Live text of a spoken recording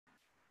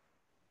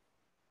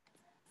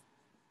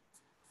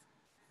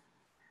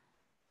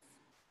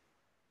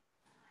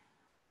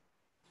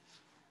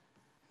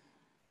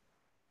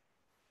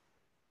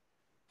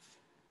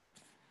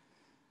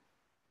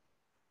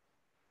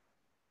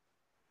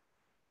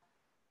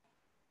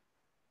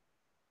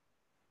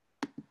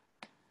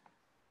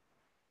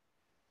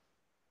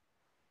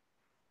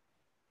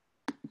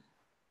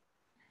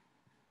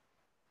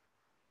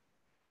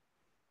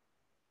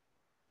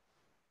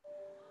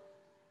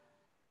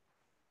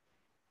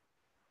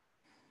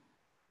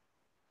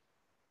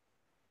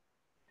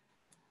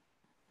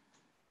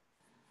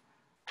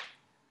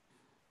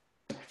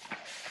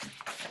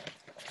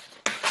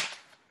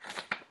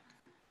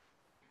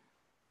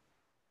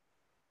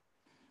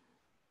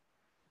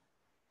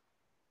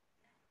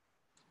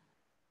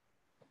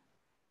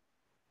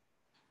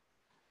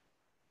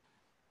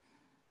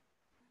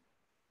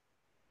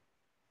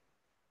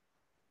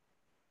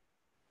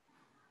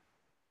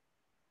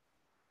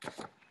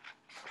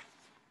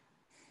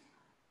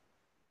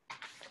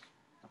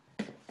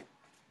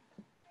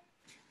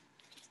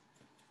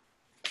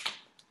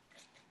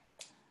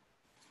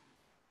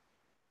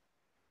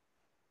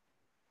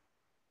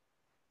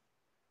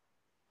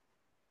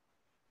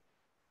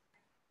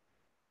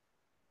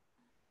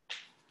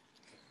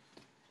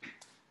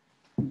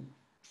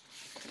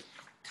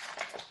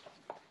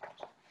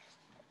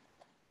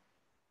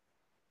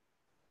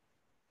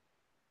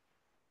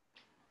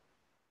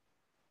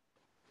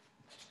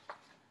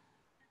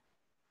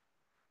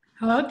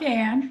Hello,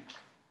 Dan.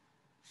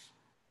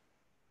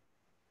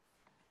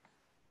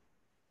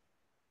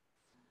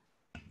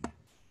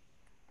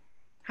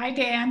 Hi,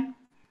 Dan.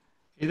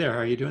 Hey there, how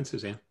are you doing,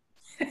 Suzanne?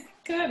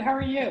 Good. How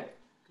are you?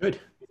 Good,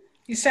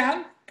 You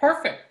sound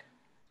perfect.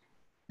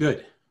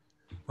 good.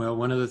 Well,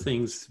 one of the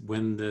things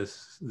when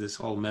this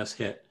whole mess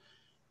hit,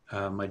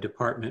 my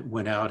department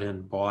went out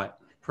and bought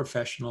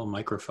professional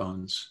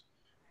microphones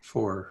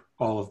for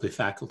all of the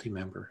faculty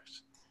members.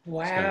 So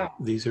Wow,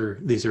 these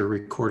are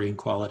recording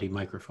quality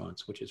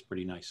microphones, which is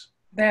pretty nice.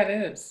 that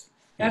is.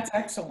 Yeah, That's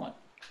excellent.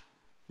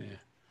 yeah.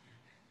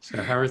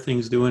 So how are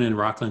things doing in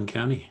Rockland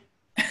County?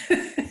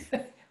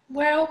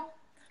 Well,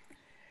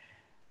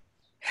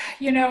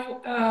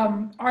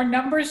 our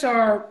numbers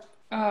are,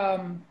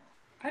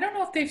 I don't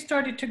know if they've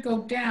started to go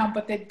down,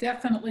 but they've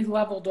definitely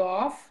leveled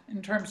off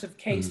in terms of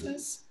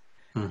cases.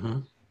 Mm-hmm.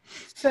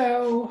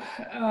 So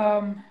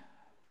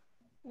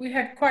we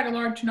had quite a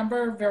large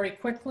number very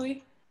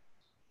quickly,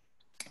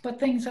 but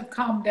things have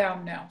calmed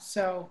down now.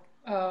 So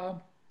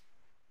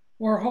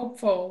we're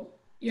hopeful,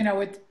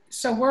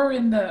 so we're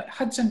in the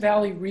Hudson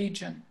Valley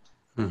region.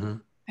 Mm-hmm.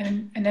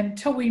 And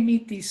until we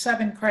meet these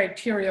 7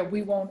 criteria,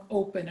 we won't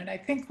open. And I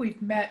think we've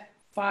met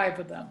 5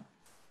 of them.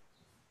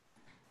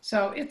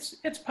 So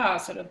it's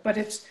positive, but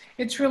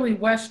it's really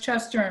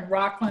Westchester and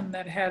Rockland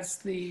that has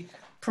the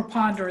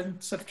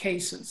preponderance of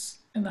cases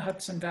in the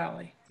Hudson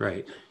Valley.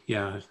 Right.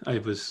 Yeah, I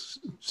was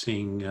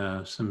seeing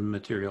some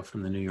material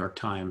from the New York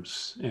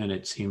Times, and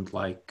it seemed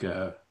like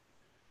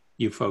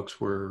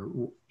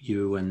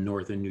you and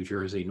northern New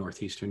Jersey,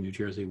 northeastern New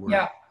Jersey were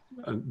Yeah.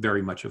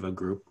 very much of a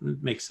group.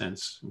 It makes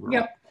sense. We're all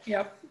Yep.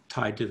 Yep.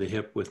 tied to the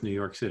hip with New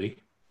York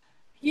City.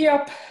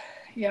 Yep.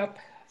 Yep. Uh,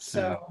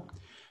 So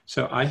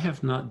so I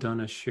have not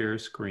done a share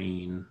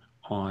screen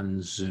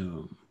on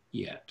Zoom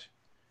yet.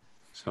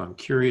 So I'm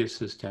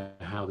curious as to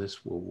how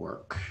this will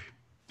work.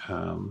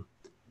 Um,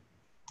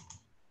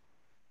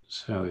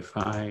 so if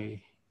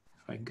I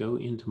go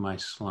into my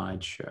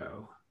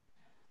slideshow,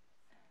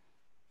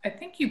 I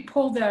think you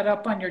pull that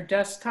up on your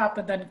desktop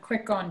and then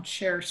click on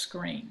share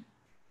screen.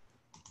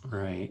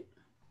 right?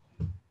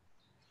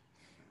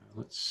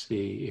 Let's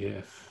see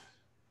if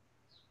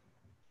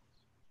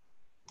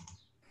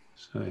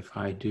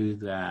I do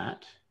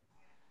that.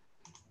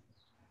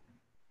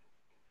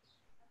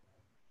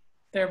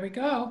 There we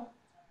go.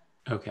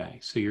 Okay,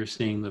 so you're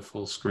seeing the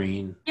full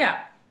screen.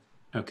 Yeah.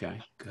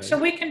 Okay, So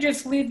good. we can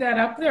just leave that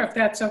up there if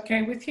that's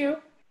okay with you.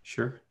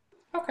 Sure.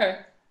 Okay.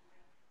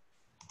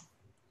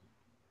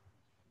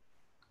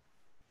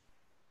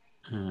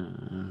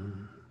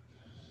 Um,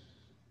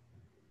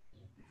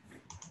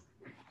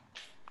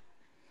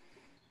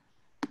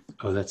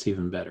 oh, that's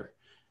even better.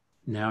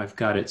 Now I've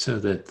got it so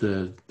that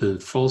the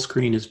full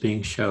screen is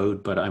being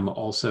showed, but I'm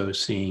also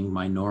seeing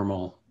my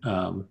normal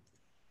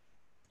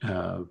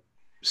uh,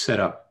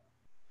 setup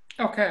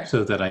Okay.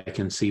 so that I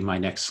can see my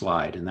next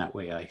slide, and that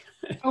way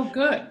Oh,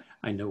 good.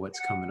 I know what's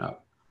coming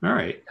up. All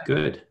right,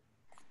 good.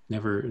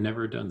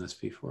 Never done this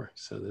before,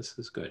 so this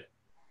is good.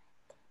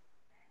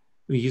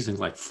 We're using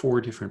like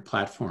 4 different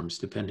platforms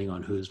depending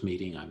on whose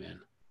meeting I'm in.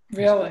 It's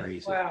Really?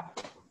 crazy. Wow.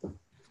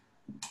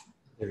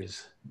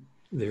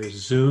 There's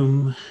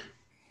Zoom,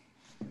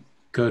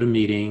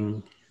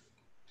 GoToMeeting,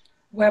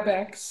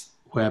 WebEx.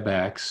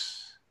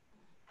 WebEx,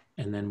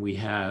 and then we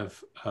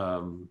have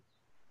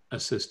a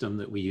system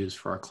that we use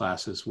for our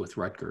classes with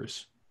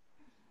Rutgers.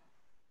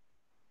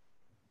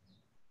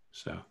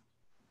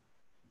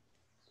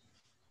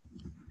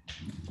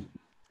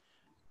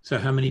 So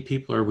how many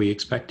people are we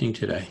expecting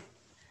today?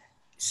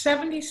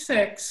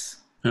 76.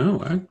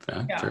 Oh,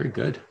 Yeah. very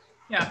good.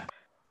 Yeah.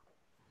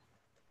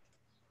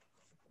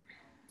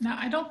 Now,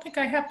 I don't think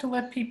I have to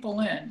let people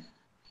in.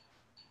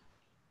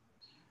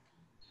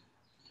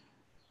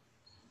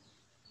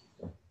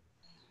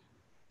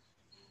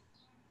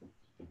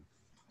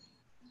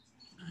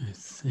 I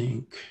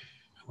think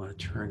I want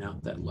to turn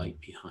out that light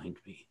behind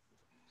me.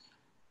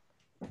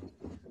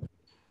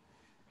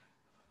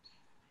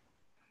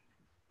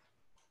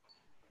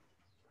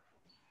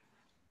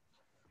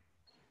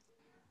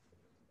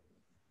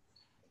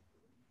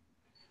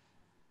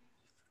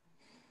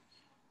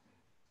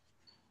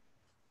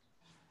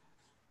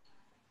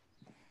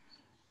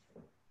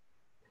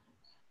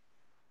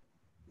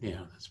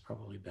 Yeah, that's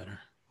probably better.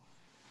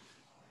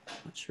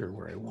 Not sure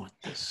where I want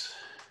this.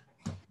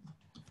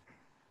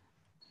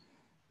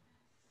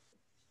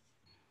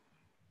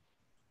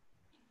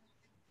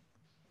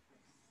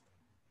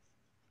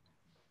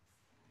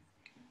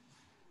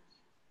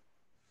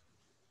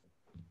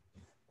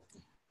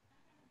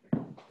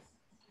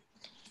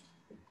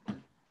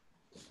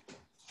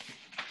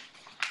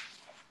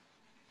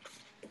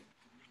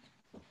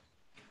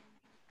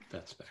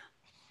 That's better.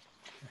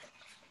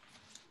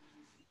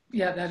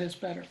 Yeah, that is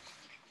better.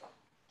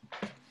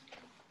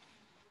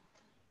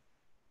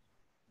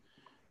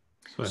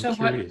 So I'm So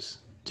curious,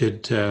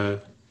 did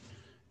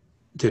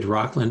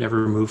Rockland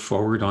ever move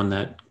forward on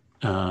that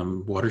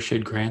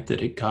watershed grant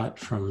that it got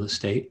from the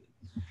state?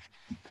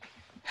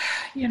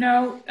 You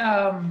know,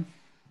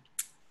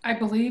 I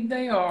believe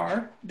they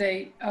are.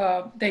 They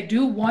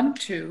do want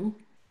to,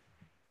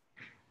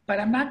 but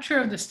I'm not sure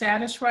of the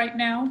status right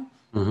now.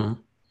 Mm-hmm.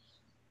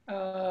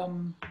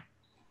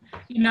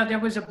 You know, there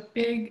was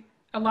a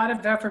lot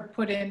of effort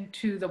put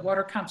into the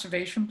water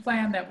conservation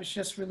plan that was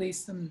just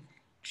released in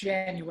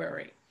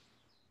January.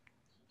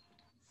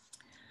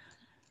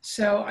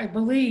 So I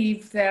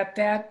believe that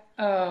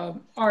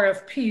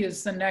RFP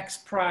is the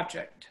next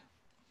project,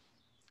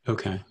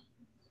 Okay.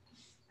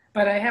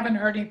 but I haven't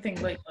heard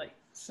anything lately.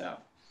 So.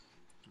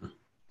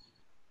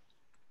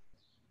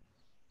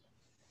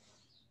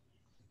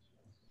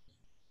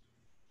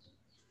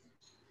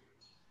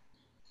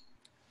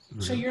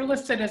 So Mm-hmm. you're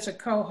listed as a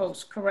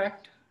co-host,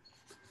 correct?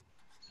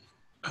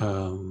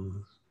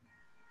 Um,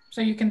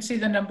 So you can see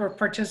the number of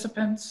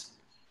participants.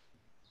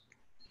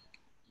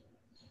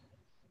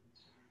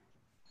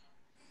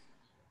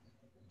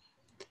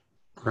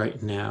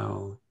 right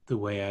now, the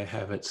way I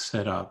have it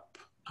set up,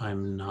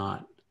 I'm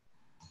not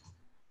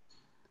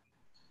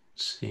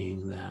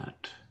seeing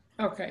that.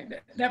 Okay,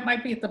 that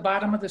might be at the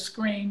bottom of the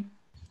screen.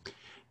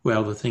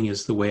 Well, the thing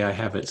is, the way I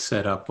have it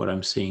set up, what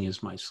I'm seeing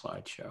is my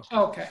slideshow.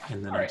 Okay,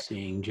 And then all I'm right.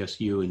 seeing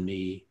just you and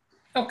me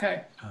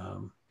Okay,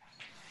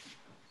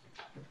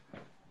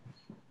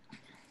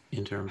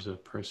 in terms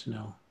of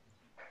personnel.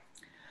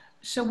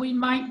 so we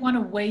might want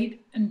to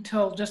wait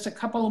until just a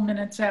couple of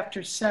minutes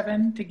after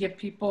 7 to give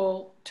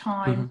people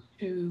time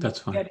to That's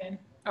fine. get in.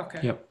 Okay.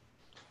 Yep.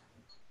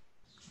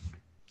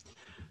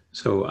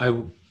 So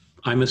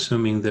I'm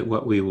assuming that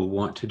what we will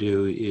want to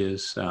do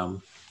is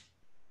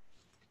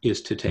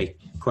to take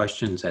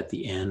questions at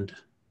the end,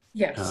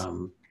 Yes,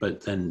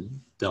 but then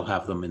they'll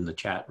have them in the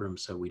chat room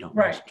so we don't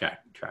right. lose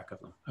track of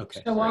them.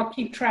 Okay. So great. I'll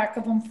keep track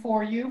of them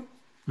for you.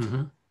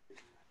 Mm-hmm.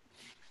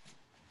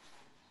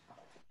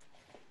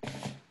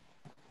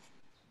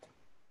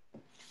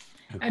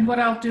 Okay. And what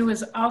I'll do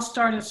is I'll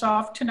start us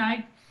off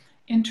tonight,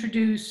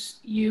 introduce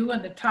you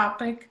and the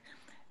topic,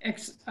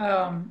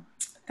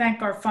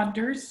 thank our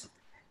funders,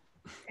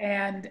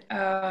 and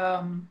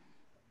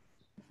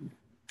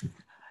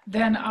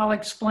then I'll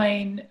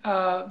explain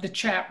the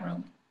chat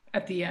room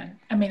at the end.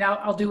 I mean,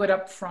 I'll do it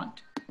up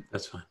front.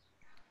 That's fine.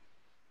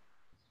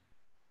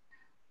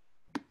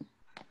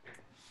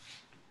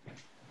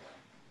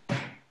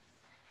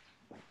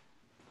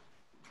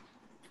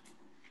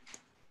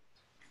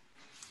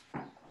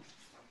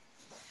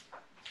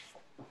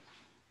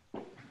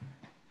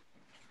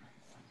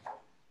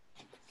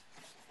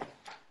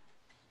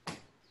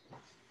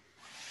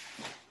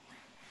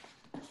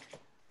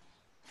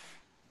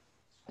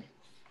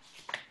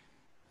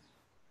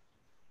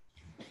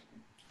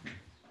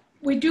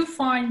 We do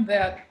find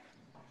that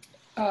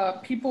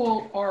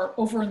people are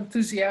over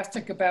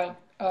enthusiastic about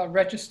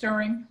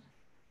registering.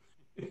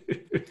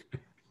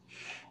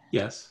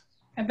 Yes.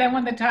 And then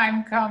when the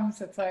time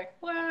comes, it's like,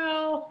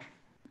 well,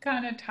 I'm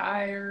kind of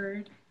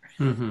tired.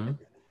 Mm-hmm.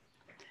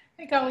 I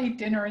think I'll eat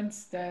dinner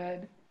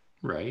instead.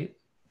 Right.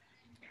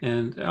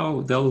 And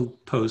they'll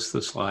post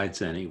the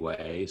slides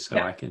anyway, so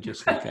Yeah. I can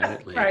just look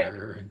at it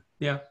later. Right. And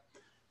yeah.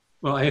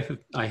 Well,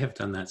 I have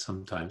done that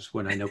sometimes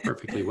when I know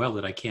perfectly well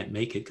that I can't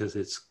make it because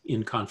it's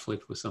in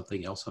conflict with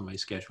something else on my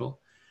schedule,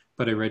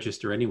 but I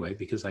register anyway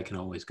because I can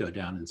always go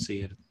down and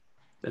see it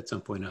at some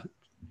point.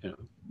 You know,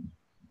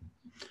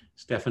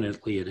 it's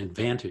definitely an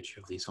advantage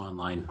of these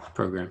online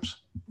programs.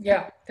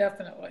 Yeah,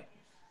 definitely.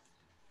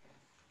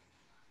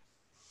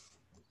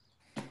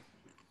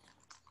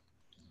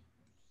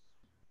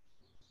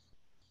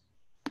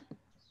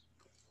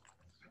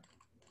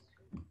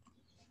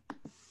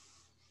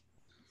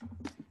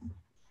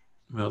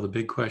 Well, the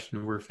big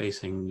question we're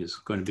facing is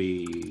going to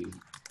be,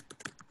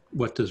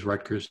 what does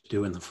Rutgers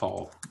do in the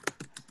fall?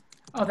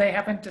 Oh, they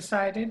haven't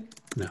decided?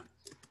 No.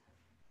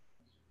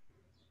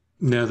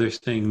 No, they're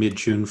saying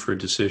mid-June for a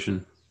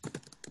decision.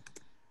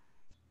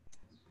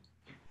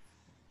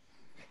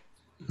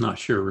 Not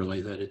sure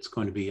really that it's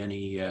going to be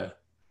any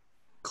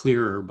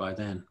clearer by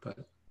then, but.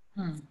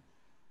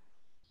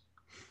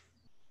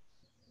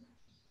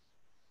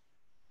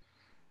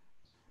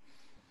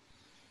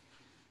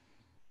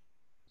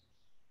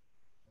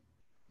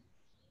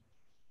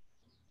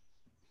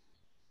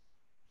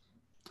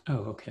 Oh,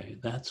 okay,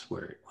 that's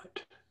where it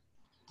went.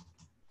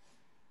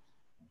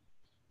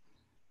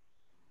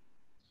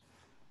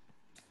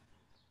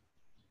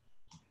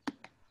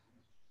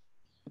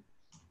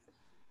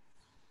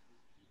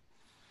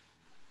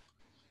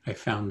 I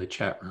found the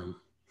chat room.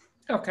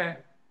 Okay.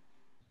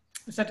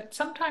 Is that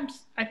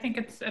sometimes I think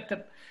it's at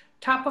the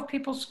top of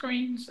people's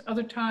screens,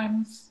 other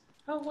times,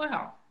 oh,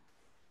 wow.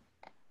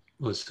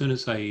 Well, as soon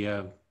as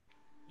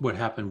what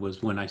happened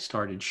was when I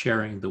started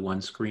sharing the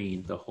one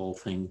screen, the whole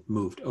thing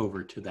moved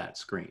over to that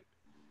screen.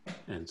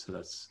 And so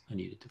I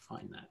needed to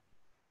find that.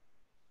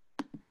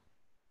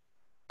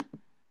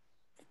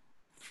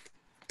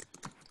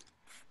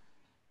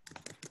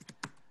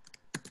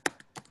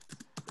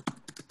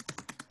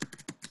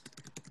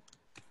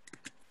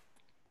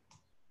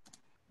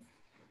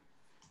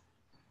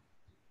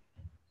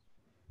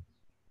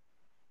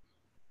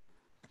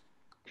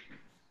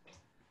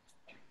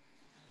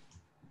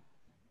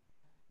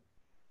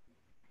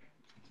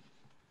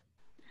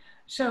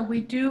 So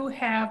we do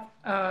have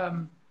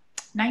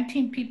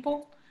 19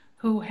 people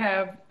who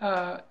have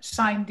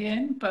signed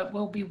in, but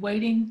we'll be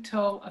waiting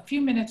till a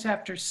few minutes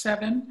after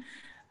 7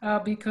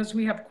 because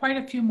we have quite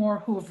a few more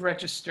who have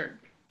registered.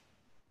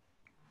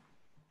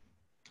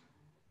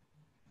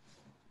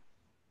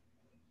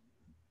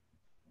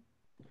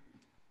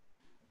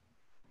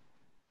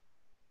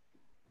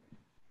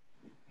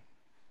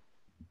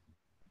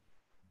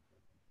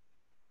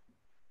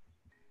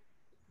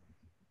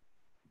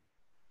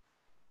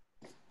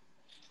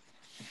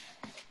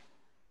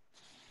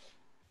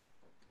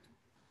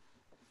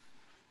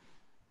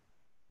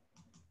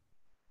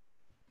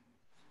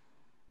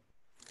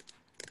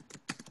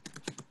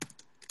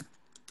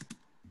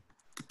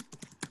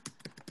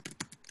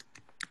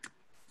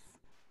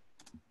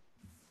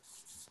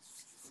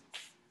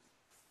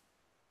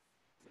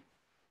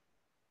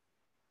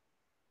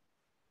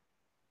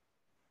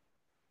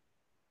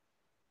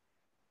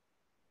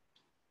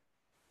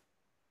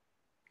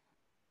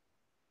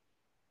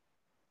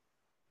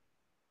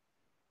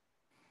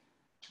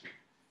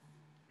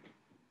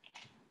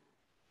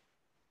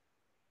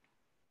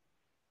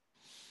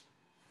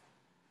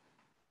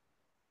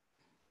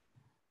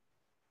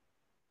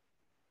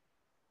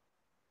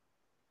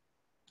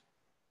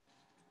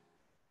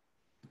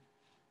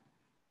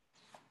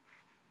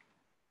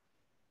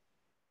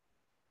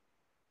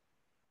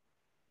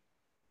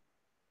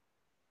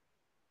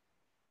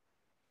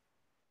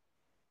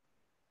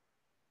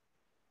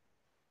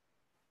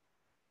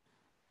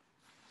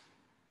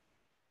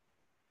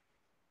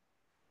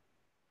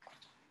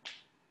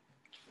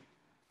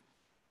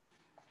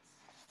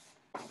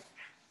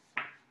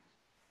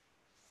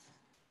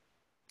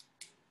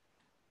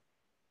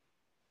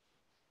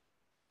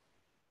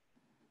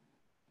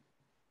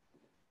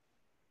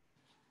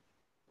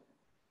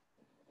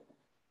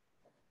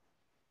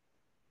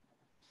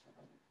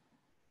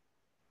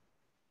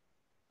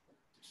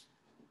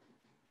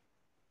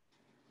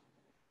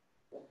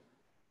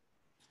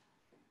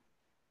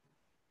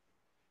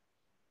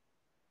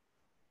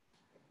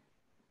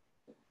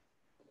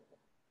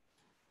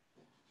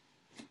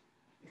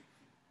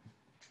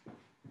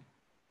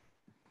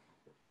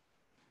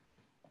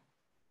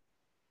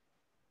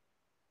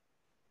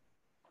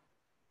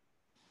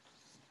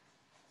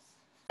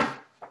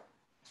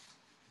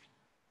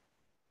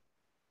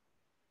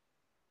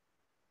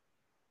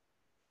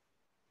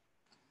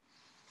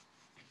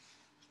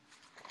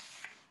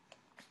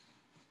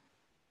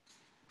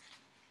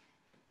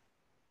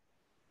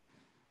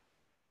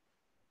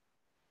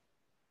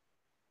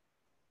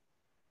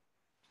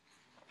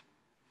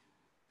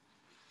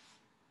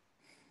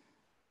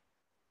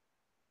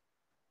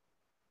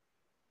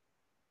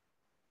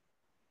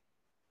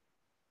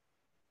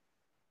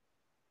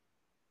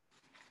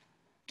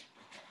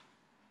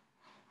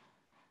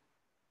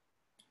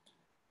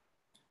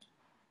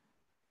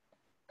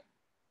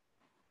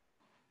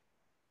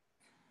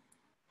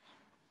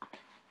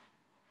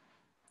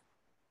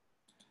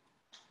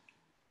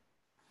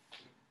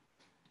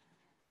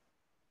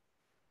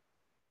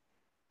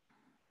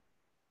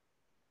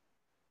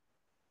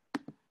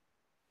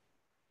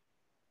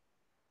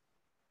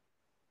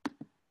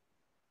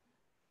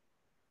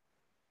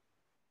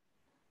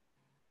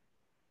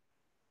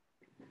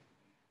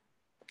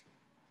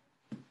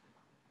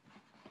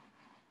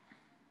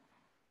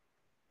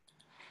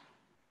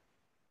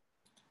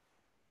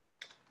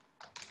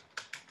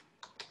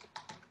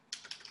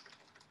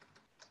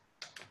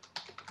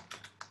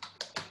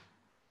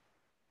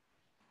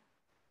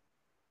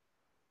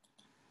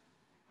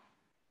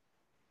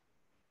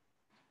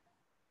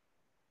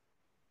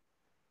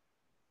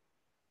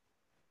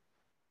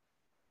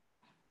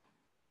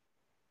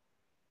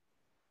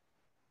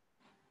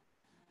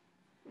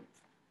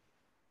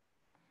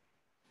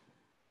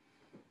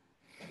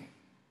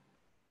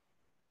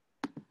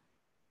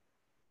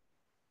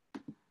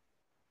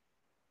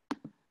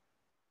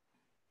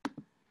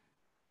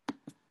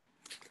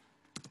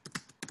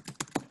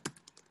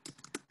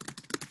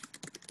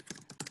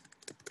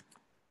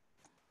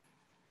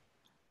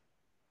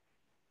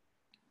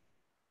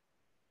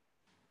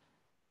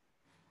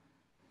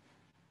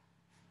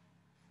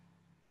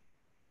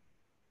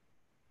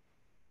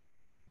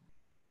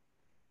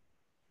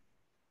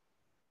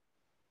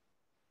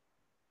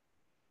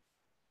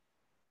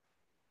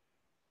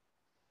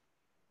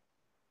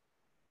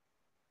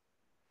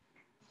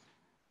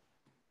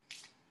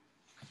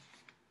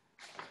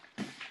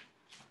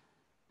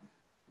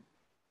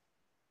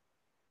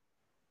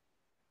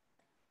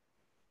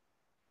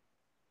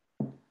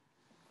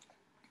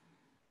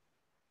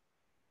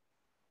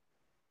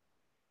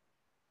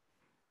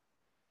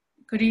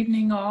 Good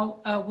evening,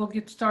 all. We'll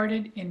get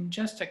started in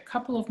just a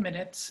couple of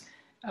minutes.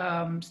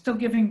 Still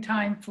giving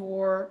time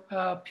for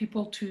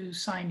people to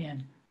sign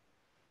in.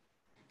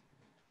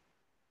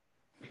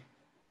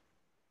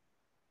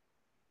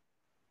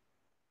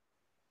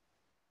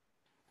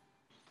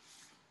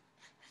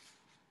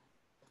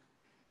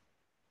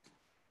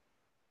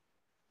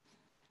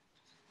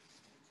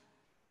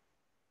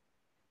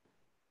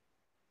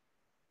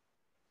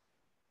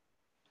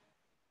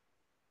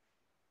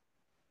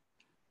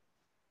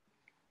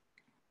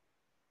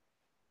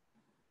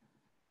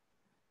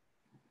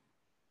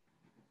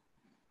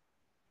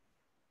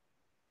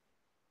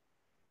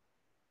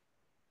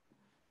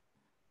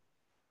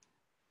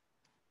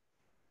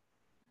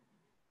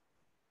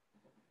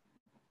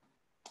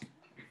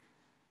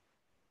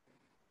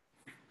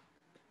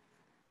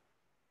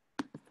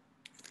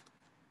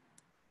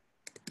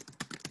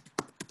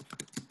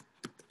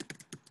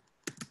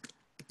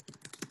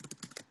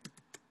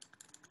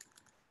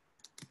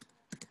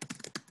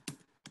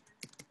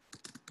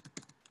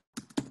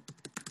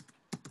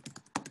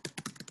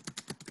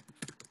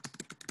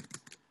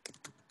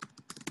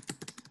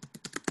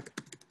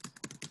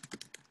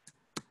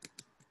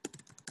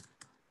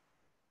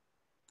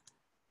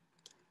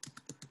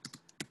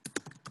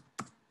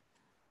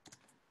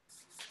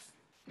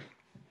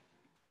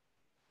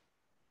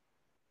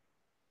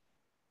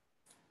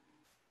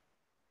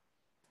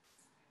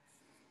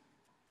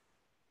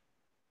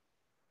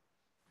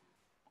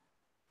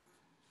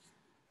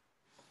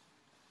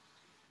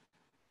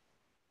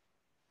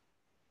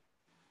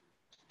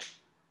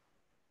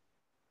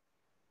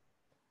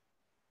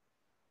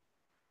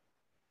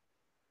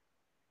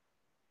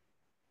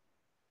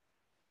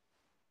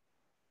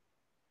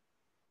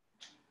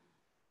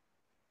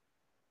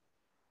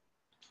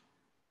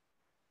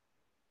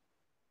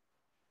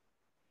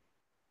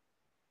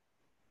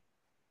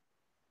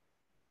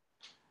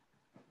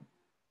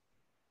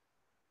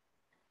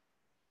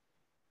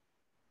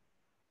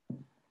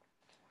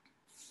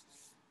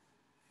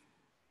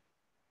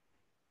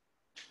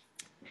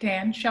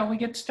 Dan, shall we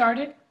get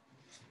started?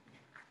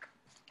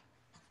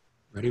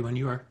 Ready when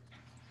you are.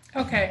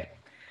 Okay.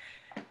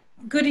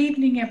 Good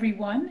evening,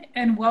 everyone,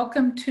 and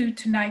welcome to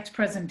tonight's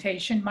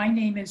presentation. My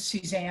name is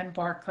Suzanne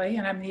Barclay,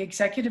 and I'm the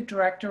Executive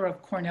Director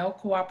of Cornell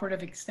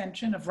Cooperative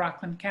Extension of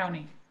Rockland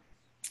County.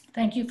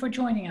 Thank you for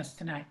joining us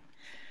tonight.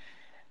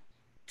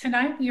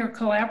 Tonight, we are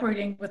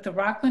collaborating with the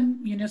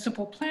Rockland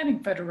Municipal Planning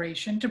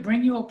Federation to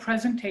bring you a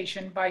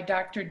presentation by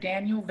Dr.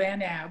 Daniel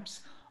Van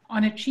Abs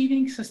on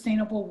achieving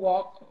sustainable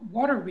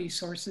water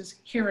resources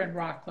here in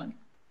Rockland.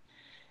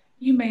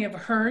 You may have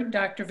heard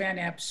Dr. Van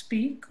Abs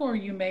speak, or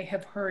you may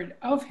have heard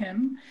of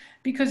him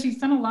because he's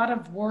done a lot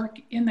of work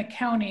in the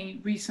county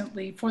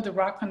recently for the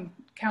Rockland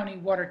County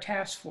Water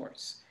Task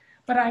Force,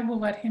 but I will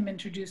let him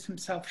introduce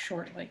himself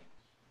shortly.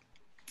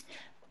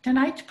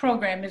 Tonight's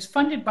program is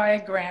funded by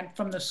a grant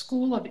from the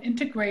School of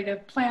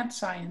Integrative Plant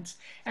Science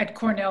at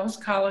Cornell's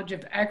College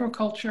of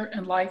Agriculture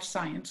and Life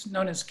Science,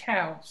 known as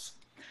CALS.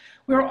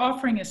 We're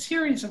offering a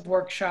series of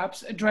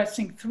workshops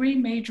addressing three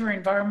major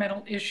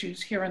environmental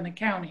issues here in the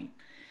county: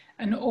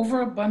 an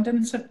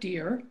overabundance of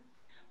deer,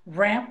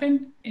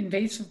 rampant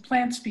invasive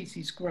plant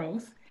species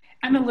growth,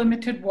 and a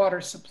limited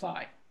water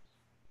supply.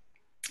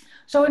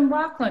 So in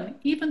Rockland,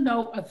 even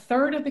though a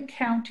third of the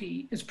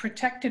county is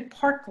protected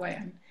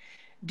parkland,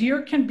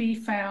 deer can be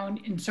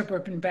found in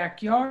suburban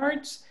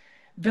backyards,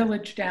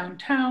 village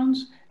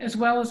downtowns, as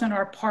well as in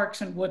our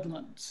parks and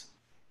woodlands.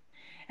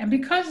 And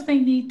because they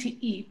need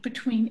to eat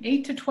between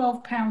 8 to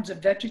 12 pounds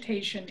of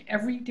vegetation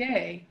every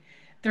day,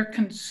 they're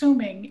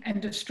consuming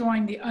and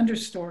destroying the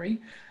understory,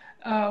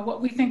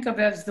 what we think of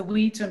as the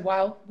weeds and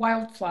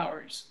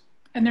wildflowers.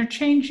 And they're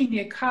changing the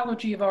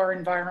ecology of our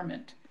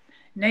environment,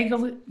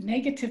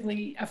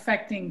 negatively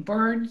affecting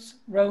birds,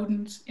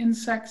 rodents,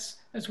 insects,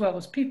 as well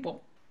as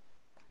people.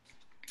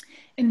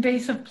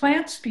 Invasive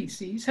plant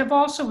species have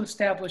also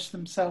established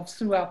themselves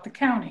throughout the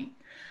county,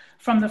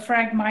 from the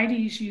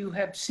Phragmites you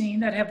have seen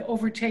that have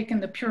overtaken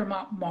the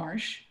Piermont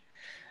Marsh,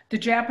 the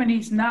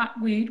Japanese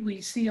knotweed we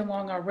see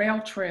along our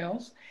rail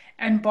trails,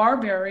 and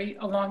barberry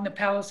along the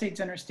Palisades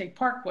Interstate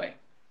Parkway.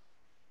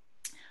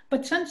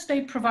 But since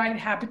they provide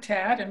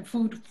habitat and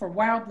food for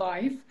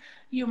wildlife,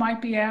 you might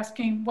be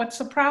asking, what's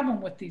the problem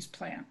with these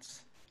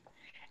plants?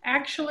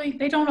 Actually,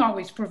 they don't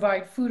always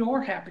provide food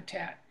or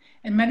habitat,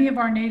 and many of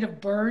our native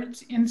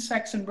birds,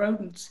 insects, and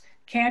rodents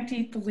can't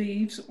eat the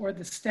leaves or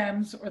the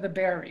stems or the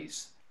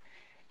berries.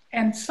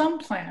 And some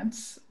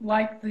plants,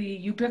 like the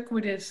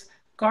ubiquitous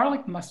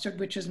garlic mustard,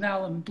 which is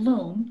now in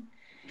bloom,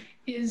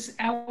 is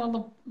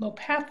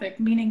allelopathic,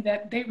 meaning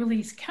that they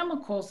release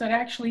chemicals that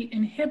actually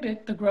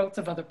inhibit the growth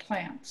of other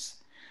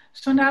plants.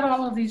 So not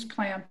all of these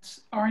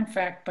plants are in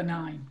fact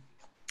benign.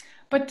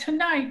 But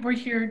tonight we're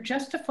here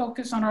just to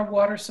focus on our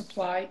water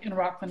supply in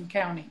Rockland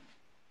County.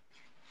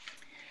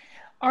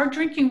 Our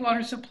drinking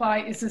water supply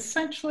is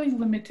essentially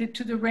limited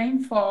to the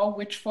rainfall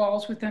which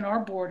falls within our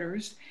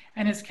borders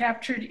and is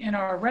captured in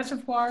our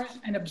reservoirs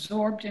and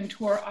absorbed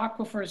into our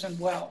aquifers and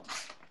wells.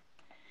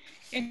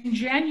 In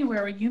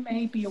January, you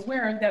may be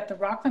aware that the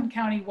Rockland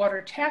County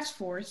Water Task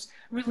Force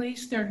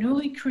released their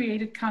newly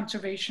created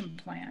conservation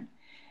plan.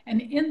 And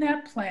in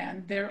that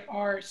plan, there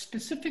are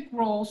specific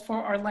roles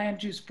for our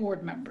land use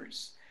board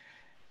members: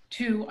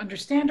 to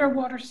understand our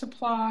water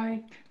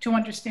supply, to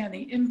understand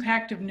the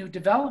impact of new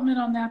development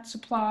on that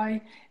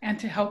supply, and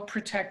to help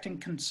protect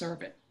and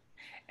conserve it.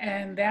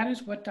 And that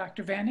is what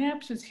Dr. Van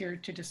Abs is here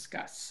to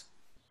discuss.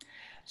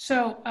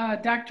 So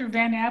Dr.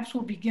 Van Abs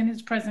will begin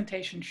his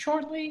presentation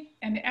shortly,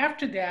 and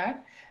after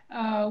that,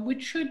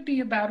 which should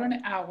be about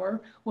an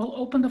hour, we'll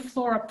open the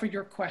floor up for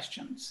your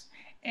questions.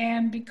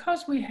 And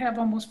because we have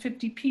almost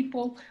 50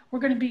 people, we're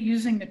going to be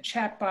using the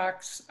chat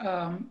box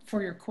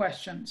for your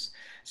questions.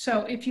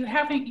 So if you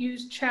haven't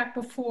used chat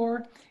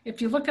before,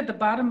 if you look at the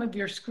bottom of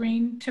your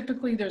screen,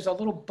 typically there's a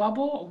little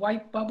bubble, a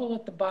white bubble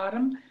at the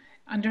bottom.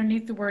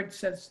 Underneath the word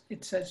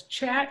it says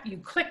chat. You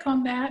click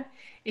on that.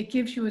 It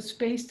gives you a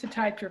space to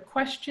type your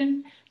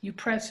question. You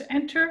press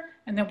enter,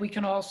 and then we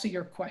can all see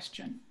your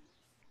question.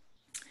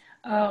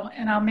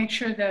 And I'll make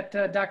sure that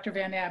Dr.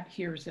 Van Ab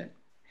hears it.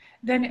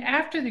 Then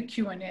after the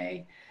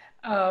Q&A,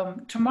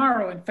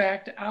 tomorrow, in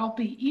fact, I'll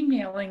be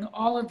emailing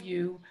all of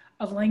you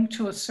a link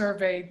to a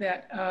survey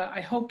that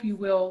I hope you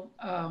will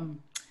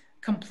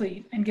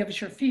complete and give us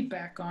your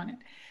feedback on it.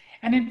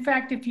 And in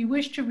fact, if you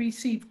wish to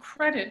receive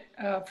credit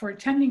for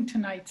attending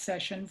tonight's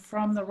session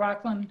from the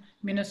Rockland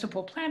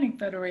Municipal Planning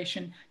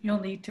Federation,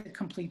 you'll need to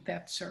complete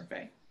that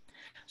survey.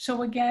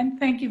 So again,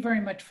 thank you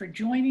very much for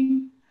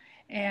joining.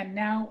 And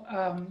now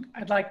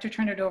I'd like to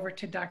turn it over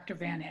to Dr.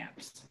 Van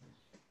Abs.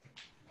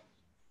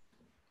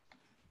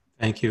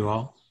 Thank you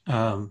all.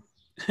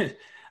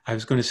 I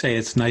was going to say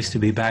it's nice to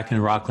be back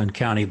in Rockland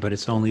County, but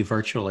it's only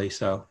virtually.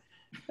 So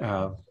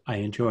I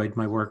enjoyed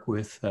my work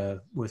with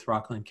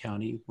Rockland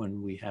County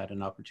when we had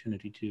an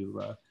opportunity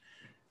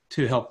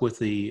to help with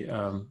the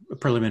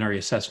preliminary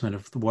assessment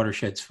of the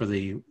watersheds for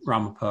the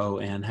Ramapo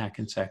and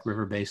Hackensack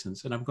River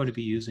basins. And I'm going to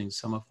be using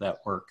some of that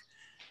work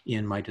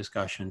in my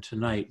discussion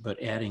tonight, but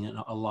adding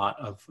a lot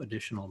of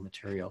additional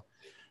material.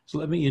 So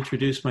let me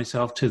introduce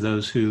myself to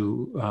those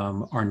who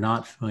are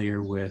not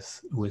familiar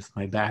with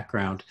my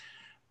background.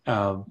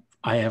 I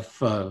have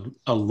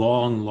a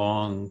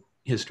long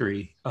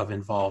history of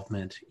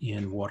involvement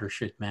in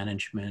watershed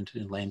management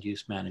and land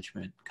use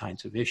management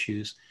kinds of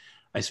issues.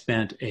 I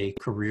spent a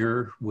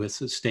career with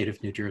the state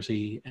of New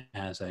Jersey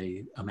as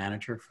a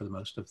manager for the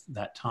most of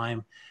that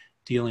time,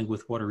 dealing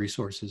with water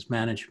resources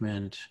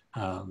management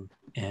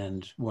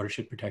and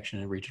watershed protection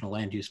and regional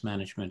land use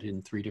management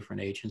in 3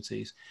 different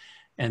agencies.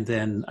 And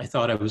then I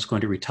thought I was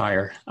going to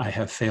retire. I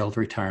have failed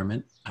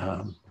retirement,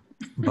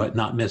 but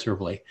not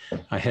miserably.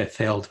 I have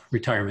failed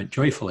retirement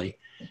joyfully.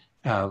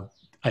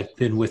 I've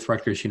been with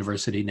Rutgers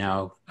University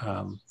now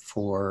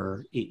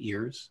for 8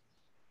 years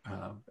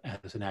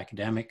as an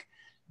academic,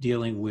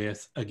 dealing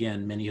with,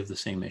 again, many of the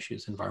same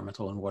issues,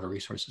 environmental and water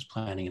resources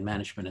planning and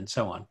management and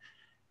so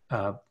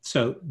on.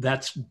 So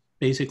that's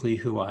basically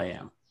who I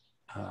am.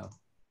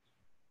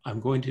 I'm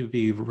going to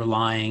be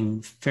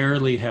relying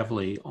fairly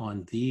heavily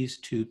on these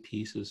 2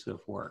 pieces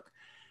of work.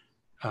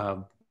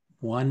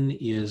 One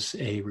is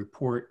a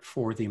report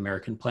for the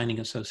American Planning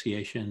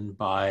Association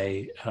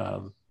by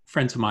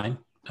friends of mine,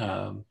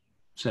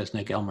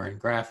 Sesnick, Elmer, and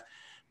Graff,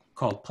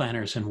 called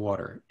Planners and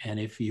Water. And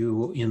if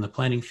you in the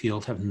planning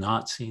field have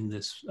not seen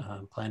this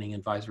Planning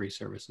Advisory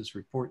Services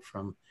report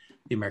from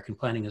the American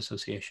Planning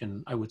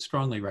Association, I would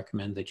strongly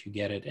recommend that you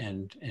get it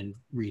and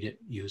read it,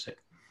 use it.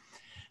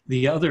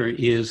 The other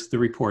is the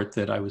report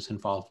that I was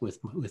involved with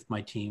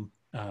my team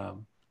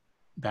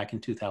back in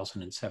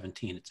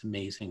 2017. It's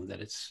amazing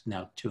that it's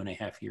now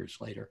 2.5 years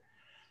later.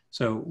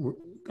 So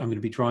I'm going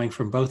to be drawing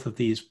from both of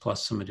these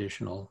plus some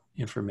additional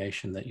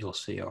information that you'll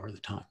see over the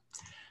time.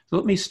 So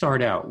let me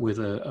start out with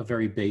a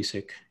very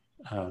basic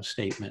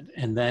statement,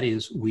 and that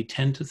is we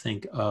tend to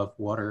think of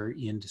water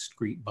in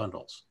discrete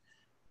bundles: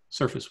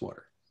 surface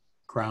water,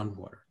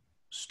 groundwater,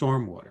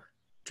 stormwater,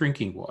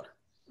 drinking water,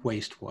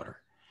 wastewater.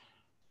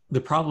 The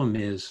problem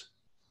is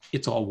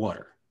it's all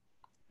water.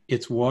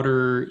 It's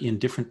water in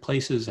different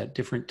places at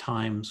different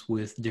times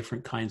with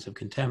different kinds of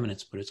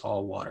contaminants, but it's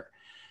all water.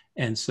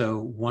 And so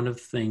one of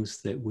the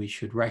things that we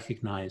should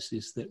recognize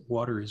is that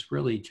water is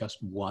really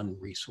just one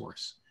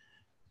resource.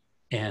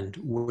 And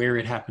where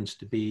it happens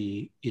to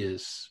be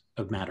is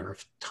a matter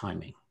of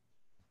timing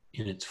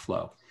in its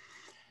flow.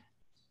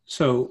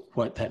 So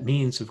what that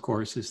means, of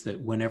course, is that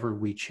whenever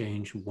we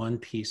change one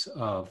piece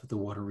of the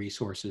water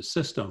resources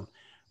system,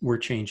 we're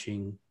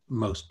changing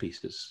most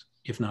pieces,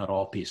 if not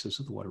all pieces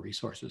of the water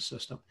resources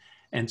system.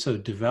 And so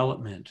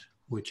development,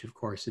 which of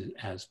course, is,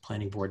 as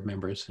planning board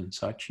members and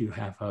such, you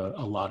have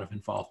a lot of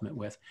involvement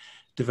with.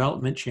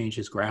 Development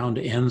changes ground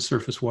and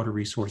surface water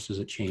resources.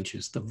 It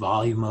changes the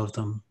volume of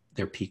them,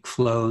 their peak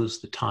flows,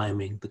 the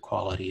timing, the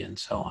quality, and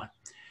so on.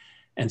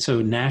 And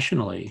so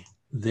nationally,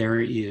 there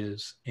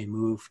is a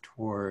move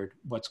toward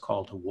what's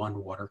called a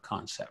one water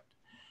concept.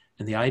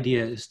 And the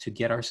idea is to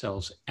get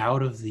ourselves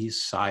out of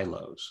these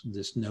silos,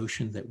 this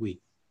notion that we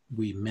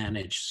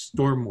manage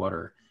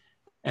stormwater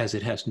as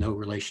it has no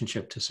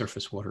relationship to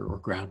surface water or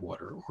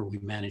groundwater, or we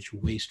manage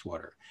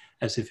wastewater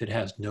as if it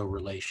has no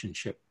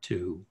relationship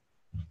to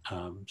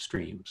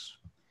streams,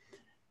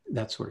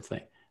 that sort of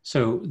thing.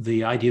 So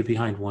the idea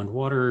behind one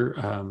water,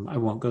 I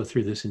won't go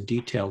through this in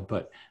detail,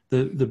 but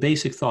the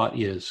basic thought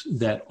is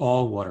that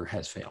all water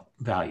has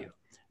value.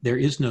 There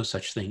is no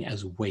such thing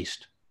as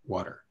waste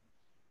water.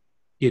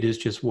 It is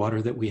just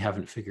water that we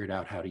haven't figured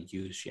out how to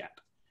use yet.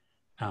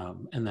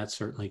 And that's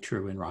certainly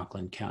true in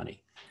Rockland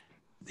County.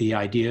 The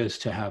idea is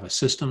to have a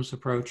systems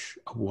approach,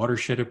 a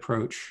watershed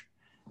approach,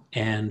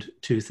 and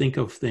to think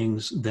of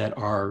things that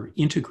are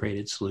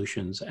integrated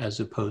solutions as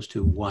opposed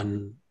to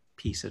one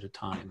piece at a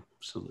time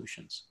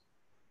solutions.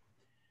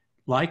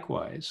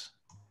 Likewise,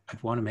 I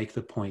want to make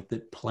the point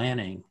that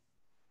planning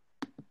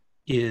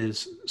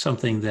is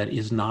something that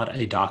is not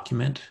a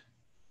document,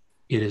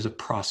 it is a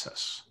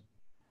process.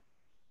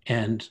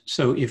 And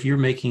so if you're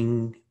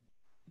making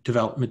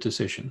development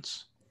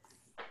decisions,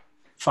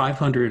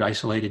 500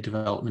 isolated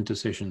development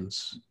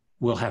decisions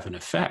will have an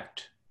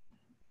effect,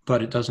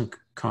 but it does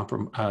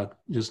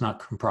not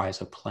comprise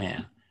a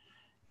plan.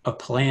 A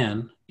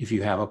plan, if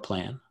you have a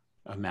plan,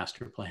 a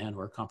master plan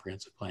or a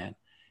comprehensive plan,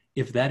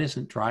 if that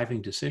isn't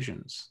driving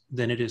decisions,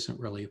 then it isn't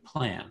really a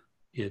plan.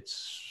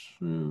 It's,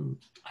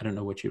 I don't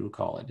know what you would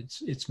call it.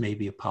 It's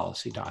maybe a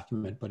policy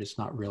document, but it's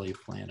not really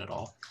a plan at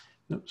all.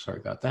 No, sorry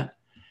about that.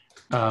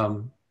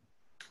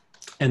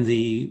 And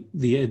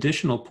the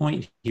additional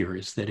point here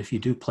is that if you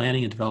do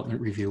planning and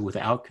development review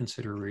without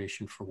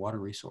consideration for water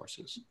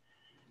resources,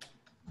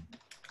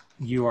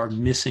 you are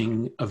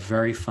missing a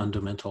very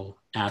fundamental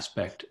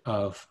aspect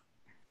of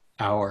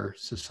our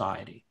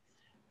society.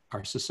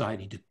 Our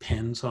society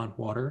depends on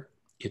water.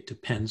 It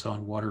depends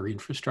on water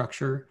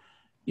infrastructure.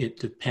 It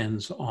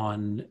depends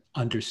on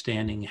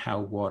understanding how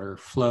water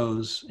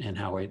flows and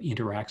how it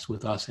interacts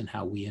with us and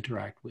how we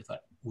interact with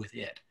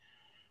it.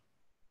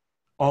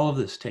 All of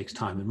this takes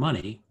time and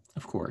money,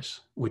 of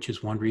course, which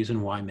is one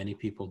reason why many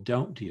people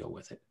don't deal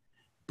with it.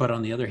 But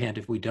on the other hand,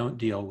 if we don't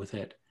deal with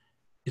it,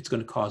 it's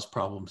going to cause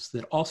problems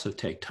that also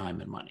take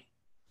time and money.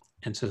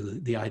 And so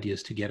the idea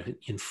is to get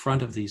in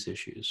front of these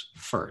issues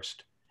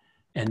first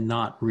and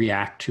not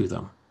react to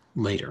them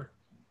later.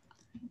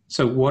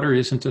 So water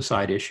isn't a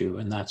side issue,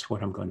 and that's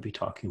what I'm going to be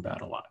talking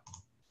about a lot.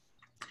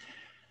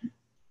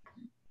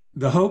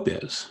 The hope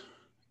is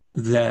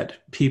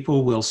that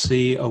people will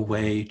see a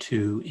way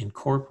to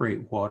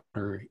incorporate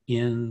water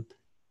in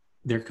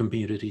their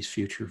community's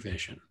future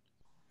vision.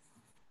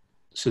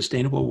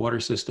 Sustainable water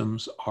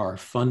systems are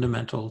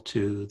fundamental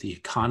to the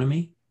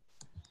economy,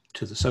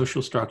 to the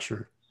social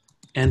structure,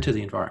 and to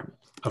the environment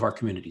of our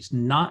communities,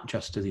 not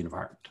just to the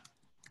environment.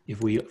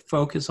 If we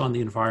focus on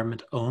the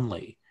environment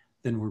only,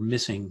 then we're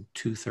missing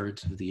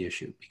 2/3 of the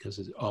issue, because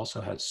it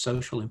also has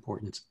social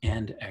importance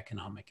and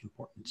economic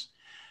importance.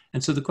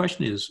 And so the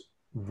question is,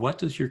 what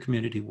does your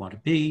community want to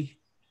be,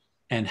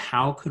 and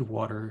how could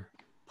water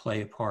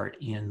play a part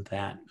in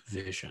that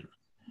vision?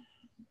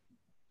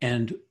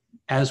 And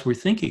as we're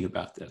thinking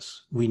about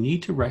this, we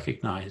need to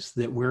recognize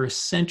that we're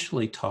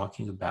essentially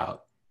talking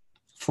about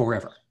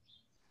forever.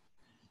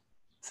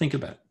 Think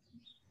about it.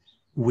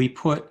 We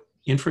put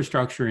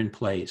infrastructure in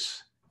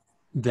place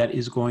that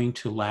is going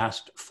to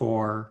last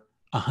for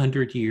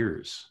 100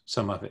 years,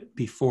 some of it,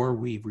 before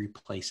we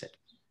replace it.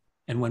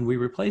 And when we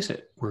replace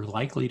it, we're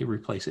likely to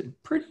replace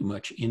it pretty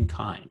much in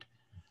kind.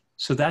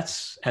 So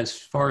that's, as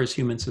far as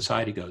human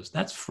society goes,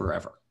 that's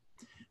forever.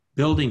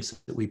 Buildings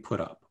that we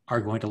put up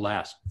are going to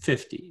last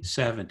 50,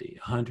 70,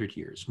 100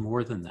 years,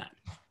 more than that.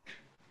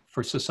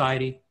 For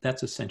society,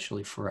 that's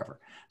essentially forever.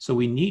 So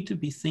we need to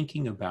be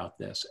thinking about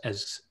this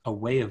as a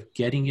way of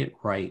getting it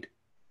right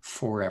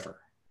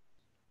forever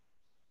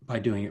by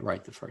doing it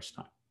right the first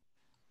time.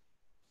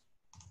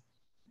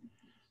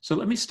 So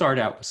let me start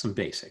out with some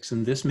basics,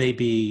 and this may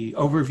be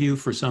overview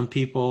for some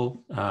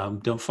people.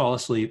 Don't fall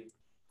asleep,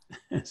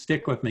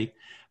 stick with me.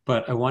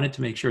 But I wanted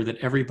to make sure that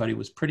everybody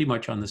was pretty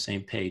much on the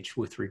same page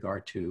with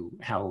regard to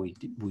how we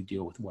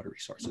deal with water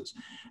resources.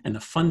 And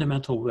the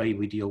fundamental way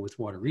we deal with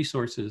water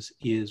resources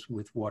is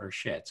with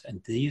watersheds.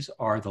 And these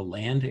are the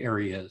land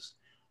areas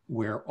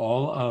where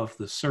all of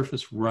the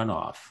surface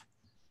runoff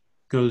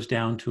goes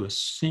down to a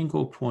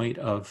single point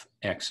of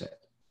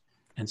exit.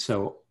 And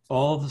so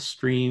all the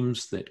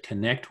streams that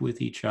connect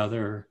with each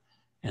other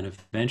and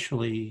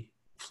eventually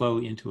flow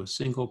into a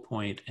single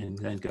point and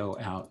then go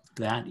out,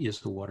 that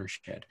is the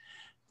watershed.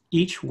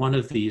 Each one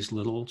of these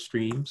little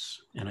streams,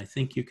 and I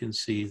think you can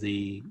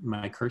see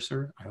my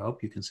cursor. I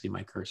hope you can see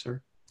my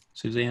cursor.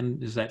 Suzanne,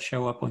 does that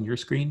show up on your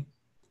screen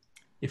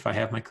if I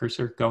have my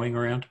cursor going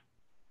around?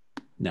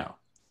 No.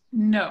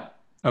 No.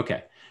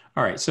 Okay.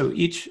 All right. So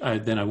each,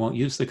 then I won't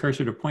use the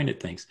cursor to point at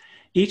things.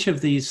 Each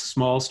of these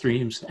small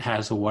streams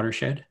has a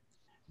watershed.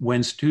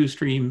 When two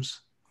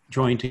streams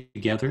join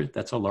together,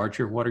 that's a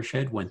larger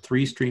watershed. When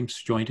three streams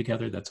join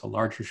together, that's a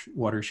larger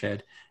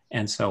watershed,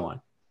 and so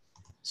on.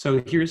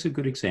 So here's a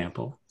good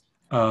example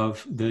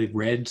of the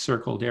red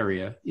circled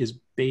area is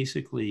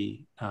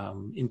basically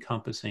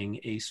encompassing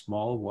a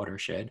small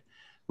watershed,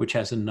 which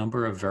has a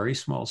number of very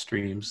small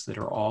streams that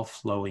are all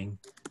flowing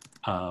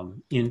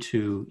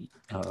into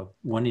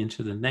one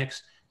into the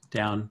next,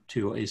 down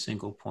to a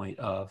single point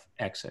of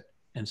exit.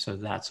 And so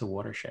that's a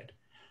watershed.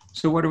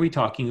 So what are we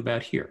talking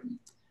about here?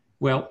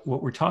 Well,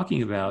 what we're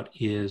talking about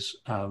is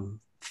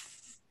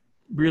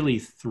really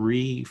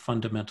three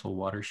fundamental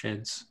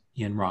watersheds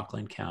in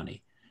Rockland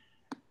County.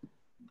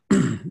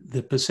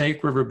 The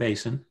Passaic River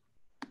Basin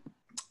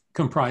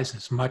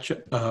comprises much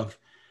of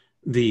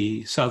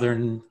the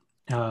southern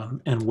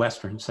and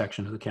western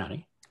section of the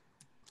county.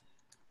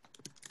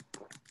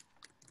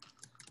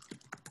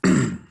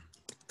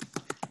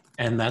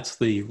 And that's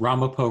the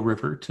Ramapo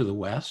River to the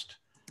west,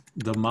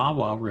 the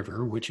Mawa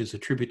River, which is a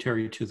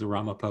tributary to the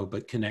Ramapo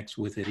but connects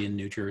with it in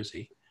New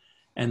Jersey,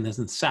 and then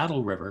the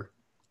Saddle River,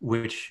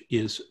 which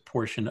is a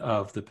portion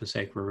of the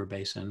Passaic River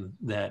Basin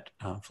that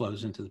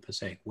flows into the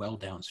Passaic well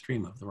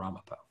downstream of the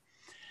Ramapo.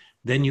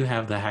 Then you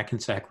have the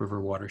Hackensack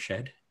River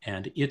watershed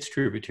and its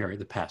tributary,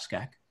 the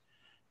Pascack.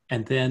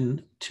 And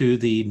then to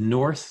the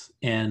north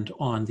and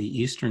on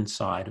the eastern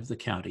side of the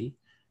county,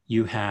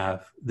 you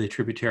have the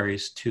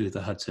tributaries to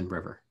the Hudson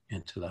River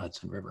and to the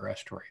Hudson River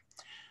estuary.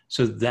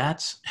 So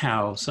that's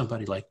how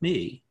somebody like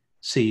me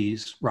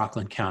sees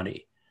Rockland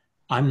County.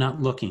 I'm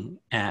not looking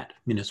at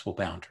municipal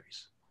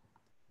boundaries,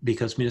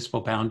 because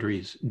municipal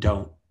boundaries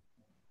don't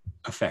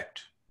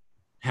affect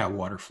how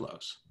water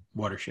flows.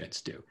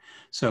 Watersheds do.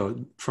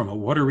 So from a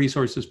water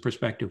resources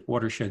perspective,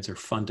 watersheds are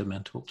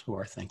fundamental to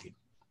our thinking.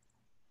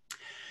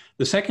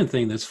 The second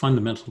thing that's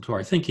fundamental to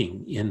our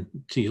thinking in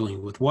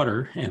dealing with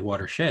water and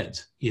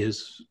watersheds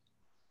is,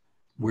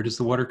 where does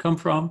the water come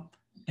from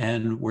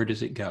and where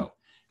does it go?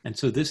 And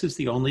so this is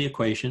the only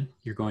equation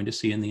you're going to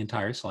see in the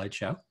entire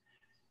slideshow.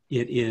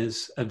 It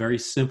is a very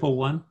simple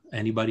one.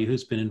 Anybody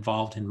who's been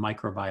involved in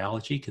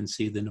microbiology can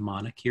see the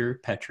mnemonic here,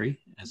 Petri,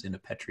 as in a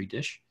Petri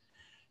dish.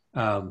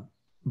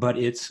 But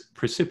it's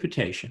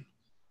precipitation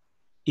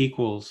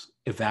equals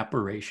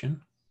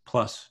evaporation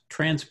plus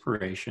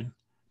transpiration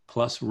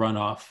plus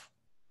runoff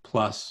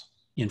plus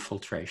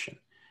infiltration.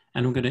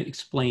 And I'm going to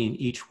explain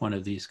each one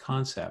of these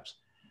concepts.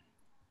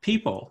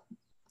 People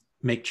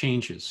make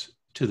changes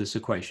to this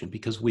equation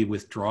because we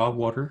withdraw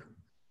water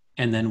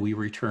and then we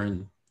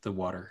return the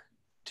water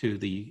to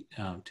the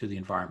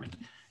environment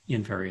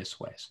in various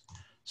ways.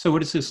 So what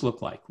does this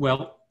look like?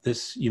 Well,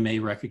 this, you may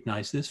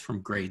recognize this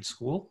from grade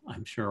school.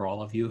 I'm sure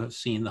all of you have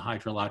seen the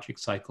hydrologic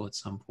cycle at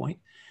some point.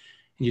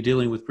 And you're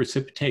dealing with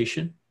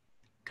precipitation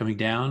coming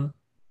down.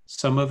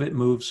 Some of it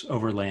moves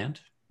over land,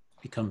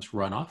 becomes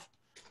runoff.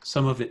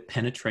 Some of it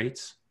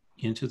penetrates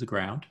into the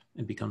ground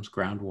and becomes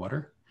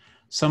groundwater.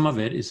 Some of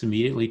it is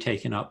immediately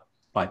taken up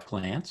by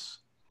plants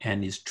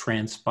and is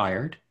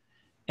transpired.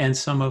 And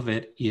some of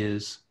it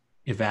is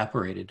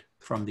evaporated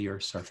from the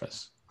Earth's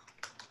surface.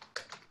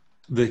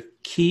 The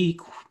key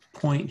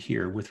point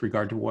here with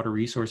regard to water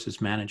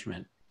resources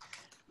management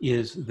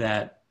is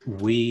that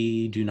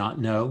we do not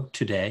know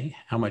today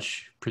how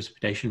much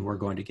precipitation we're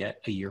going to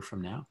get a year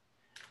from now.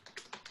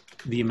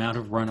 The amount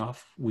of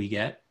runoff we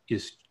get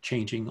is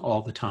changing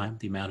all the time.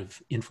 The amount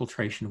of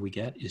infiltration we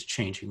get is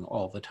changing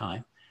all the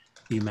time.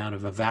 The amount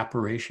of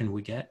evaporation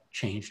we get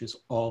changes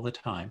all the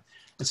time.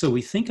 And so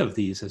we think of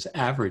these as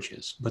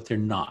averages, but they're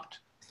not.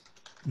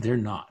 They're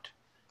not.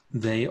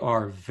 They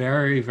are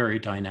very, very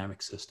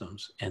dynamic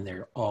systems, and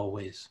they're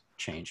always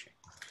changing.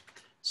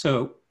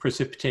 So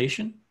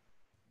precipitation,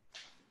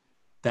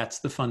 that's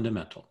the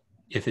fundamental.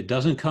 If it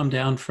doesn't come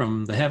down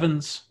from the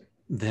heavens,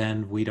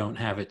 then we don't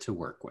have it to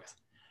work with.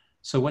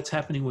 So what's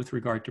happening with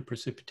regard to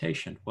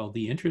precipitation? Well,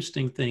 the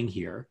interesting thing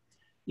here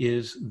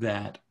is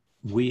that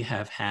we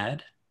have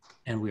had,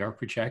 and we are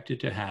projected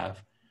to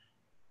have,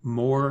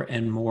 more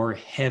and more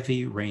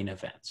heavy rain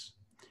events.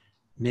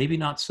 Maybe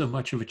not so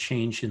much of a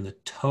change in the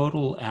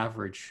total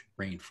average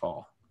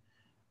rainfall,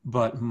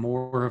 but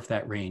more of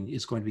that rain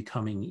is going to be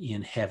coming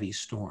in heavy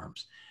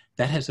storms.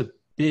 That has a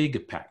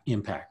big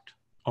impact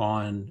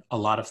on a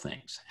lot of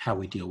things: how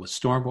we deal with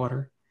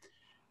stormwater,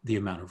 the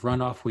amount of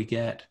runoff we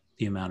get,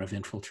 the amount of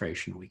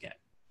infiltration we get.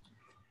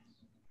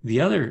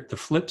 The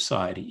flip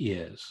side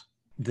is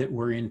that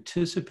we're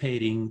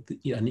anticipating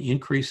an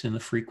increase in the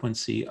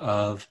frequency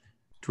of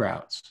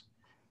droughts,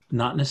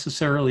 not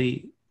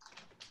necessarily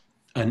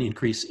an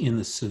increase in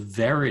the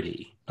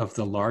severity of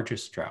the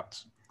largest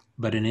droughts,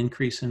 but an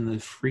increase in the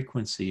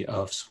frequency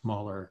of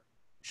smaller,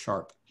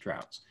 sharp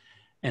droughts.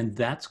 And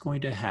that's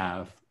going to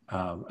have,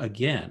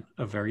 again,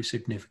 a very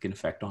significant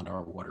effect on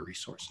our water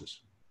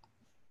resources.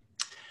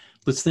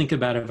 Let's think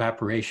about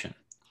evaporation.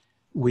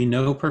 We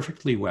know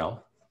perfectly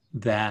well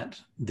that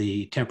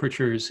the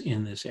temperatures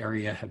in this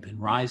area have been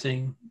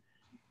rising,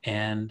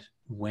 and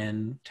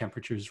when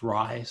temperatures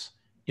rise,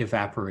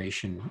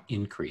 evaporation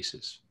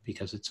increases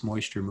because it's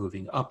moisture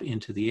moving up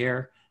into the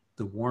air.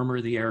 The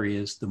warmer the air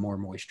is, the more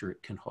moisture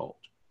it can hold.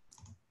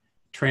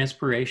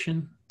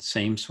 Transpiration,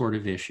 same sort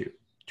of issue.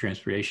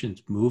 Transpiration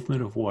is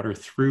movement of water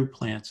through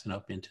plants and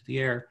up into the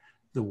air.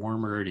 The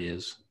warmer it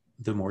is,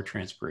 the more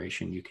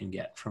transpiration you can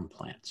get from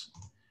plants.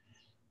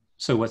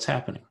 So what's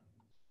happening?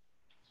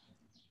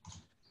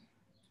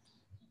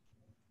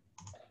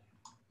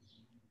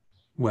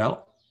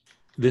 Well,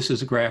 this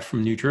is a graph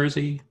from New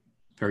Jersey,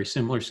 very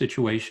similar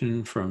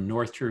situation from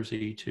North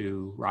Jersey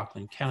to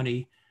Rockland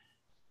County,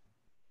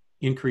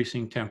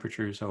 increasing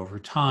temperatures over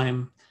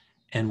time.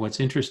 And what's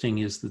interesting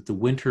is that the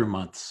winter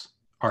months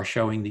are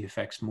showing the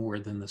effects more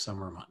than the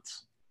summer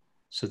months.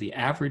 So the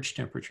average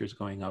temperature is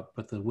going up,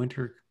 but the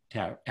winter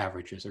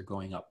averages are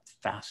going up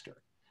faster.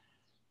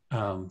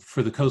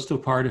 For the coastal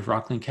part of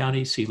Rockland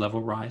County, sea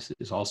level rise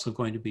is also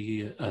going to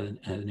be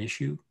an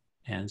issue.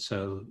 And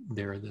so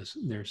there's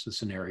the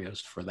scenarios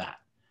for that.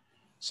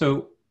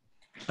 So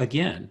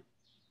again,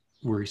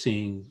 we're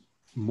seeing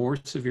more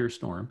severe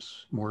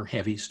storms, more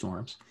heavy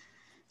storms,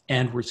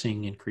 and we're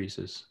seeing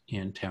increases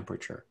in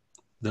temperature.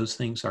 Those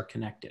things are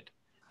connected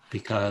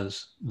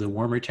because the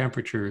warmer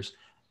temperatures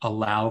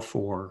allow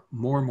for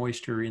more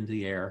moisture in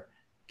the air,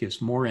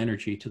 gives more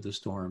energy to the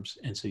storms,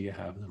 and so you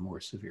have the more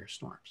severe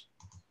storms.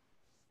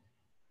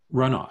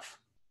 Runoff.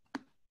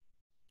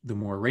 The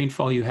more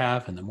rainfall you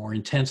have and the more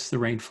intense the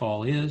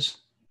rainfall is,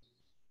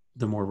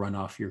 the more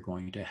runoff you're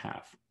going to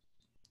have.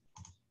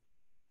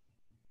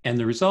 And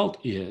the result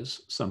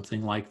is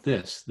something like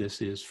this.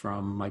 This is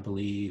from, I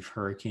believe,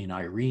 Hurricane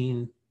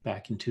Irene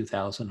back in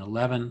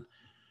 2011,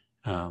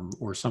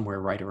 or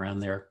somewhere right around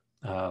there.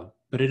 But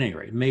at any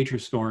rate, major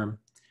storm.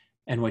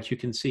 And what you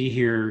can see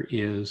here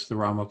is the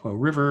Ramapo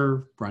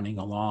River running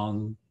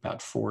along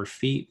about 4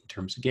 feet in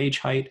terms of gauge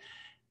height.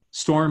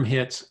 Storm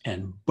hits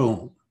and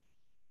boom,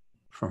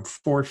 from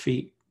 4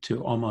 feet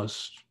to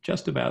almost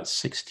just about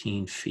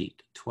 16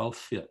 feet,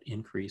 12-foot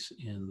increase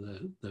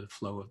in the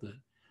flow of the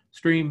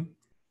stream,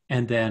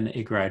 and then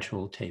a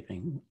gradual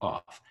tapering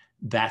off.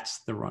 That's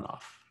the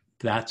runoff.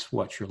 That's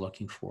what you're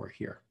looking for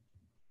here.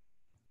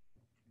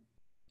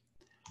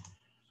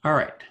 All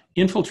right,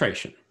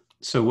 infiltration.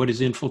 So what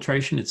is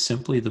infiltration? It's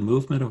simply the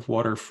movement of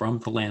water from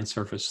the land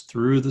surface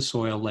through the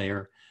soil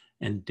layer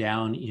and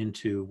down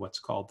into what's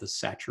called the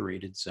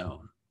saturated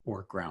zone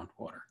or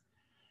groundwater.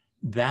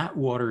 That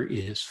water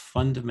is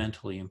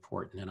fundamentally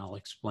important, and I'll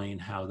explain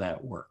how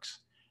that works.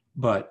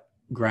 But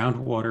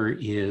groundwater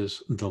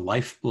is the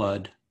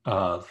lifeblood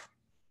of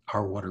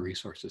our water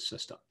resources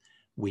system.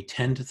 We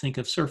tend to think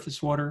of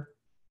surface water.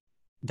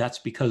 That's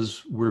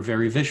because we're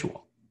very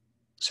visual.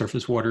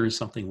 Surface water is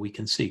something we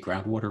can see.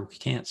 Groundwater we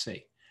can't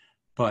see.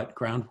 But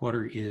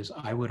groundwater is,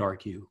 I would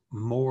argue,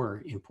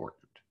 more important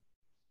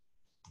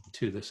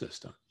to the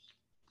system.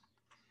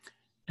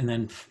 And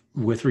then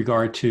with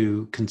regard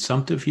to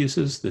consumptive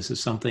uses, this is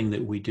something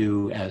that we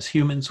do as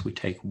humans. We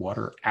take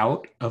water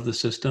out of the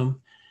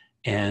system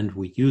and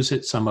we use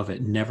it. Some of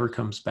it never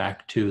comes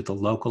back to the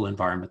local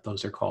environment.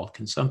 Those are called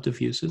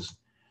consumptive uses.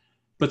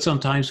 But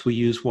sometimes we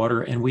use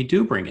water and we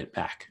do bring it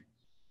back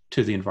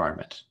to the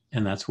environment.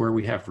 And that's where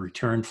we have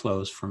return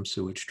flows from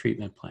sewage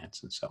treatment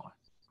plants and so on.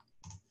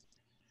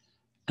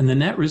 And the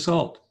net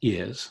result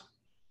is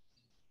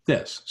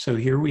this. So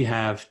here we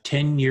have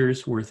 10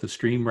 years worth of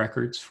stream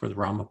records for the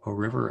Ramapo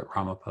River at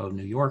Ramapo,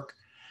 New York.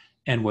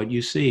 And what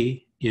you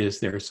see is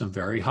there are some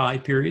very high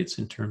periods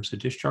in terms of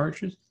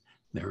discharges.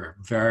 There are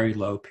very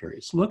low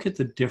periods. Look at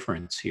the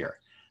difference here.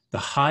 The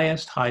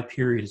highest high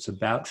period is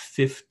about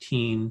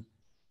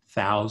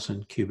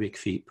 15,000 cubic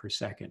feet per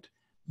second.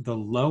 The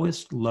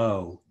lowest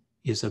low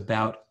is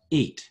about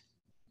 8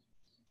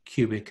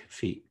 cubic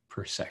feet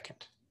per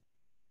second.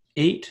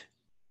 8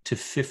 to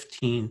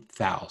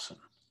 15,000.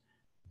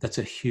 That's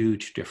a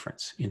huge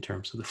difference in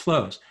terms of the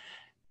flows.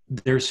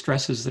 There's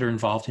stresses that are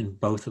involved in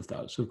both of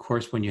those. Of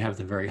course, when you have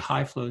the very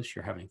high flows,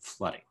 you're having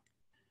flooding.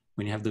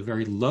 When you have the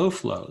very low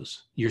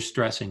flows, you're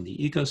stressing the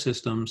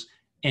ecosystems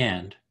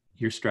and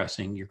you're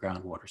stressing your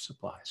groundwater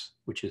supplies,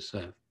 which is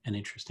an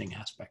interesting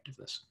aspect of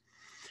this.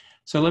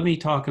 So let me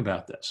talk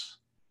about this.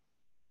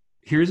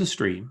 Here's a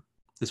stream.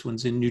 This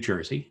one's in New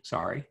Jersey,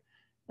 sorry.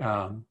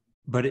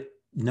 But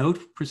no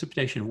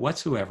precipitation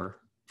whatsoever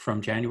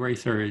from January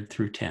 3rd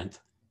through 10th.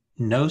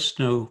 No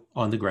snow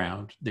on the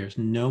ground. There's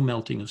no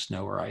melting of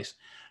snow or ice.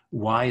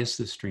 Why is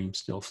the stream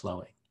still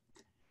flowing?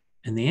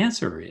 And the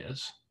answer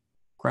is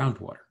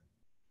groundwater.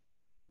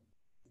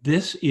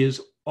 This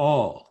is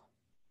all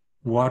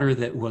water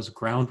that was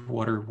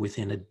groundwater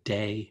within a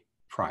day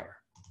prior.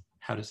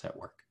 How does that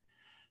work?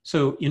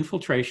 So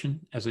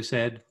infiltration, as I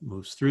said,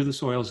 moves through the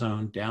soil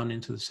zone down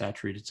into the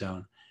saturated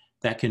zone.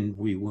 That can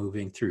be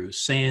moving through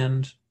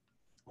sand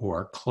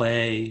or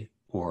clay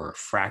or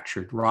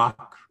fractured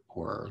rock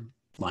or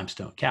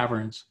limestone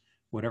caverns,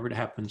 whatever it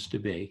happens to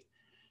be.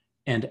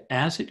 And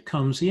as it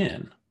comes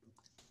in,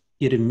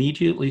 it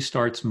immediately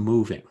starts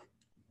moving.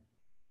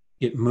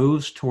 It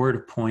moves toward a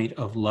point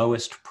of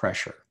lowest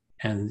pressure.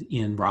 And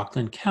in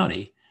Rockland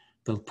County,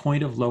 the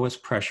point of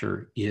lowest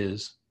pressure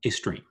is a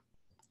stream.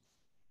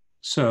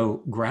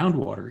 So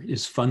groundwater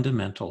is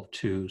fundamental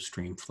to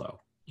stream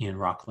flow in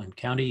Rockland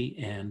County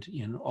and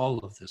in all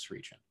of this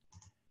region.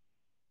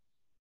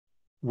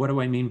 What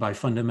do I mean by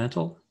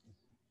fundamental?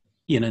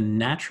 In a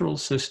natural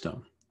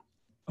system,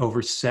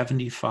 over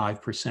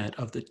 75%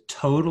 of the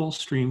total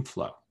stream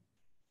flow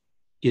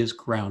is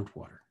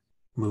groundwater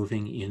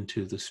moving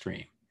into the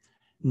stream,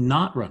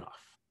 not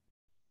runoff,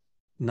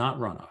 not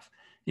runoff.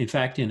 In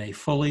fact, in a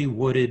fully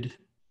wooded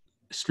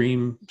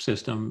stream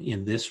system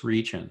in this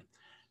region,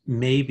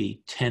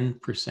 maybe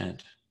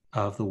 10%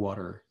 of the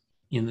water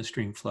in the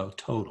stream flow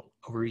total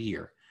over a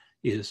year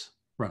is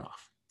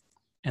runoff.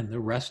 And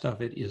the rest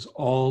of it is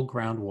all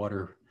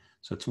groundwater.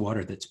 So it's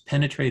water that's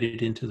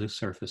penetrated into the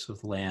surface of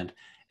the land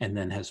and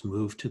then has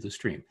moved to the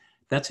stream.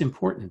 That's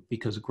important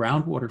because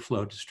groundwater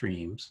flow to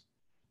streams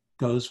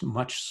goes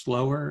much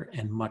slower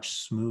and much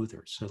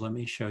smoother. So let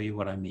me show you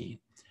what I mean.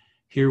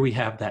 Here we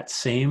have that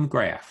same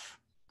graph,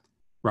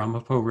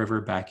 Ramapo River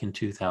back in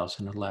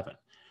 2011.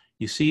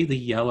 You see the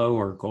yellow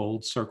or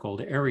gold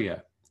circled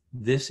area.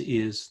 This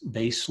is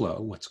base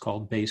flow, what's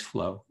called base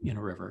flow in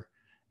a river.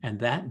 And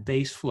that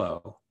base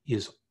flow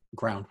is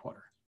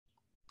groundwater.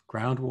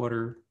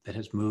 Groundwater that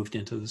has moved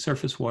into the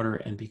surface water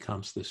and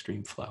becomes the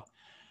stream flow.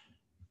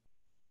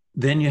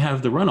 Then you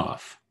have the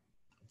runoff.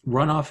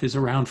 Runoff is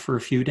around for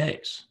a few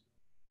days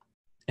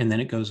and then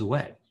it goes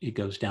away. It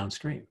goes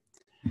downstream.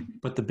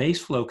 But the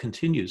base flow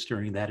continues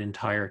during that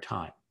entire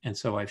time. And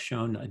so I've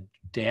shown a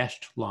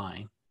dashed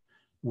line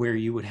where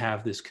you would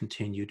have this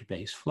continued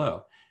base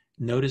flow.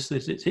 Notice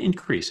that it's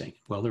increasing.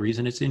 Well, the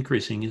reason it's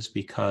increasing is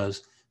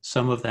because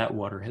some of that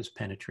water has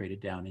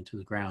penetrated down into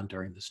the ground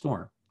during the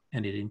storm,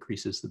 and it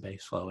increases the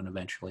base flow, and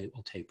eventually it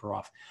will taper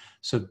off.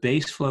 So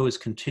base flow is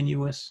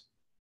continuous,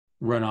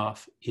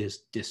 runoff is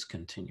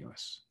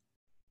discontinuous.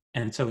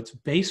 And so it's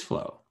base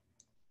flow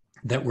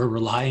that we're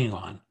relying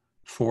on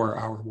for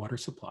our water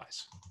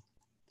supplies.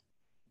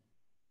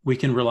 We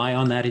can rely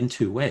on that in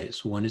two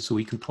ways. One is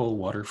we can pull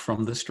water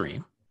from the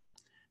stream.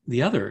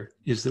 The other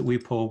is that we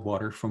pull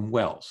water from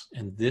wells.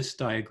 And this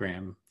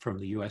diagram from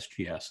the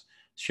USGS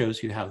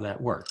shows you how that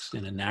works.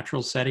 In a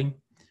natural setting,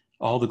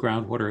 all the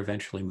groundwater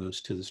eventually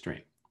moves to the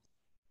stream.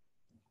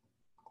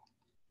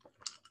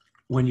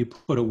 When you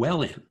put a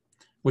well in,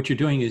 what you're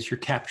doing is you're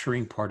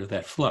capturing part of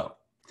that flow.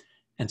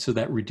 And so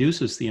that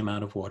reduces the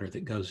amount of water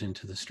that goes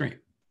into the stream.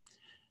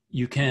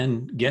 You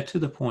can get to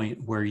the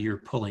point where you're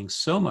pulling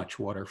so much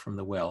water from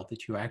the well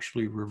that you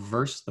actually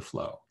reverse the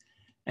flow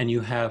and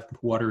you have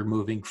water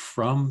moving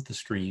from the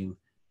stream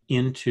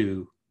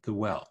into the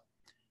well.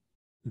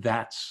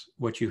 That's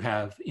what you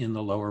have in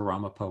the lower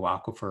Ramapo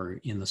aquifer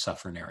in the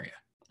Suffern area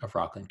of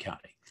Rockland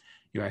County.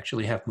 You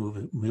actually have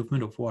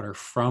movement of water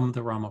from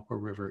the Ramapo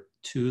River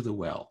to the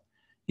well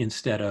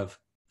instead of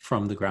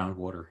from the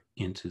groundwater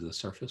into the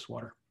surface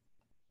water.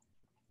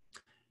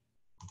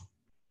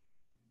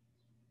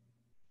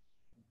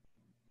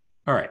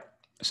 All right,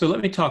 so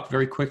let me talk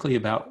very quickly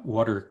about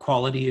water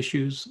quality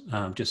issues,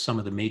 just some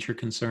of the major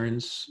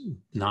concerns,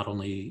 not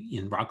only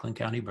in Rockland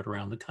County, but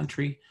around the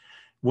country.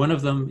 One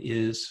of them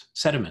is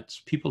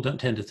sediments. People don't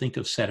tend to think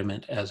of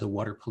sediment as a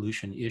water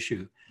pollution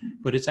issue,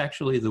 but it's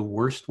actually the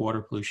worst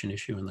water pollution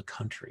issue in the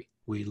country.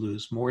 We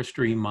lose more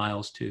stream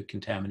miles to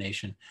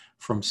contamination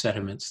from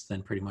sediments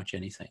than pretty much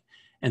anything.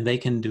 And they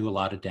can do a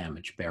lot of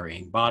damage,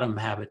 burying bottom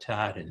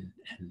habitat and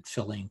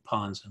filling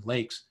ponds and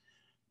lakes,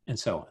 and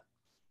so on.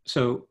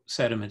 So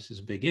sediment is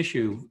a big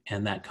issue,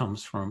 and that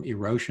comes from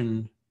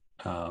erosion,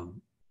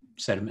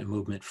 sediment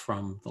movement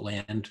from the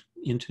land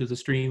into the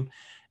stream,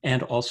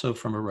 and also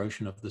from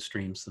erosion of the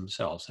streams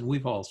themselves. And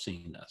we've all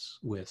seen this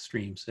with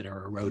streams that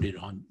are eroded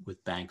on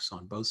with banks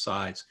on both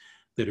sides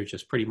that are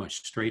just pretty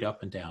much straight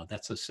up and down.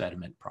 That's a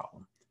sediment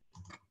problem.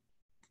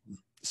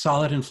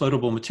 Solid and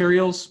floatable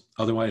materials,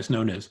 otherwise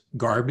known as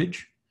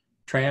garbage,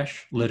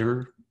 trash,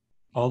 litter,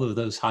 all of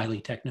those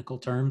highly technical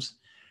terms.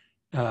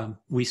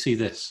 We see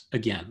this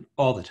again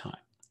all the time.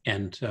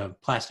 And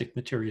plastic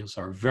materials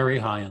are very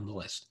high on the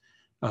list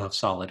of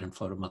solid and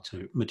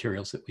floatable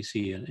materials that we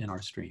see in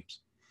our streams.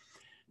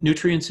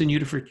 Nutrients and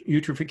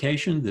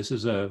eutrophication. This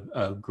is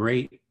a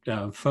great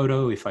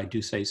photo, if I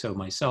do say so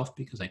myself,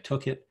 because I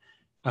took it,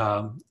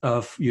 of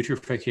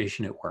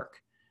eutrophication at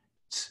work.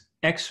 It's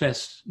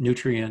excess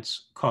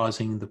nutrients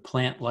causing the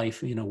plant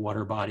life in a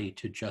water body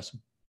to just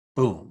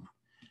boom.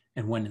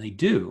 And when they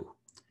do,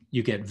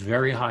 you get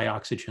very high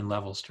oxygen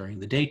levels during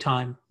the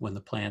daytime when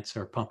the plants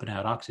are pumping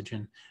out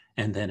oxygen.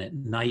 And then at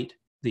night,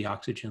 the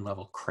oxygen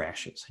level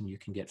crashes and you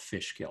can get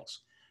fish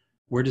kills.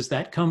 Where does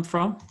that come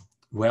from?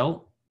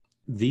 Well,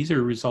 these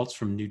are results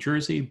from New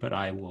Jersey, but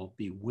I will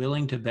be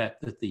willing to bet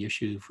that the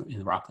issue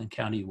in Rockland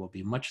County will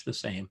be much the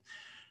same.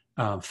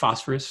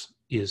 Phosphorus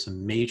is a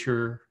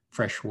major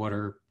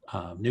freshwater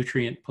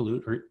nutrient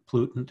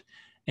pollutant,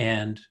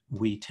 and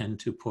we tend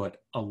to put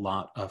a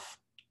lot of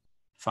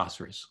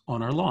phosphorus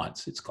on our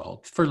lawns. It's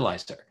called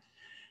fertilizer.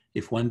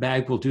 If one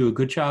bag will do a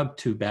good job,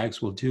 2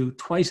 bags will do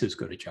twice as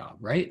good a job,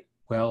 right?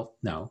 Well,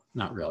 no,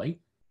 not really.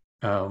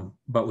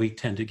 But we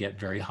tend to get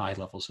very high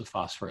levels of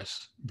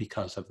phosphorus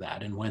because of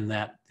that. And when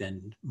that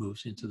then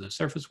moves into the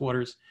surface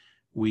waters,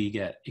 we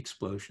get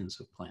explosions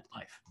of plant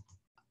life.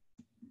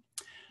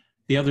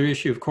 The other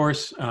issue, of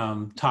course,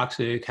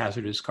 toxic,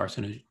 hazardous,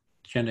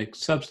 carcinogenic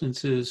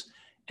substances.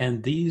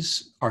 And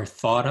these are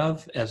thought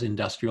of as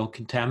industrial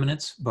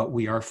contaminants, but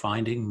we are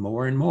finding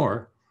more and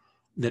more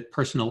that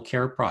personal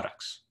care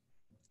products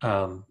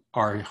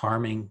are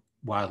harming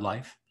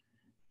wildlife,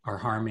 are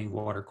harming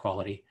water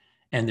quality,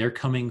 and they're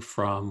coming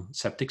from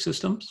septic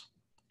systems,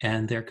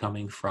 and they're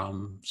coming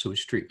from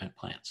sewage treatment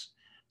plants.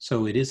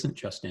 So it isn't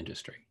just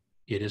industry.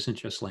 It isn't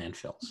just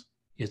landfills.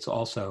 It's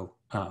also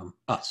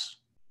us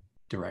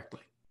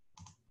directly.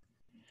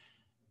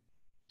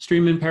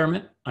 Stream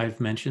impairment, I've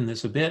mentioned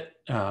this a bit.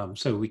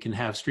 So we can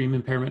have stream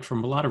impairment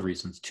from a lot of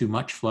reasons. Too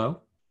much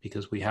flow,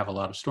 because we have a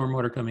lot of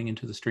stormwater coming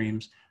into the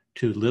streams.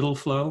 Too little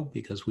flow,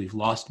 because we've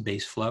lost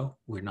base flow.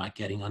 We're not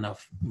getting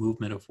enough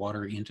movement of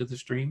water into the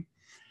stream.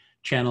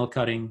 Channel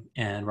cutting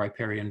and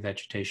riparian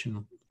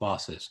vegetation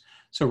losses.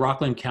 So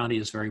Rockland County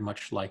is very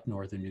much like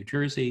northern New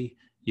Jersey.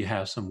 You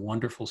have some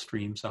wonderful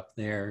streams up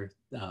there.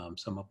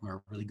 Some of them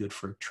are really good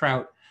for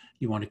trout.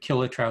 You want to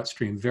kill a trout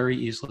stream very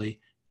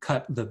easily,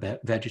 cut the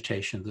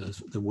vegetation,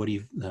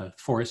 the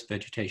forest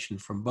vegetation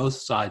from both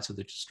sides of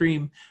the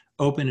stream,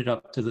 open it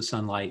up to the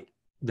sunlight.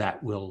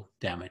 That will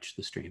damage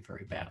the stream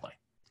very badly.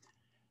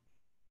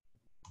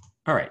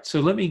 All right, so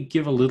let me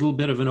give a little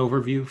bit of an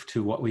overview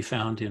to what we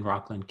found in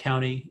Rockland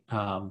County.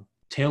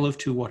 Tale of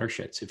 2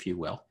 watersheds, if you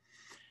will.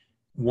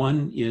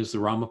 One is the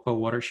Ramapo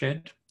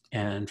watershed,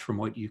 and from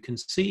what you can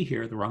see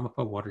here, the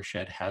Ramapo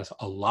watershed has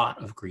a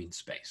lot of green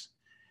space.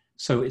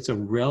 So it's a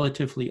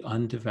relatively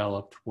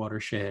undeveloped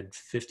watershed,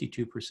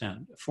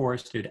 52%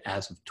 forested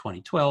as of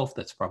 2012.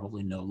 That's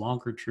probably no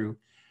longer true.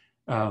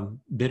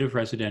 Bit of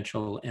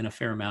residential and a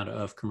fair amount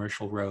of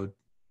commercial road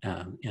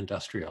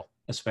industrial,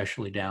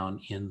 especially down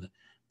in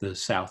the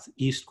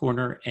southeast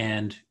corner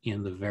and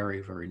in the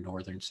very, very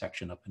northern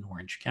section up in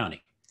Orange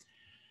County.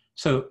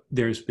 So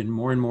there's been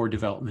more and more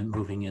development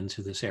moving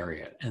into this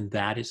area, and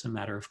that is a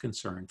matter of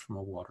concern from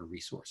a water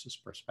resources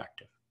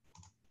perspective.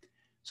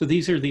 So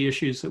these are the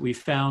issues that we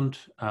found.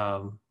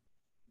 Some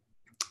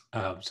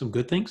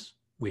good things.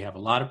 We have a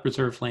lot of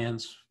preserved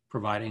lands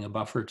providing a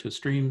buffer to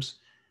streams,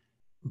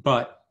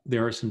 but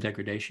there are some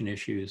degradation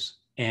issues,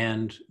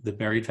 and the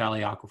buried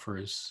valley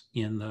aquifers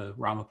in the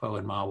Ramapo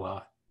and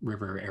Mawa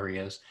River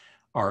areas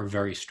are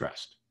very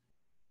stressed.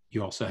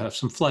 You also have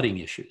some flooding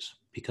issues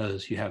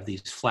because you have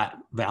these flat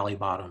valley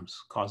bottoms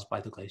caused by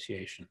the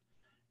glaciation.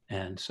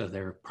 And so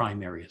they're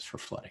prime areas for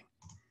flooding.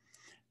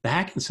 The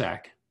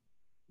Hackensack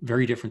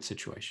very different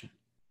situation.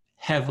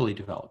 Heavily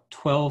developed,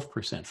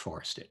 12%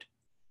 forested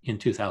in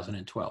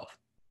 2012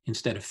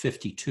 instead of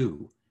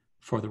 52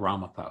 for the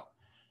Ramapo.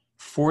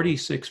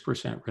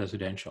 46%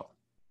 residential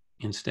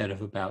instead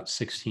of about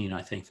 16,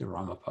 I think the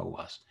Ramapo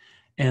was.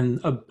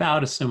 And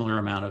about a similar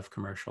amount of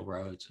commercial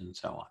roads and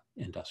so on,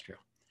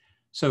 industrial.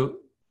 So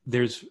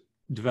there's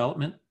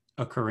development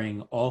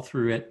occurring all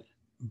through it,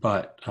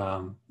 but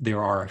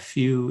there are a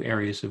few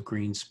areas of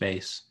green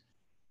space,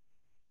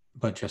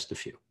 but just a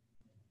few.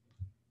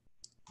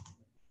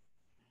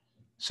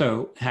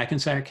 So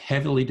Hackensack,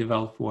 heavily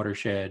developed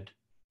watershed,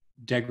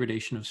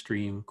 degradation of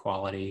stream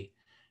quality.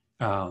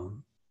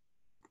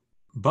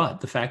 But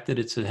the fact that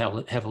it's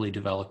a heavily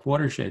developed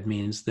watershed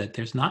means that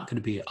there's not going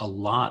to be a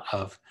lot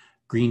of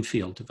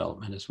greenfield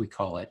development, as we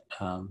call it,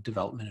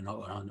 development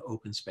on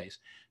open space.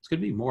 It's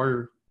going to be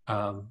more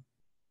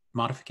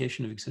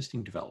modification of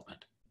existing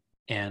development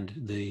and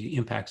the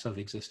impacts of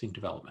existing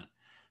development.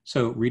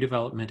 So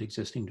redevelopment,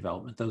 existing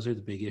development, those are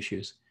the big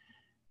issues.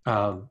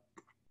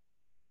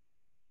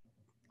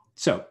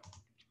 So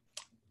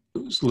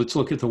let's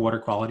look at the water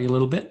quality a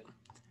little bit.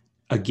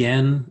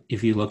 Again,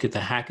 if you look at the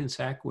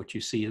Hackensack, what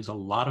you see is a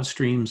lot of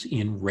streams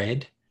in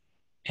red,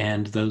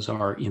 and those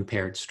are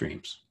impaired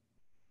streams.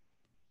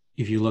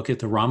 If you look at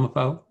the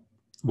Ramapo,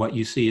 what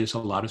you see is a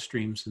lot of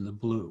streams in the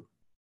blue.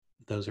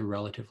 Those are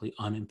relatively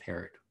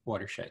unimpaired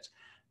watersheds.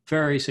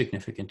 Very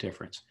significant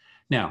difference.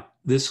 Now,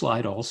 this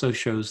slide also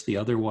shows the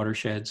other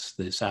watersheds,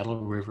 the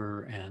Saddle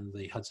River and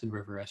the Hudson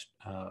River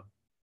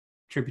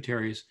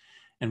tributaries.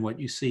 And what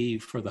you see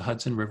for the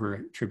Hudson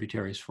River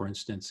tributaries, for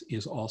instance,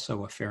 is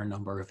also a fair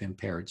number of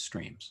impaired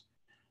streams.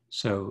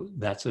 So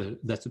that's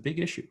a big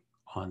issue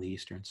on the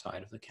eastern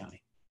side of the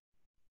county.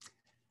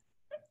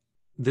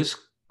 This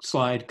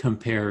slide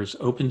compares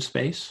open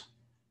space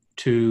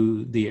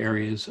to the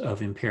areas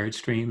of impaired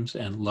streams,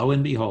 and lo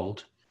and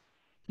behold,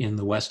 in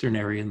the western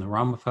area in the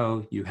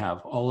Ramapo, you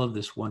have all of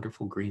this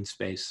wonderful green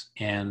space,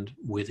 and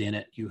within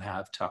it you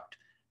have tucked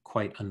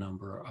quite a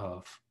number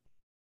of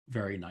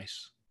very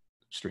nice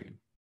streams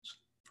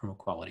from a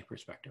quality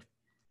perspective.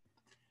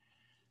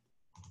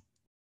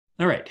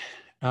 All right,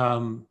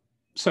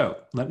 so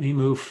let me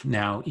move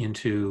now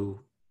into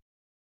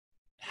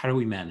how do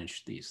we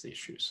manage these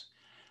issues?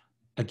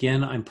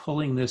 Again, I'm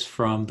pulling this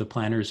from the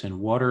Planners in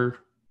Water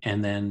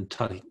and then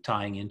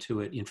tying into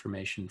it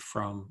information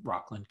from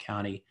Rockland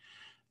County.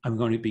 I'm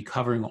going to be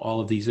covering all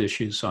of these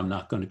issues, so I'm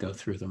not going to go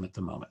through them at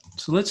the moment.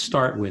 So let's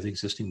start with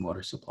existing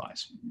water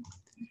supplies.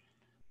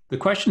 The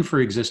question for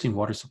existing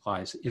water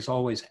supplies is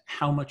always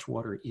how much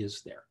water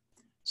is there?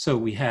 So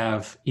we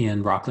have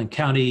in Rockland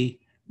County,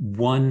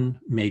 one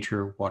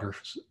major water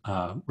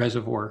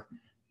reservoir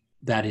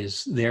that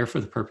is there for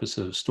the purpose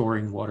of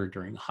storing water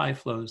during high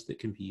flows that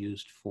can be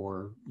used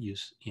for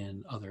use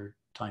in other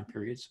time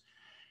periods.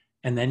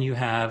 And then you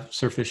have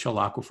surficial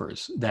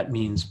aquifers. That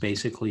means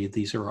basically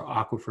these are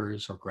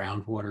aquifers or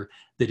groundwater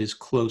that is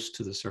close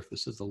to the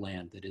surface of the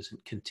land, that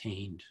isn't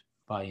contained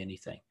by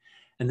anything.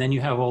 And then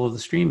you have all of the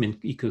stream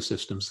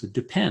ecosystems that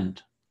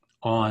depend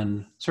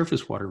on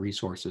surface water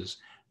resources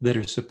that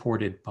are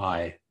supported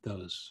by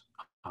those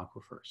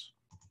aquifers.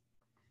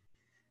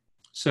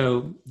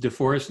 So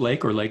DeForest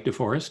Lake or Lake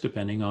DeForest,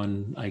 depending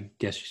on, I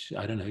guess,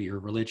 I don't know, your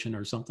religion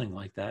or something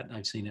like that.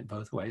 I've seen it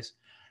both ways.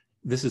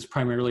 This is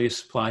primarily a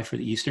supply for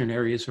the eastern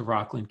areas of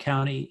Rockland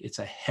County. It's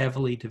a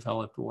heavily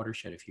developed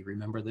watershed. If you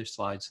remember the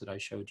slides that I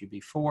showed you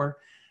before,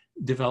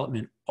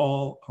 development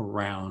all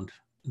around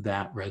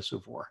that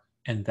reservoir.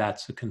 And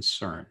that's a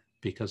concern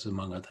because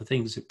among other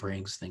things, it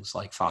brings things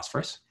like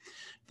phosphorus,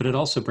 but it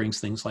also brings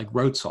things like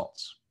road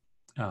salts,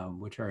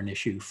 which are an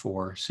issue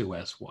for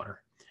Suez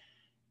water.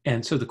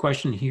 And so the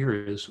question here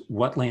is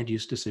what land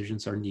use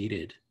decisions are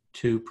needed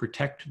to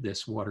protect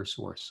this water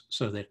source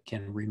so that it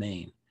can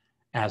remain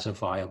as a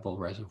viable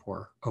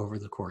reservoir over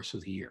the course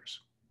of the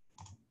years.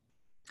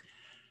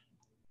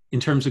 In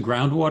terms of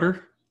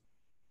groundwater,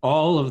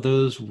 all of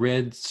those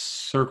red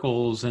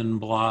circles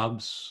and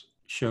blobs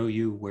show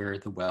you where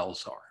the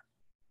wells are.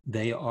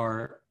 They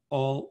are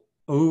all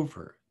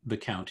over the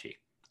county.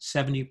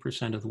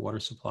 70% of the water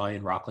supply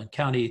in Rockland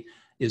County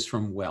is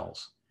from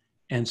wells.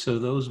 And so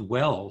those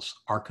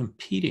wells are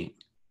competing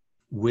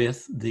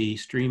with the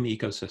stream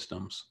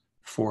ecosystems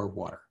for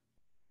water.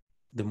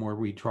 The more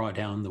we draw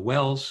down the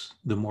wells,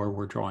 the more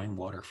we're drawing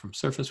water from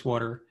surface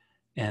water,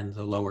 and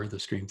the lower the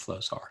stream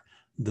flows are.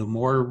 The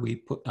more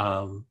we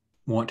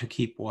want to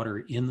keep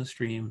water in the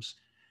streams,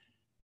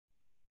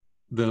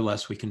 the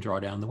less we can draw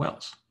down the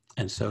wells.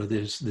 And so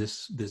there's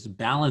this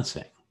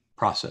balancing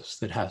process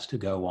that has to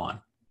go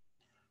on.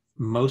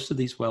 Most of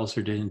these wells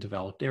are in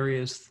developed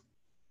areas.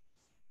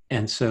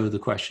 And so the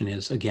question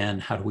is, again,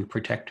 how do we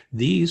protect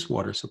these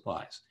water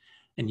supplies?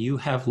 And you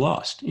have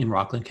lost, in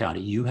Rockland County,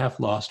 you have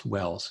lost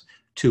wells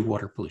to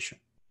water pollution,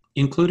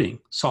 including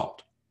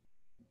salt.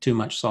 Too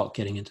much salt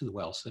getting into the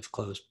wells. They've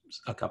closed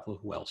a couple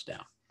of wells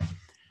down.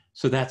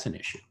 So that's an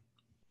issue.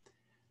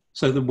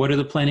 So what are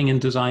the planning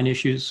and design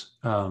issues?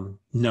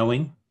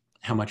 Knowing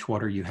how much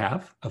water you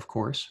have, of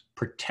course,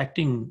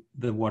 protecting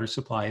the water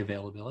supply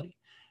availability,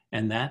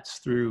 And that's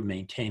through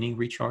maintaining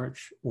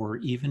recharge or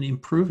even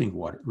improving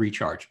water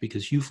recharge,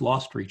 because you've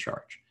lost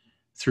recharge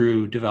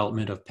through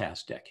development of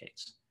past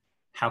decades.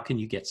 How can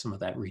you get some of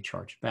that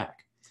recharge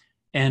back?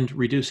 And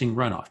reducing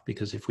runoff,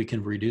 because if we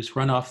can reduce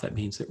runoff, that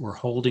means that we're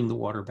holding the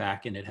water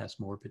back and it has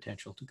more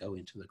potential to go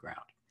into the ground.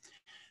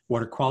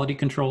 Water quality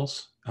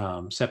controls,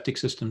 septic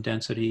system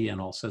density,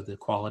 and also the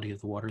quality of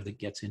the water that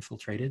gets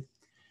infiltrated.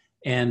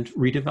 And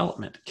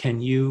redevelopment. Can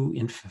you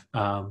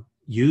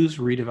use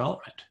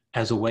redevelopment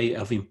as a way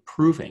of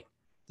improving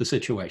the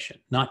situation,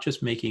 not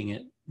just making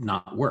it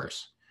not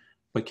worse,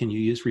 but can you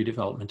use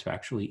redevelopment to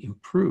actually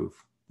improve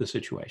the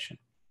situation?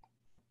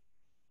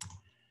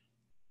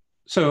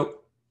 So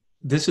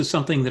this is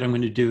something that I'm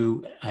going to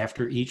do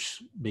after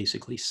each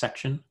basically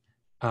section.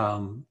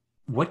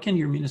 What can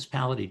your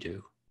municipality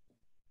do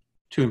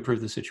to improve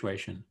the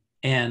situation?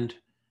 And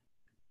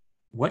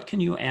what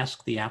can you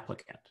ask the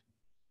applicant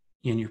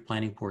in your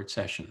planning board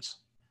sessions?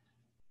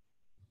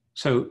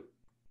 So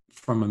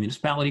from a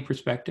municipality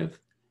perspective,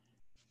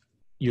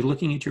 you're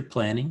looking at your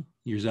planning,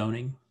 your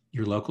zoning,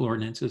 your local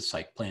ordinances,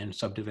 site plan,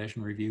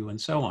 subdivision review, and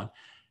so on.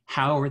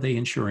 How are they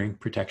ensuring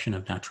protection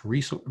of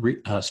natural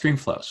stream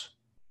flows?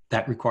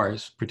 That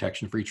requires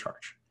protection of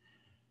recharge.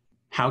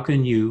 How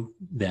can you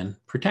then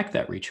protect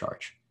that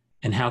recharge?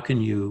 And how can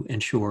you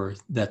ensure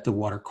that the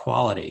water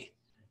quality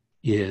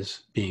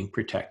is being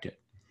protected?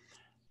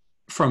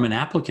 From an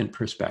applicant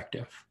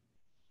perspective,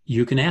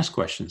 you can ask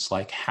questions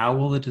like, how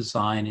will the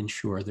design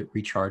ensure that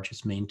recharge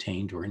is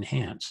maintained or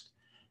enhanced?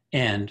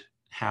 And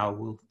how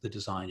will the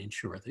design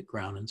ensure that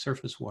ground and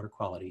surface water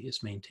quality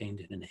is maintained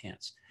and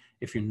enhanced?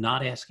 If you're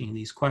not asking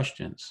these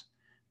questions,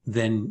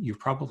 then you're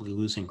probably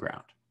losing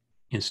ground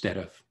instead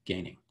of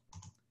gaining.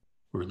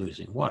 We're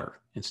losing water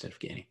instead of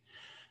gaining.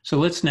 So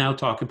let's now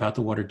talk about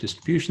the water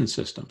distribution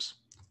systems.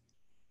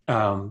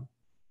 The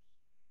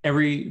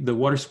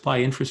water supply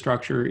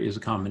infrastructure is a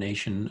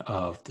combination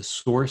of the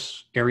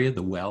source area,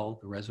 the well,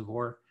 the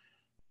reservoir,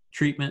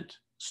 treatment,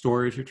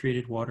 storage of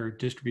treated water,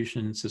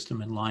 distribution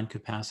system and line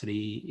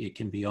capacity. It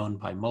can be owned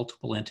by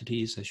multiple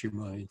entities as you're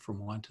moving from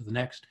one to the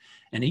next.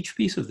 And each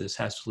piece of this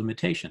has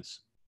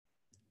limitations.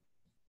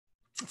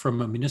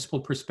 From a municipal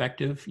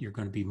perspective, you're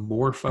going to be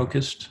more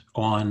focused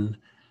on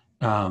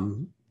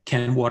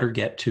can water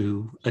get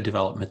to a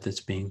development that's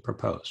being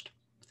proposed.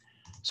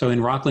 So in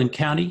Rockland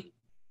County,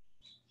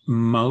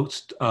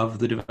 most of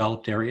the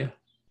developed area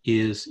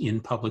is in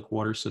public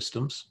water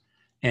systems,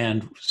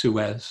 and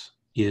Suez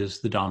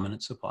is the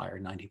dominant supplier,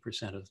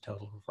 90% of the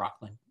total of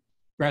Rockland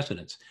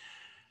residents.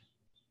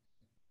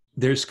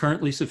 There's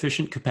currently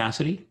sufficient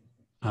capacity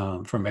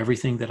from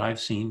everything that I've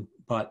seen,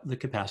 but the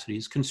capacity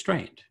is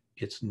constrained.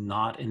 It's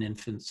not an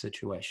infinite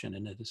situation,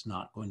 and it is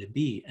not going to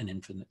be an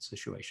infinite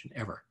situation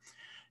ever.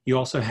 You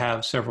also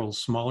have several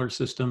smaller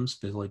systems,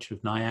 Village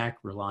of Nyack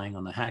relying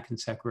on the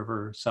Hackensack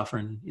River,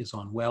 Suffern is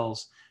on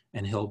wells,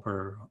 and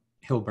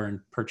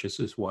Hilburn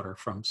purchases water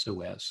from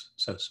Suez.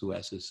 So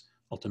Suez is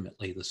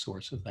ultimately the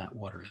source of that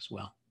water as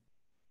well.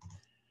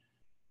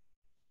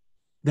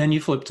 Then you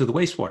flip to the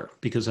wastewater,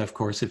 because of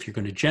course, if you're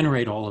going to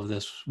generate all of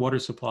this water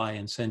supply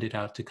and send it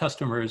out to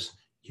customers,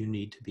 you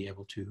need to be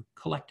able to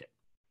collect it.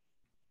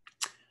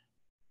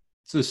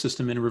 It's the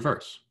system in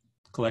reverse.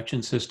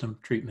 Collection system,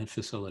 treatment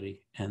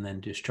facility, and then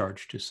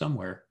discharge to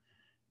somewhere.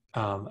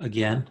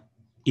 Again,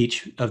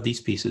 each of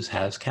these pieces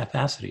has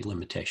capacity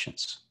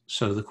limitations.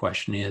 So the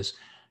question is,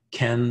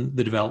 can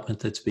the development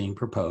that's being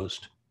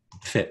proposed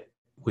fit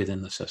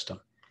within the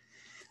system?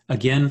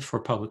 Again,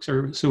 for public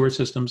sewer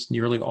systems,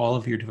 nearly all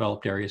of your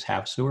developed areas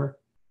have sewer.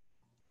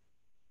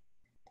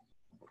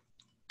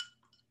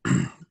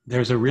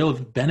 There's a real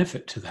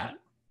benefit to that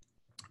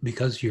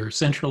because you're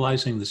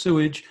centralizing the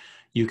sewage.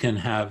 You can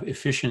have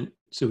efficient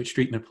sewage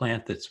treatment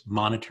plant that's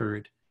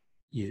monitored,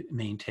 you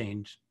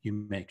maintained, you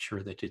make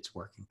sure that it's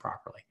working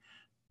properly.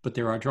 But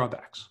there are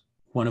drawbacks,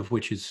 one of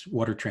which is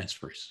water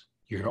transfers.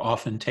 You're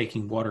often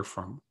taking water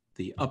from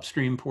the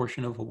upstream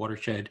portion of a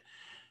watershed,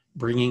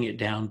 bringing it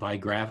down by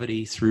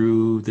gravity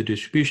through the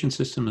distribution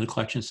system and the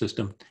collection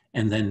system,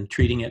 and then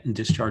treating it and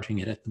discharging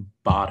it at the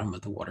bottom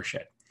of the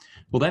watershed.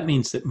 Well, that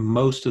means that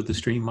most of the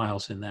stream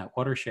miles in that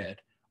watershed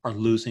are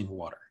losing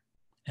water,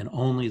 and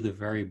only the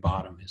very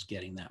bottom is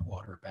getting that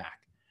water back.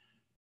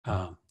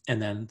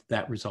 And then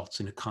that results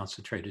in a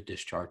concentrated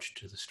discharge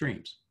to the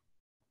streams.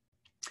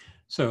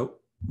 So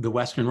the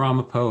Western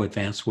Ramapo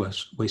Advanced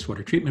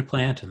Wastewater Treatment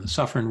Plant and the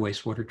Suffern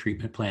Wastewater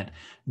Treatment Plant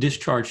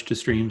discharge to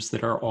streams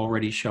that are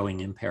already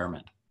showing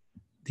impairment.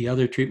 The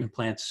other treatment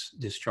plants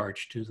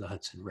discharge to the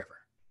Hudson River.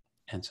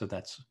 And so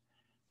that's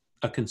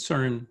a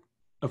concern,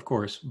 of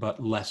course,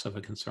 but less of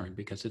a concern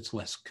because it's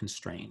less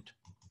constrained.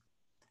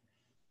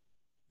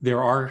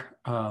 There are,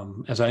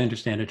 as I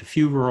understand it, a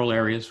few rural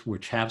areas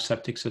which have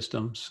septic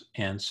systems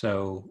and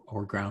so,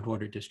 or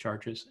groundwater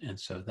discharges. And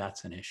so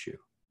that's an issue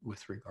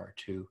with regard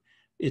to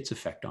its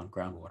effect on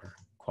groundwater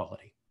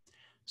quality.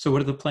 So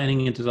what are the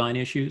planning and design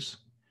issues?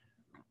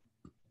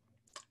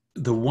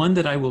 The one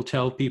that I will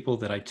tell people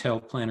that I tell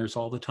planners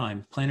all the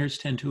time, planners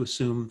tend to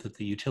assume that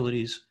the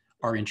utilities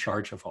are in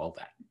charge of all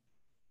that.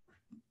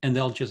 and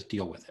they'll just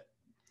deal with it.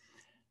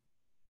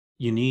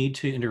 You need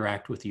to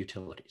interact with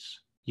utilities.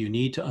 You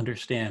need to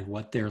understand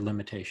what their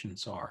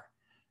limitations are.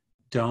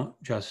 Don't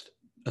just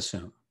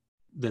assume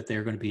that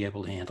they're going to be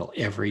able to handle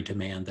every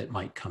demand that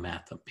might come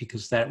at them,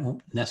 because that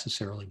won't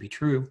necessarily be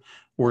true,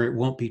 or it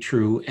won't be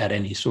true at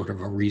any sort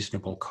of a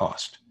reasonable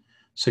cost.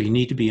 So you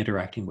need to be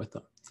interacting with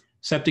them.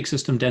 Septic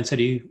system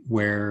density,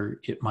 where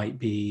it might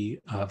be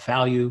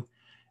value.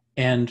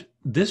 And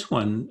this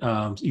one,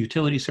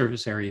 utility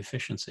service area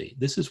efficiency,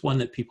 this is one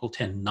that people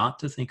tend not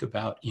to think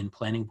about in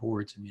planning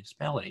boards and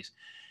municipalities.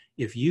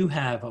 If you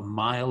have a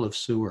mile of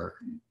sewer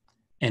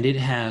and it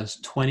has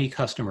 20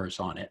 customers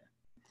on it,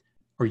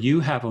 or you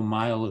have a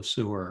mile of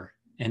sewer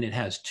and it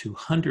has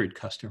 200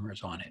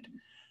 customers on it,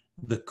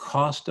 the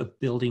cost of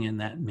building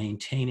and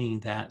maintaining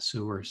that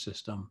sewer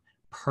system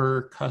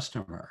per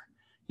customer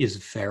is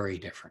very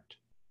different.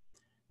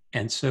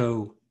 And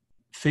so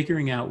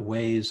figuring out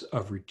ways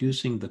of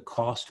reducing the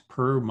cost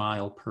per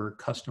mile per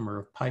customer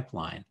of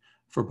pipeline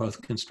for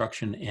both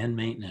construction and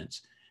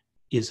maintenance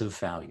is of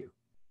value.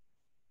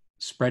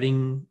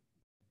 Spreading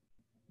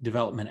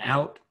development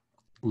out,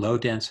 low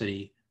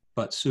density,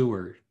 but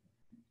sewer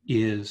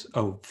is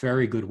a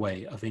very good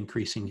way of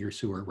increasing your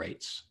sewer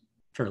rates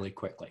fairly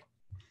quickly.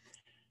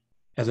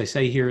 As I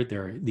say here,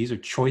 these are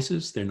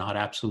choices. They're not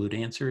absolute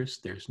answers.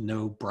 There's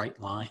no bright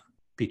line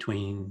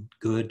between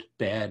good,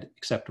 bad,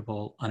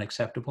 acceptable,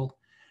 unacceptable,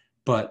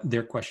 but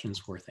they're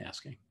questions worth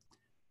asking.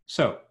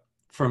 So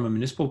from a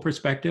municipal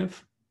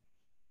perspective,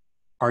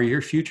 are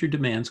your future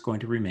demands going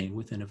to remain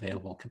within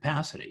available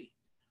capacity?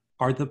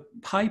 Are the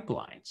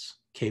pipelines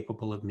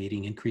capable of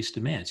meeting increased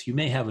demands? You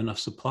may have enough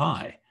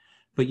supply,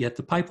 but yet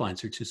the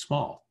pipelines are too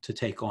small to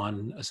take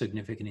on a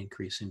significant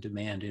increase in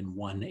demand in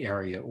one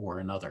area or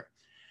another.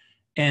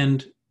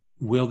 And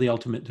will the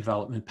ultimate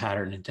development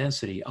pattern and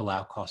density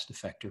allow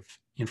cost-effective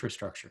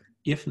infrastructure?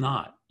 If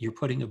not, you're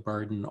putting a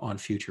burden on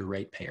future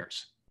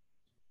ratepayers.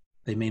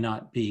 They may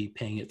not be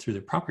paying it through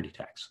their property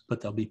tax,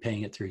 but they'll be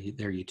paying it through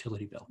their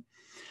utility bill.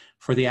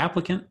 For the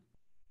applicant,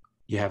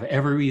 you have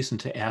every reason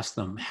to ask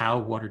them how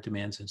water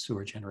demands and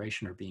sewer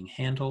generation are being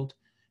handled.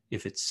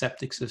 If it's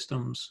septic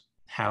systems,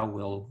 how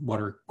will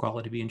water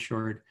quality be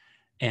ensured?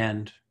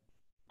 And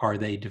are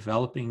they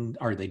designing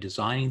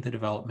the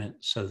development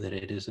so that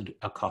it is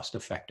a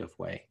cost-effective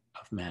way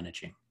of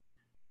managing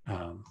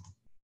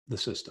the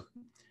system?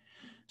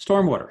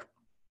 Stormwater.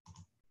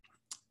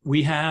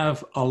 We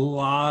have a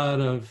lot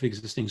of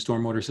existing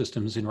stormwater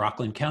systems in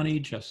Rockland County,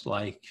 just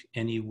like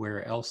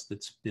anywhere else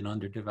that's been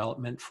under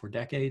development for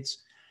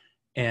decades.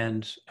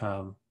 And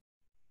a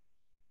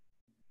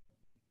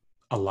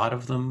lot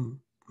of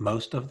them,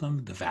 most of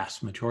them, the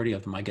vast majority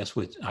of them, I guess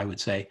I would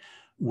say,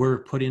 were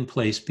put in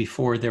place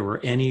before there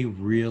were any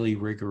really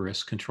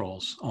rigorous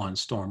controls on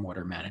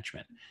stormwater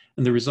management.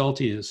 And the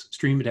result is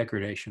stream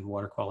degradation,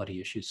 water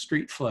quality issues,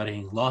 street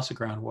flooding, loss of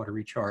groundwater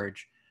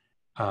recharge,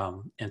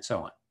 and so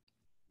on.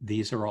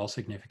 These are all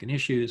significant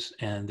issues,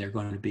 and they're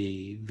going to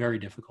be very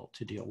difficult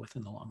to deal with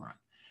in the long run.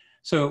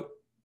 So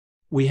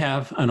we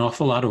have an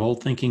awful lot of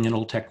old thinking and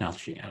old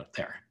technology out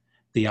there.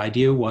 The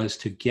idea was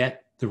to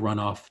get the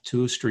runoff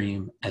to a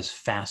stream as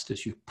fast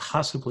as you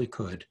possibly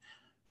could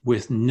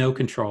with no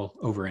control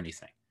over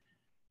anything.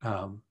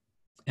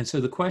 And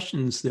so the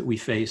questions that we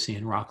face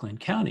in Rockland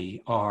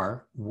County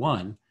are,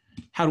 one,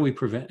 how do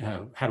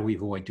we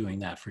avoid doing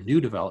that for new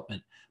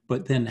development?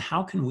 But then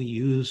how can we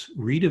use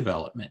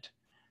redevelopment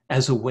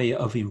as a way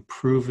of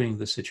improving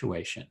the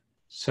situation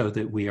so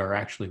that we are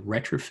actually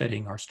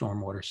retrofitting our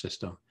stormwater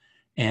system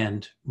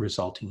and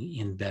resulting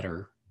in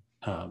better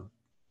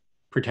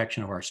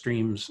protection of our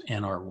streams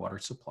and our water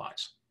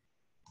supplies?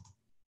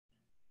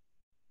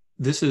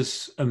 This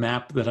is a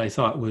map that I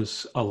thought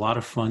was a lot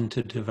of fun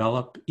to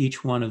develop.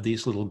 Each one of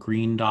these little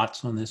green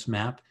dots on this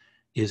map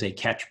is a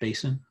catch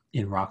basin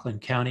in Rockland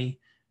County.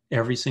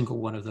 Every single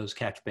one of those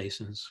catch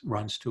basins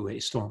runs to a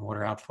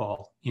stormwater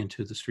outfall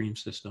into the stream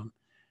system.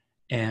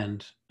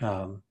 And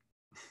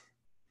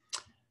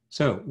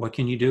so what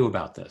can you do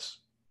about this?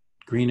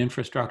 Green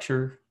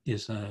infrastructure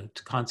is a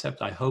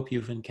concept I hope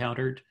you've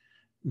encountered,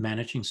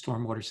 managing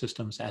stormwater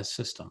systems as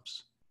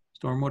systems.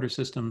 Stormwater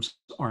systems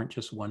aren't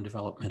just one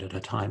development at a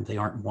time. They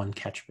aren't one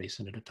catch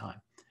basin at a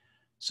time.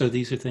 So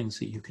these are things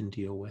that you can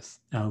deal with.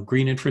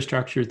 Green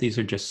infrastructure, these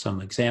are just some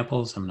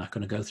examples. I'm not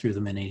going to go through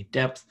them in any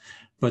depth,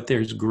 but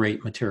there's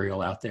great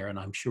material out there. And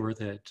I'm sure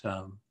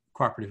that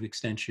Cooperative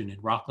Extension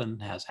in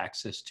Rockland has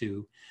access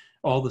to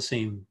all the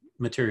same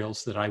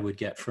materials that I would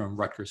get from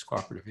Rutgers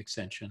Cooperative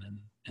Extension.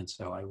 And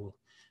so I will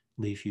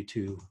leave you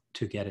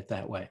to get it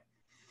that way.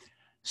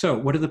 So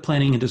what are the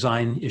planning and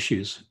design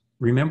issues?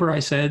 Remember I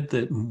said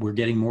that we're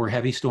getting more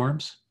heavy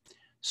storms?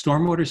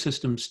 Stormwater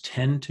systems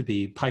tend to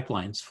be,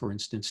 pipelines, for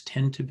instance,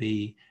 tend to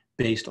be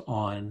based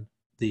on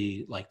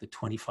the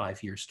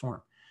 25-year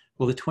storm.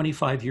 Well, the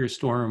 25-year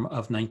storm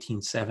of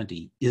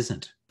 1970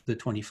 isn't the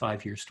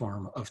 25-year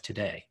storm of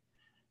today.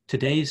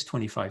 Today's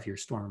 25-year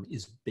storm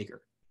is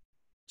bigger.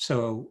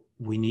 So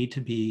we need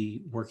to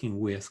be working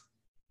with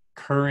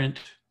current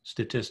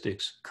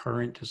statistics,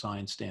 current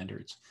design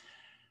standards.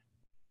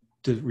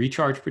 The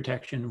recharge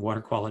protection,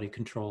 water quality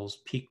controls,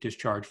 peak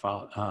discharge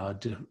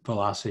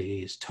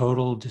velocities,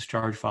 total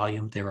discharge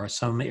volume. There are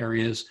some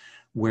areas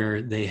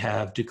where they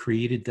have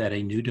decreed that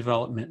a new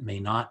development may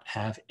not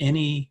have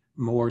any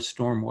more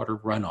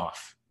stormwater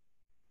runoff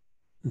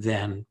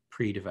than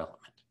pre-development.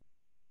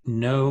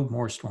 No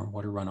more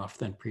stormwater runoff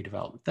than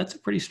pre-development. That's a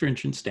pretty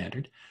stringent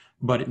standard,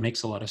 but it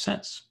makes a lot of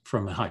sense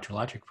from a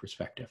hydrologic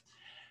perspective.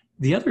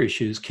 The other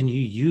issue is, can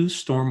you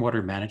use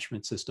stormwater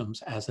management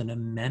systems as an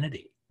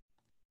amenity?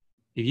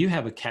 If you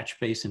have a catch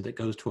basin that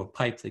goes to a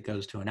pipe that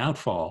goes to an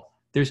outfall,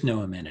 there's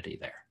no amenity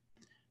there.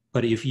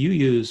 But if you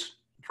use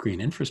green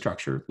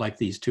infrastructure, like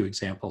these two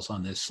examples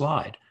on this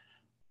slide,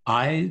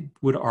 I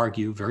would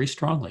argue very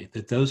strongly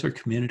that those are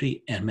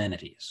community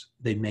amenities.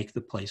 They make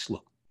the place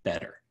look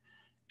better,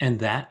 and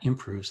that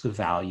improves the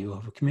value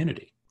of a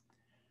community.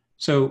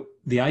 So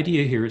the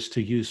idea here is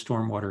to use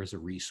stormwater as a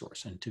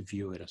resource and to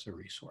view it as a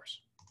resource.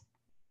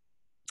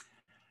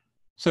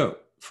 So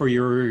for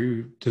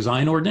your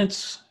design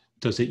ordinance,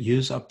 does it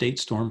use update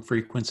storm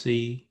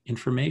frequency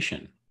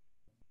information?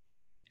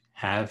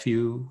 Have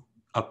you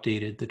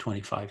updated the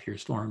 25-year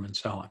storm and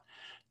so on?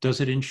 Does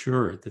it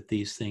ensure that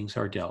these things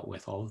are dealt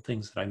with, all the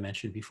things that I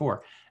mentioned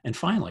before? And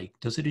finally,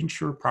 does it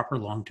ensure proper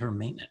long-term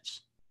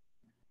maintenance?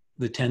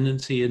 The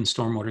tendency in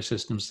stormwater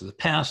systems of the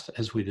past,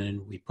 as we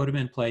put them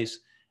in place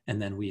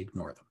and then we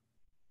ignore them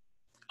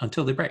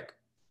until they break,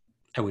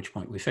 at which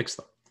point we fix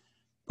them.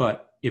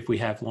 But if we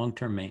have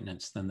long-term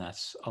maintenance, then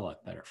that's a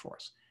lot better for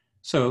us.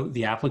 So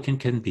the applicant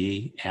can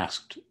be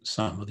asked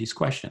some of these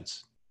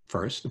questions.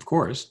 First, of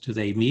course, do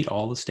they meet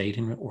all the state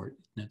and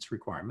ordinance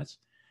requirements?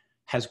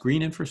 Has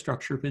green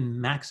infrastructure been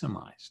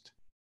maximized?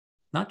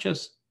 Not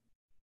just,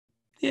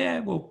 yeah,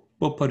 we'll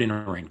put in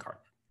a rain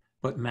garden,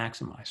 but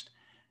maximized.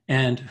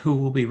 And who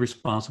will be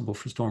responsible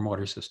for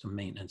stormwater system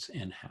maintenance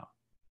and how?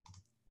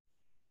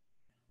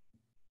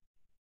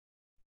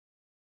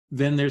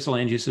 Then there's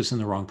land uses in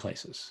the wrong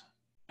places.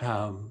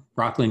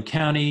 Rockland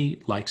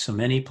County, like so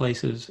many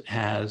places,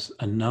 has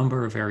a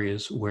number of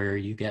areas where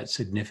you get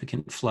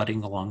significant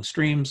flooding along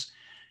streams,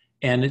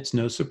 and it's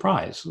no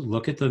surprise.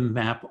 Look at the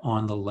map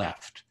on the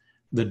left.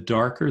 The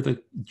darker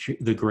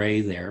the gray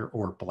there,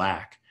 or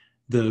black,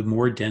 the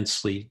more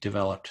densely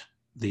developed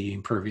the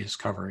impervious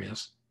cover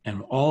is.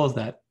 And all of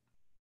that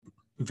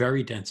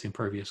very dense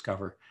impervious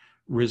cover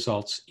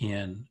results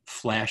in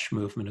flash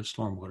movement of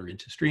stormwater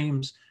into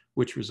streams,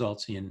 which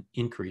results in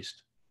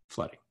increased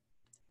flooding.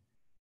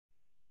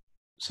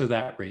 So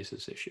that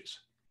raises issues.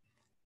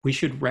 We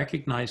should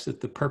recognize that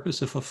the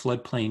purpose of a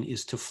floodplain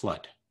is to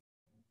flood.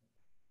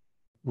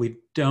 We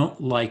don't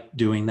like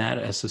doing that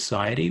as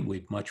society.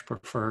 We'd much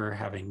prefer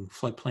having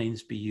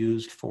floodplains be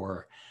used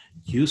for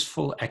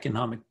useful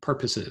economic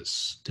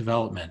purposes,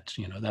 development,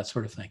 that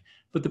sort of thing.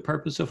 But the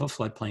purpose of a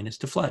floodplain is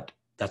to flood.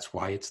 That's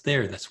why it's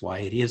there. That's why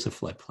it is a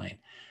floodplain.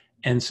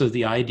 And so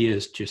the idea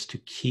is just to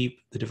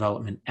keep the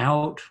development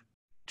out,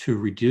 to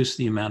reduce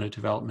the amount of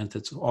development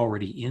that's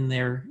already in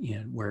there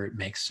where it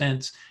makes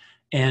sense,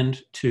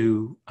 and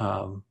to,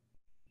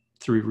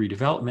 through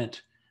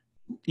redevelopment,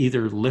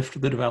 either lift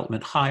the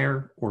development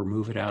higher or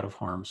move it out of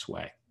harm's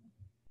way.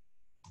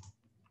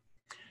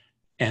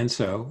 And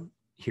so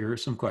here are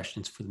some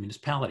questions for the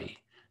municipality.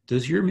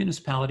 Does your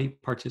municipality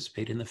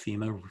participate in the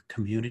FEMA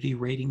community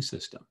rating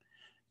system?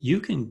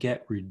 You can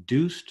get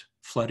reduced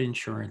flood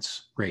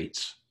insurance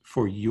rates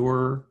for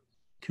your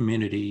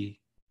community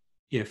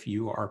if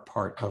you are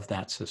part of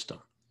that system.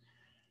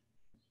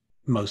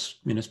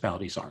 Most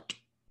municipalities aren't,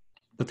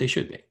 but they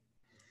should be.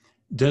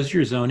 Does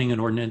your zoning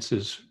and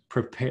ordinances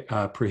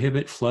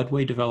prohibit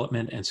floodway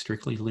development and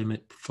strictly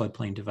limit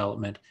floodplain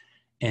development?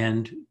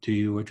 And do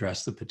you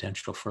address the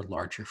potential for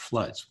larger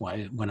floods?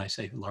 Why, when I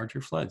say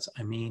larger floods,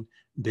 I mean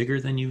bigger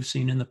than you've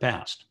seen in the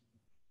past.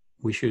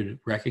 We should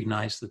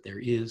recognize that there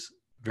is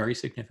very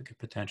significant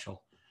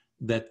potential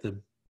that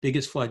the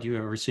biggest flood you've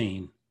ever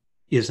seen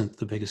isn't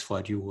the biggest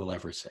flood you will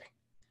ever see.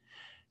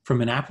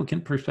 From an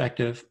applicant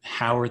perspective,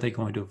 how are they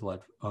going to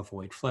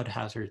avoid flood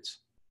hazards?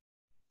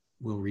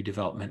 Will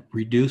redevelopment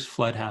reduce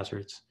flood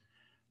hazards?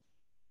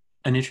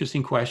 An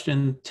interesting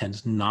question,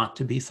 tends not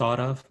to be thought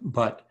of,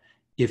 but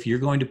if you're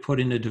going to put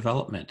in a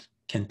development,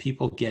 can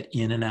people get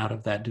in and out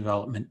of that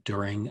development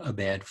during a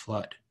bad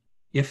flood?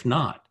 If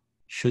not,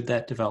 should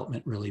that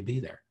development really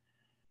be there?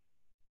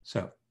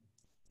 So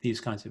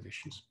these kinds of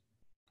issues.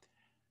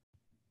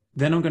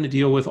 Then I'm going to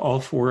deal with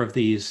all four of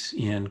these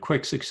in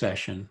quick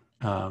succession,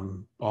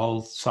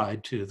 all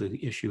side to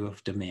the issue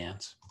of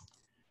demands.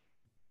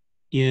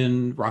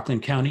 In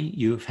Rockland County,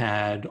 you've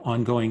had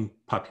ongoing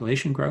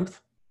population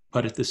growth,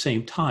 but at the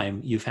same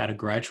time, you've had a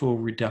gradual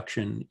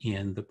reduction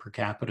in the per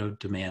capita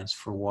demands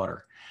for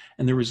water.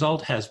 And the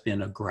result has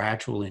been a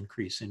gradual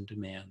increase in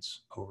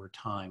demands over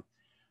time.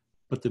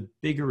 But the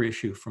bigger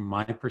issue from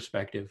my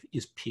perspective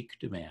is peak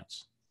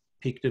demands.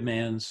 Peak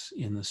demands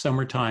in the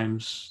summer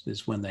times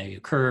is when they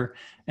occur,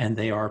 and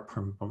they are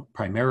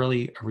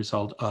primarily a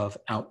result of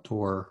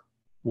outdoor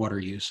water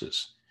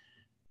uses,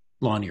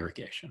 lawn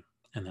irrigation,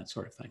 and that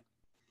sort of thing.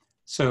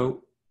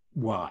 So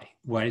why?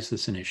 Why is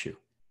this an issue?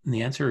 And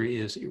the answer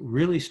is it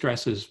really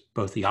stresses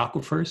both the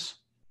aquifers,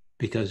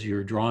 because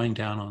you're drawing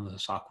down on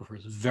those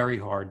aquifers very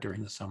hard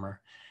during the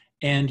summer,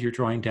 and you're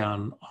drawing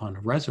down on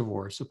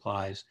reservoir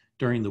supplies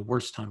during the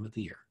worst time of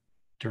the year,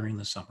 during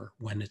the summer,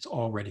 when it's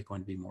already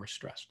going to be more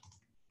stressed.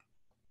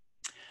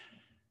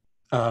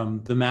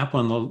 The map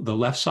on the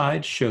left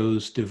side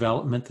shows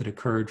development that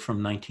occurred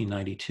from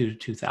 1992 to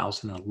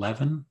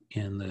 2011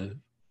 in the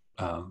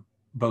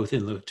both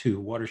in the two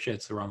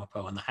watersheds, the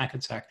Ramapo and the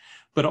Hackensack,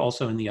 but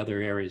also in the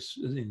other areas.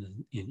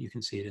 You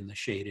can see it in the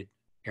shaded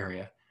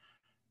area.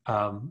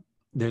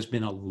 There's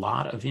been a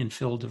lot of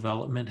infill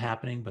development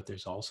happening, but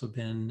there's also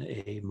been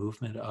a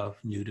movement of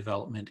new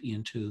development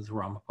into the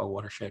Ramapo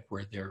watershed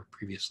where there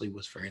previously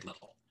was very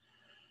little.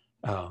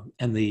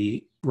 And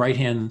the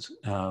right-hand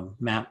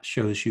map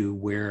shows you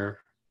where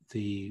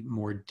the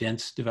more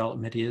dense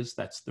development is.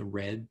 That's the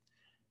red.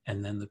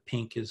 And then the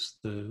pink is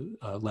the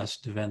less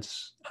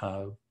dense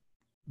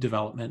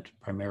development,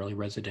 primarily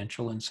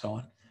residential and so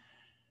on.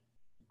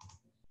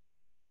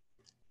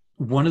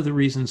 One of the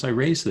reasons I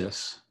raise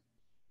this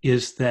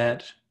is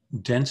that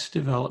dense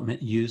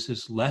development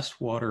uses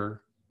less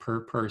water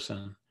per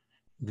person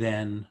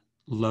than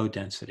low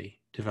density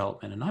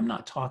development. And I'm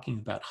not talking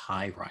about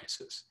high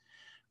rises.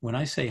 When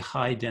I say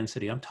high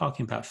density, I'm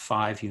talking about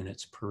 5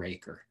 units per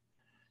acre.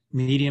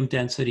 Medium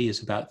density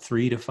is about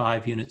 3 to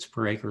 5 units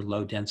per acre.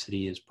 Low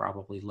density is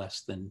probably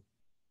less than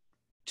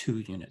 2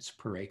 units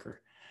per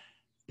acre.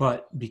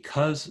 But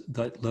because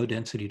the low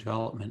density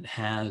development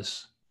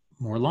has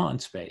more lawn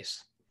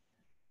space,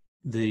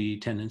 the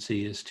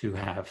tendency is to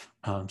have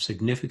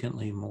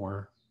significantly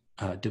more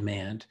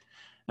demand.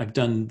 I've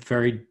done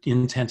very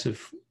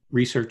intensive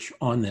research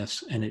on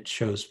this, and it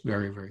shows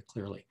very, very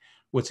clearly.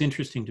 What's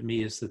interesting to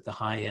me is that the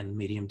high and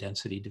medium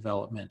density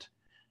development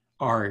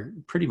are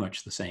pretty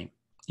much the same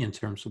in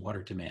terms of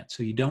water demand.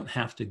 So you don't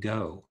have to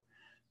go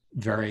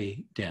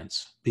very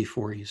dense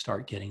before you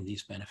start getting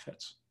these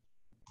benefits.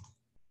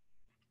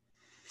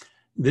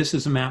 This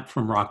is a map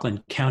from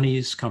Rockland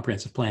County's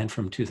comprehensive plan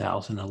from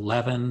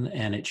 2011,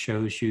 and it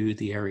shows you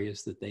the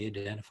areas that they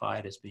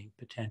identified as being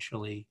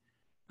potentially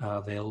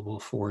available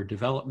for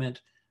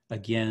development.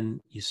 Again,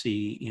 you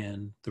see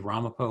in the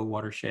Ramapo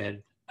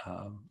watershed,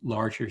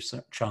 larger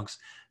chunks,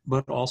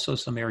 but also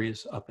some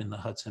areas up in the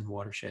Hudson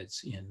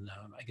watersheds in,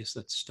 I guess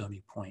that's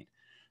Stony Point.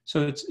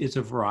 So it's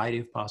a variety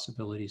of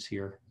possibilities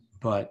here,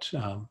 but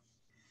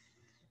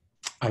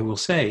I will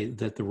say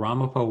that the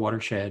Ramapo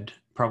watershed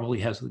probably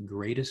has the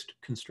greatest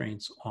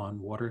constraints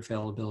on water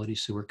availability,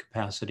 sewer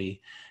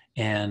capacity,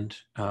 and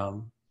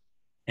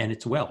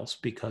its wells,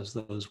 because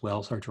those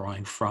wells are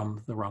drawing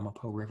from the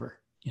Ramapo River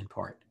in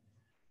part.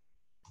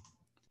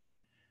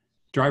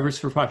 Drivers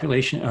for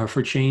population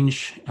for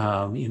change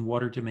in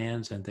water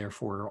demands, and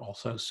therefore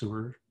also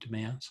sewer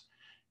demands.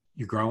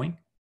 You're growing.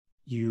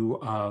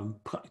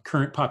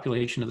 Current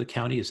population of the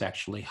county is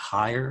actually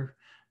higher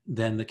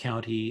than the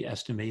county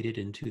estimated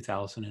in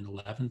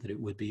 2011 that it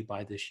would be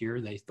by this year.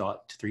 They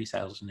thought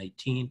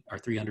 318 or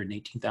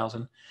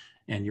 318,000,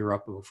 and you're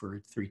up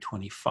over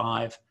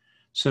 325.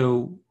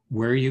 So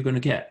where are you going to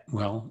get?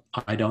 Well,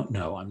 I don't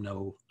know. I'm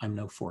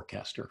no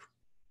forecaster,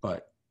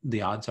 but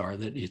the odds are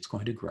that it's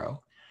going to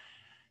grow.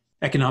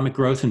 Economic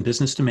growth and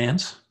business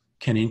demands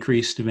can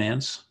increase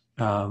demands.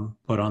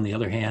 But on the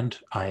other hand,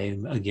 I,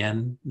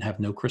 again, have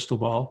no crystal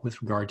ball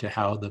with regard to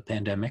how the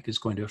pandemic is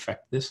going to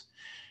affect this.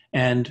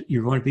 And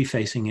you're going to be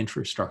facing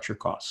infrastructure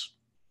costs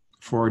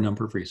for a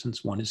number of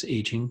reasons. One is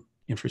aging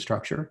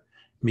infrastructure,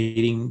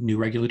 meeting new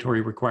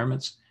regulatory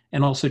requirements,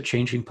 and also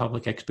changing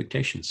public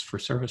expectations for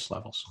service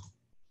levels.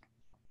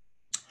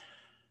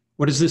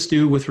 What does this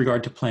do with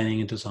regard to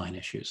planning and design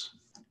issues?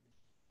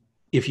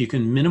 If you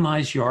can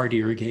minimize yard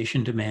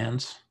irrigation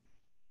demands,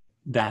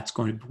 that's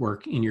going to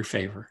work in your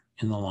favor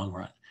in the long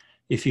run.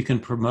 If you can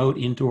promote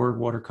indoor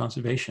water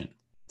conservation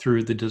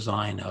through the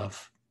design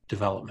of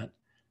development,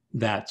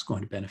 that's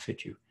going to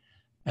benefit you.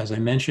 As I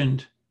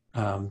mentioned,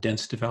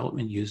 dense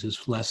development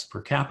uses less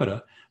per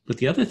capita, but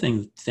the other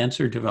thing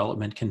denser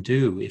development can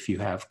do, if you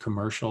have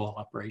commercial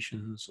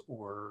operations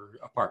or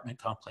apartment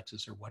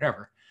complexes or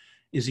whatever,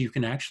 is you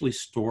can actually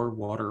store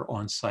water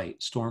on site,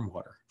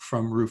 stormwater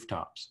from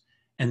rooftops,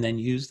 and then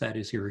use that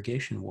as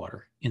irrigation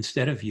water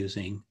instead of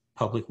using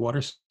public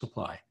water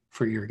supply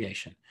for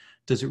irrigation.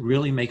 Does it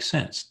really make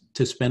sense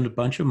to spend a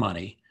bunch of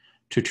money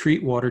to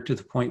treat water to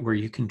the point where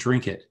you can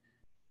drink it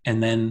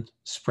and then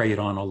spray it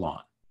on a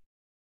lawn?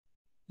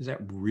 Is that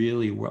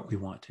really what we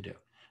want to do?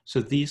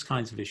 So these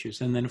kinds of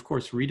issues. And then of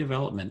course,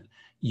 redevelopment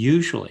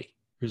usually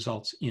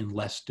results in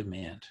less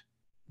demand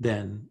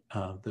than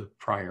the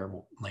prior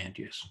land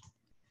use.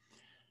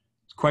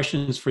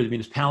 Questions for the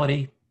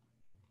municipality: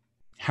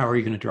 how are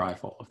you going to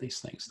drive all of these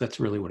things? That's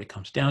really what it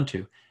comes down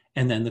to.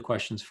 And then the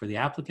questions for the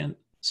applicant,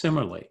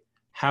 similarly,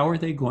 how are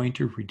they going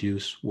to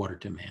reduce water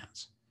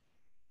demands?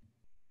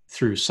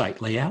 Through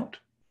site layout,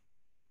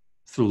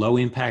 through low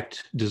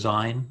impact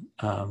design,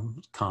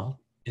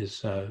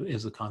 is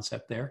the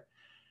concept there.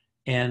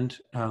 And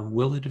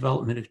will the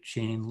development of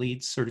chain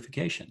LEED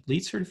certification?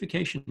 LEED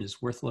certification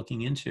is worth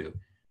looking into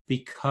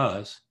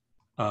because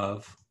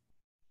of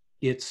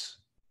its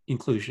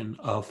inclusion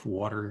of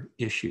water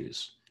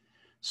issues.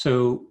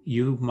 So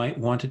you might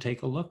want to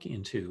take a look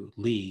into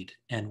LEED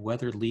and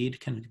whether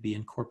LEED can be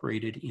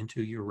incorporated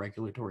into your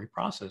regulatory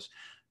process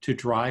to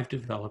drive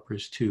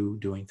developers to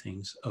doing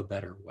things a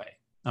better way.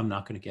 I'm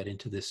not going to get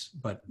into this,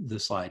 but the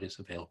slide is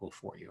available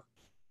for you.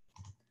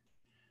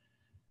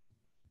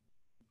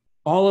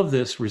 All of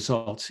this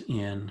results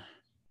in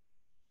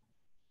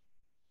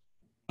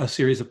a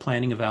series of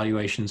planning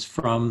evaluations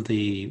from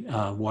the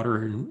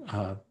water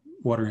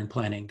and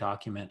planning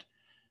document,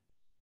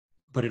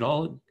 but it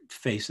all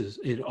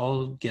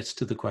gets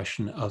to the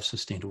question of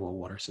sustainable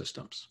water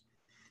systems.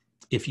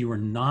 If you are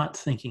not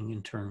thinking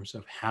in terms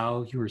of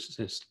how your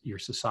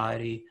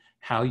society,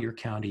 how your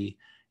county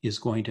is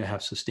going to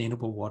have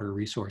sustainable water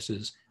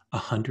resources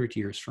 100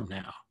 years from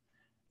now,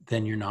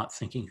 then you're not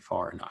thinking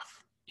far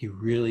enough. You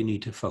really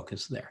need to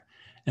focus there.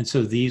 And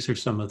so these are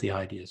some of the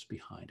ideas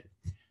behind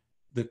it.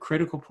 The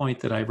critical point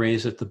that I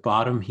raise at the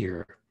bottom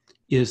here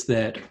is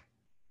that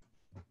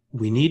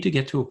we need to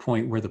get to a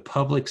point where the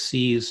public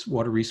sees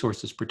water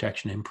resources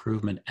protection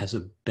improvement as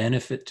a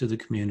benefit to the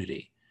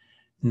community,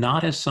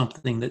 not as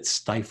something that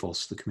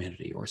stifles the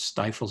community or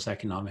stifles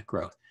economic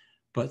growth,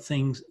 but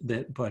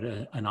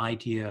an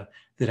idea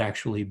that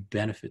actually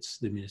benefits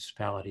the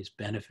municipalities,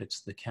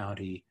 benefits the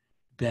county,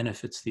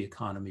 benefits the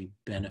economy,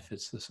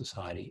 benefits the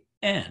society,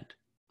 and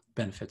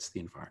benefits the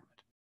environment.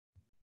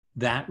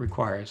 That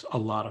requires a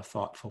lot of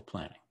thoughtful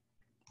planning.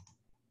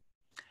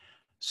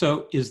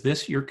 So is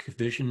this your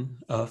vision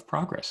of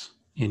progress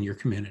in your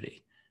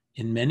community?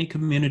 In many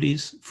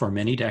communities, for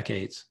many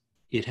decades,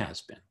 it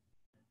has been.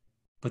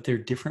 But there are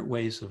different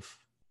ways of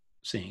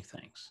seeing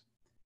things.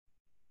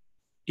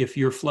 If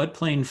your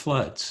floodplain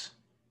floods,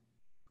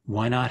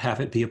 why not have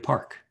it be a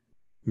park?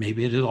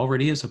 Maybe it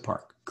already is a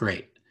park,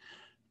 great.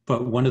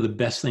 But one of the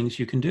best things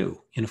you can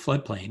do in a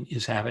floodplain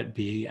is have it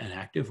be an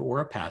active or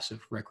a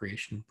passive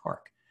recreation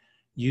park,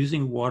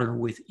 using water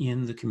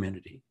within the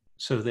community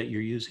so that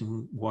you're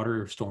using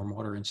water,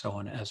 stormwater, and so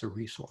on as a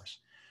resource.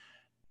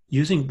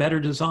 Using better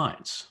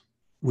designs.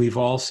 We've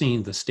all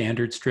seen the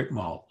standard strip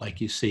mall like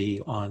you see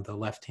on the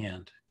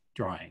left-hand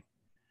drawing.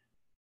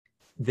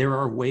 There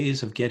are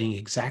ways of getting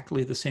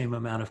exactly the same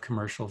amount of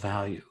commercial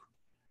value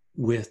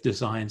with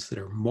designs that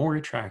are more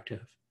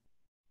attractive,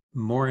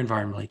 more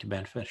environmentally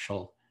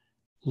beneficial,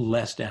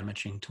 less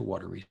damaging to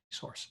water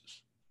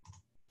resources.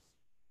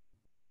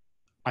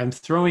 I'm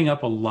throwing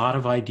up a lot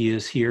of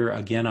ideas here.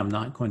 Again, I'm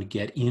not going to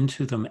get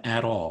into them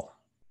at all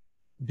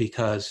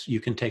because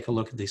you can take a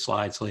look at these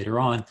slides later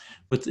on,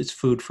 but it's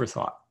food for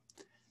thought.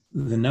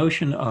 The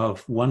notion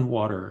of one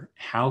water,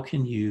 how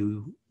can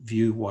you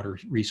view water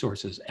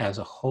resources as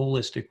a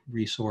holistic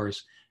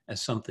resource,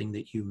 as something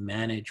that you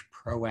manage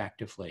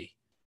proactively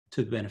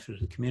to the benefit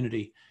of the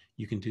community?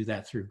 You can do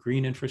that through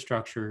green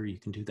infrastructure. You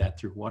can do that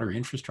through water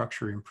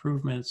infrastructure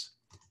improvements.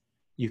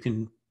 You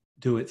can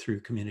do it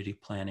through community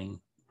planning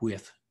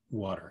with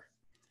water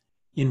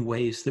in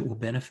ways that will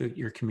benefit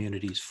your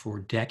communities for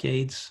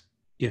decades,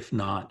 if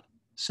not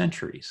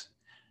centuries.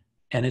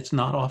 And it's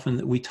not often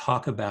that we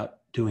talk about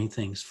doing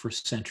things for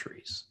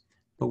centuries,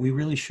 but we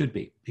really should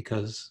be,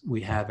 because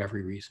we have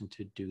every reason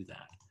to do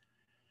that.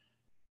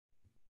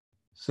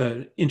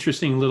 So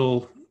interesting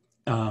little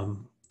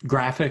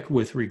graphic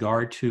with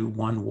regard to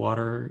One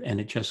Water,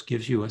 and it just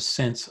gives you a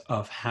sense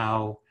of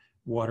how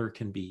water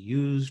can be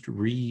used,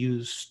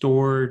 reused,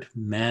 stored,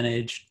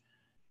 managed,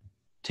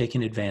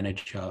 taken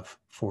advantage of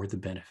for the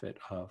benefit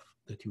of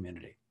the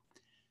community.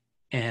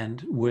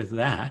 And with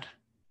that,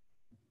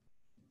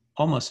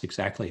 almost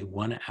exactly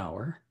 1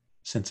 hour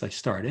since I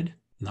started,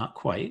 not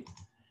quite,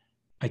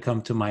 I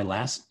come to my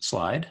last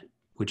slide,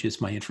 which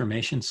is my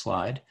information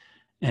slide.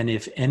 And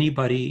if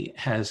anybody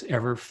has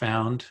ever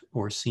found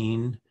or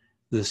seen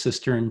the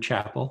Cistern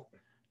Chapel,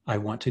 I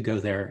want to go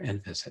there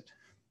and visit.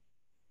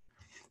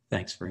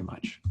 Thanks very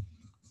much.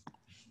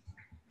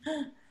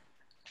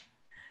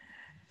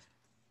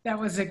 That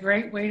was a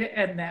great way to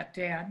end that,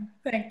 Dan.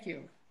 Thank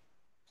you.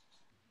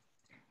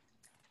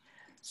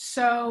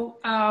 So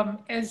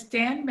as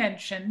Dan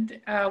mentioned,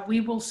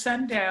 we will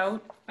send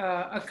out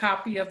a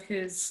copy of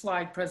his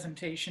slide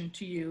presentation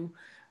to you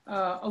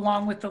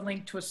along with the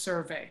link to a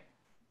survey.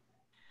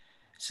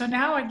 So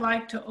now I'd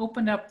like to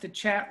open up the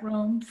chat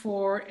room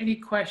for any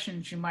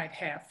questions you might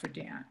have for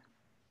Dan.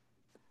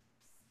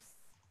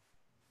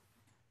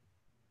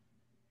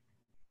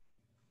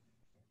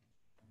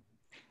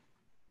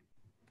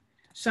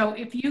 So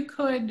if you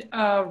could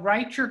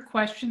write your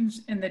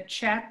questions in the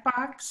chat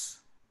box.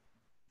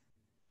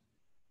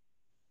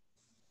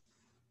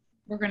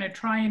 We're going to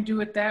try and do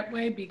it that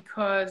way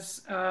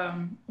because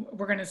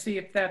we're going to see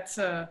if that's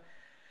a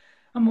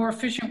more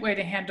efficient way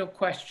to handle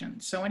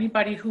questions. So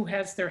anybody who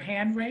has their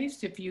hand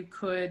raised, if you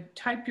could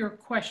type your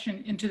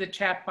question into the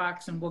chat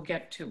box and we'll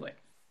get to it.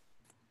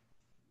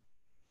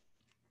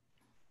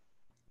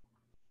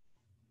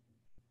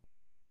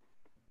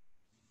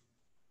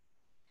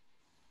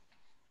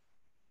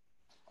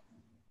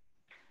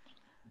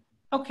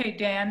 Okay,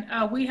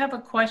 Dan, we have a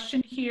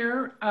question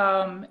here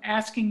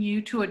asking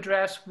you to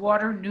address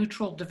water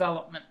neutral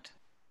development.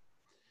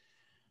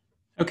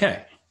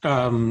 Okay.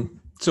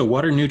 So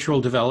water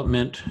neutral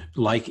development,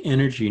 like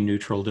energy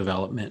neutral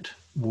development,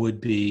 would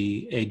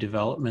be a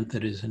development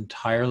that is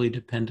entirely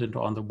dependent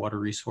on the water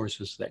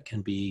resources that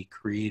can be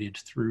created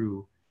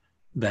through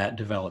that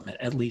development,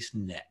 at least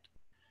net.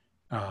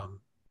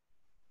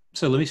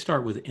 So let me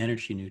start with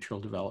energy neutral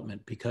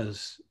development,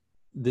 because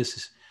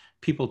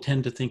people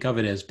tend to think of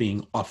it as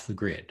being off the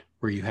grid,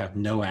 where you have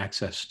no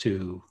access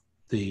to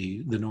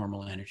the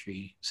normal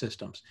energy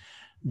systems.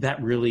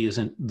 That really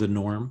isn't the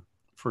norm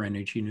for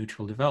energy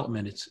neutral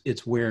development.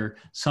 It's where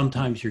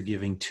sometimes you're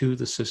giving to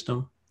the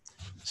system,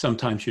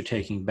 sometimes you're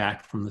taking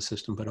back from the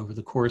system, but over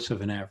the course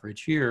of an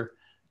average year,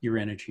 you're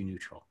energy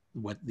neutral.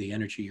 What the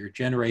energy you're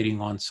generating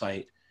on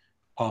site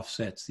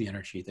offsets the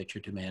energy that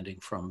you're demanding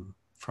from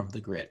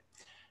the grid.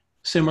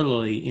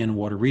 Similarly, in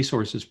water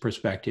resources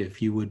perspective,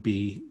 you would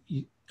be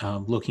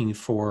looking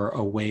for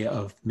a way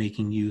of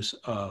making use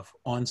of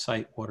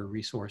on-site water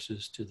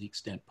resources to the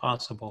extent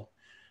possible,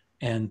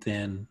 and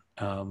then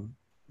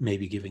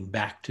maybe giving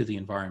back to the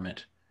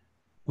environment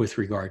with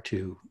regard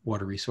to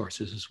water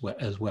resources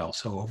as well.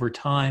 So over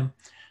time,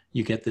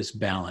 you get this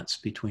balance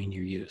between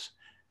your use.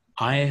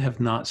 I have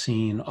not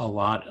seen a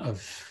lot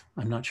of,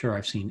 I'm not sure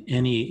I've seen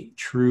any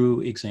true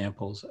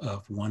examples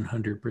of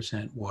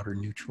 100% water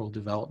neutral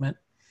development.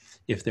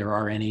 If there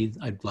are any,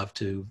 I'd love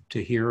to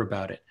hear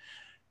about it.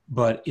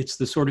 But it's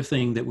the sort of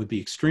thing that would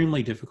be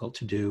extremely difficult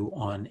to do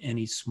on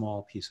any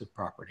small piece of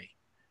property.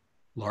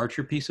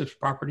 Larger piece of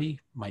property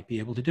might be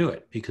able to do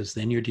it, because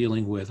then you're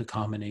dealing with a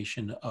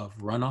combination of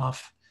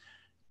runoff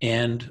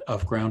and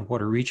of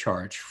groundwater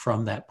recharge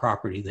from that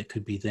property that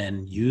could be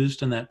then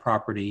used on that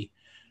property,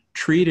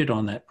 treated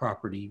on that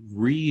property,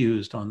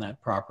 reused on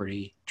that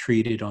property,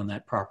 treated on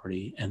that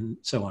property, and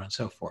so on and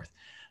so forth.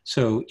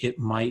 So it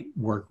might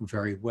work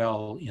very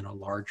well in a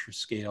larger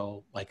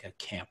scale, like a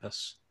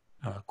campus,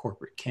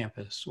 corporate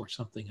campus or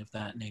something of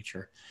that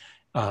nature.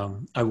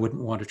 I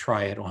wouldn't want to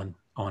try it on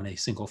a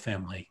single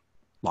family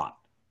lot.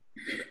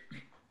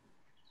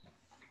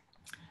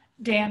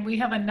 Dan, we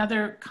have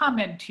another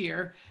comment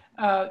here.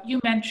 You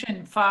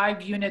mentioned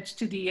 5 units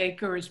to the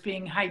acre as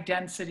being high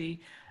density.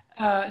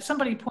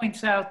 Somebody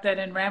points out that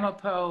in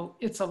Ramapo,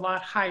 it's a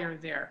lot higher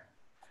there.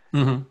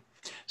 Mm-hmm.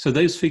 So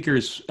those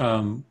figures,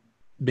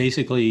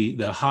 basically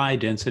the high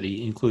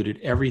density included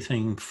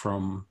everything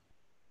from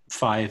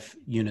 5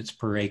 units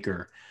per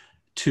acre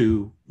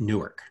to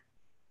Newark,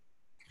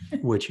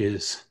 which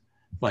is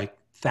like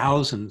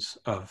thousands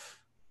of,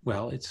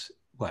 well, it's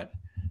what?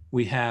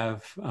 We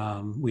have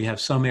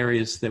some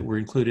areas that were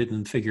included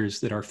in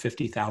figures that are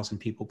 50,000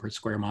 people per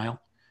square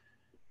mile,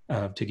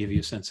 to give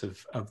you a sense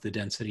of the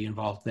density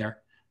involved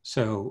there.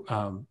 So,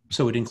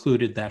 so it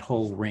included that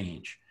whole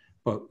range,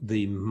 but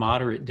the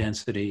moderate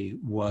density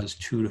was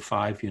 2 to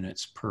 5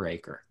 units per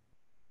acre.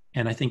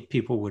 And I think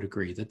people would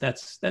agree that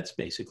that's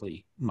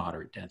basically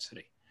moderate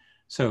density.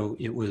 So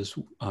it was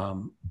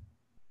 1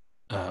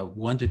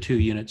 to 2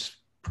 units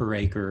per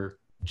acre,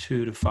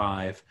 2 to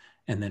 5,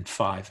 and then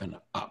 5 and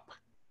up.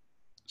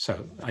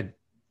 So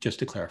just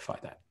to clarify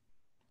that.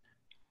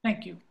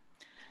 Thank you.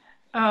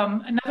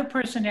 Another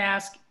person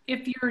asked,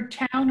 if your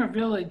town or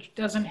village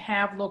doesn't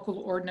have local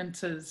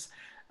ordinances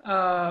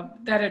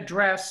that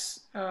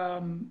address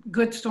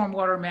good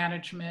stormwater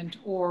management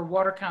or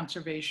water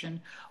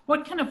conservation,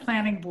 what can a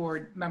planning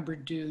board member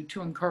do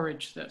to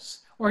encourage this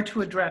or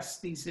to address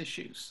these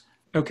issues?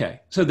 Okay,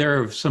 so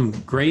there are some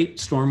great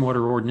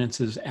stormwater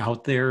ordinances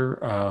out there.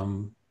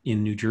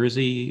 In New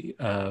Jersey,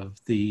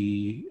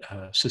 the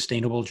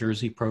Sustainable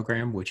Jersey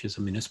program, which is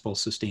a municipal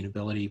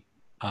sustainability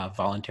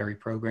voluntary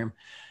program,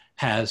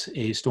 has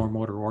a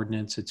stormwater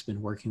ordinance. It's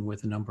been working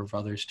with a number of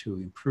others to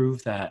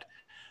improve that.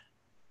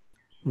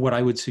 What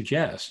I would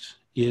suggest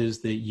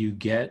is that you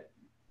get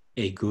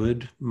a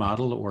good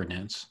model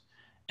ordinance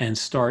and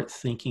start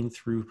thinking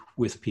through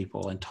with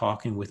people and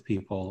talking with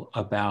people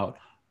about,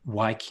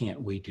 why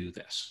can't we do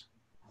this?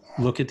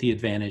 Look at the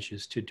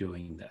advantages to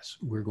doing this.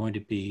 We're going to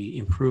be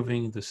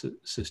improving the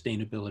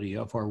sustainability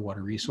of our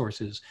water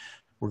resources.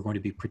 We're going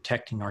to be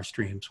protecting our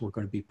streams. We're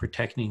going to be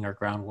protecting our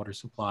groundwater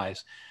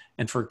supplies.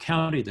 And for a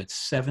county that's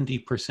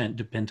 70%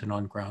 dependent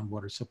on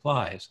groundwater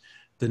supplies,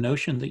 the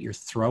notion that you're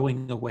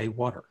throwing away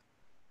water,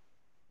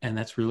 and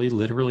that's really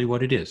literally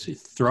what it is,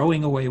 it's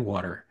throwing away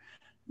water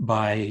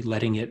by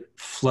letting it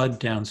flood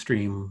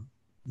downstream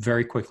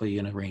very quickly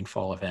in a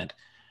rainfall event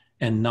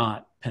and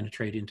not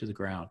penetrate into the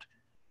ground.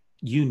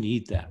 You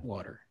need that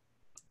water.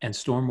 And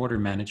stormwater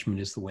management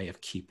is the way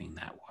of keeping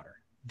that water.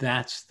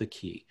 That's the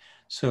key.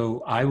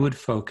 So I would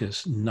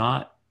focus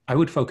on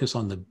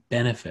the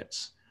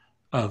benefits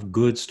of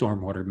good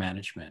stormwater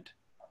management,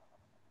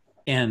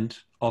 and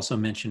also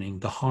mentioning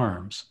the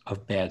harms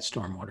of bad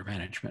stormwater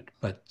management.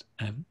 But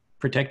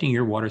protecting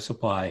your water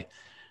supply,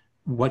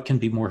 what can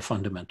be more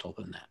fundamental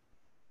than that?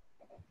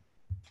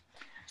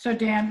 So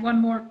Dan, one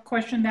more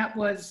question. That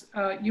was,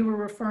 you were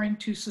referring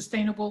to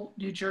Sustainable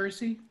New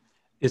Jersey?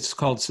 It's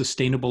called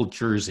Sustainable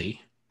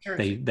Jersey.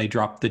 They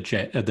dropped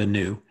the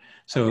new.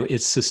 So okay.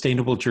 It's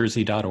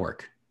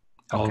sustainablejersey.org,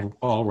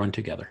 all run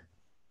together.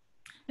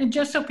 And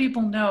just so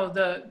people know,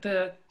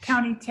 the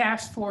county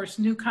task force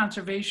new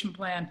conservation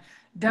plan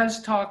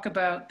does talk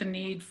about the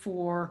need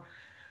for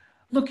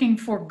looking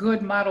for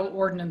good model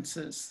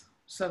ordinances.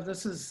 So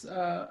this is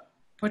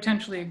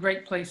potentially a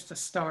great place to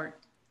start.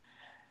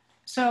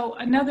 So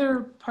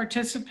another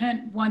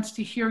participant wants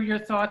to hear your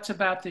thoughts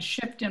about the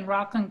shift in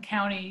Rockland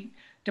County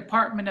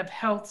Department of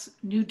Health's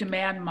new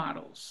demand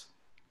models.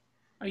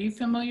 Are you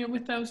familiar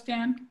with those,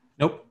 Dan?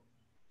 Nope.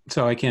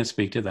 So I can't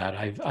speak to that.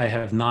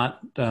 I've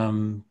not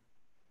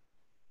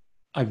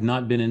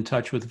been in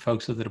touch with the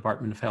folks at the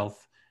Department of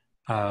Health.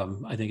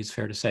 I think it's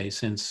fair to say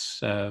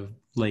since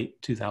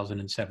late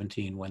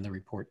 2017 when the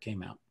report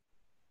came out.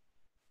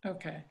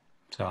 Okay.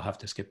 So I'll have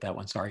to skip that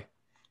one, sorry.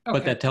 Okay.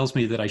 But that tells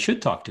me that I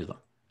should talk to them.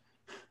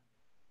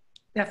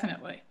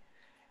 Definitely.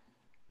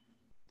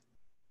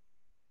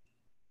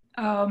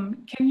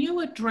 Can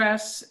you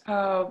address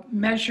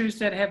measures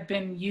that have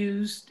been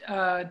used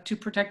to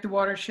protect the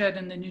watershed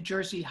in the New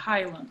Jersey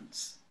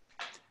Highlands?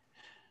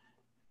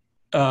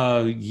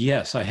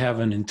 Yes, I have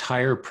an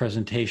entire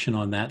presentation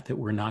on that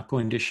we're not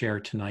going to share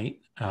tonight.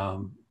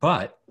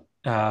 But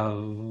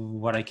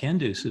what I can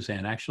do,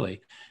 Suzanne,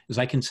 actually, is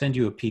I can send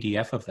you a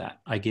PDF of that.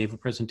 I gave a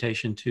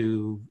presentation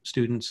to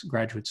students,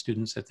 graduate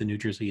students at the New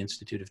Jersey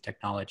Institute of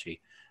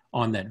Technology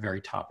on that very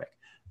topic.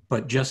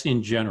 But just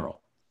in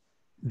general,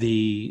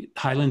 the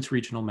Highlands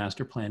Regional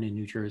Master Plan in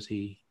New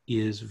Jersey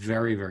is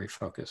very, very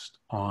focused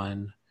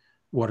on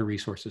water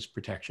resources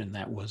protection.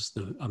 That was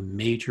a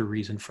major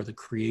reason for the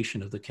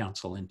creation of the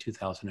council in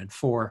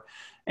 2004.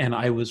 And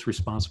I was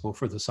responsible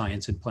for the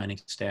science and planning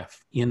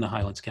staff in the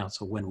Highlands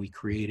Council when we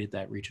created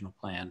that regional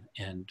plan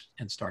and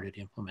started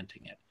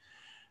implementing it.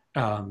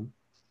 A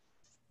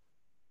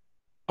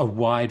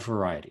wide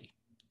variety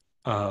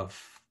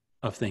of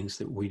things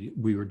that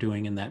we were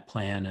doing in that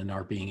plan and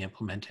are being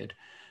implemented.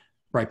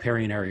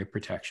 Riparian area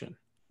protection,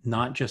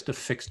 not just a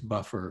fixed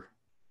buffer,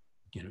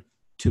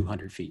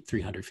 200 feet,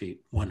 300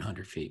 feet,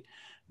 100 feet,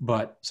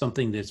 but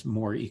something that's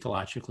more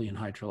ecologically and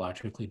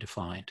hydrologically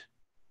defined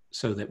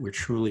so that we're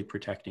truly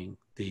protecting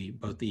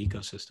both the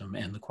ecosystem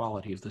and the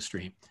quality of the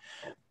stream.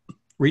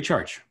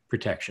 Recharge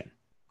protection.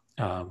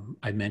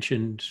 I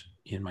mentioned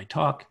in my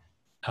talk,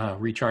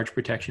 recharge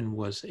protection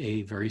was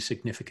a very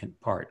significant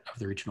part of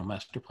the regional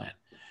master plan.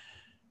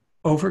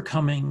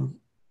 Overcoming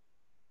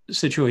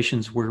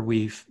situations where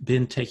we've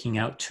been taking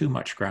out too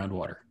much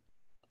groundwater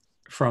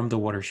from the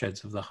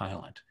watersheds of the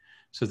Highland.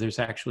 So there's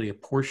actually a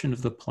portion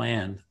of the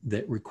plan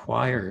that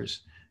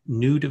requires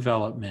new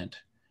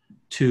development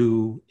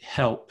to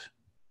help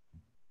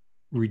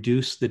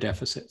reduce the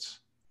deficits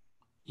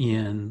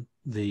in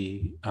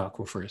the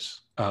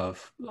aquifers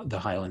of the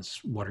Highlands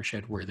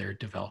watershed where they're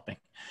developing.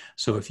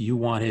 So if you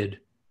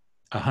wanted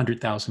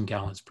 100,000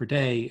 gallons per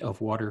day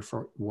of water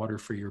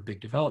for your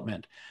big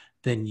development,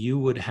 then you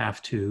would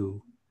have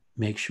to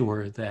make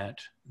sure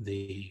that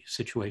the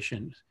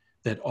situation,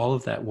 that all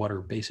of that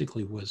water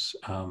basically was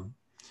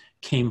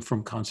came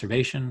from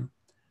conservation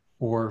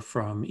or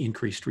from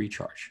increased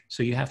recharge.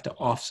 So you have to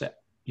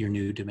offset your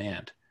new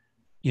demand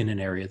in an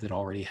area that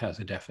already has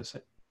a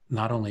deficit.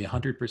 Not only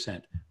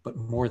 100%, but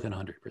more than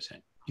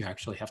 100%. You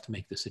actually have to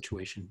make the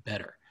situation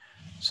better.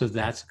 So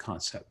that's a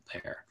concept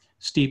there.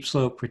 Steep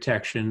slope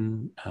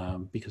protection,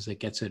 because it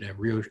gets at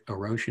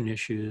erosion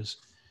issues.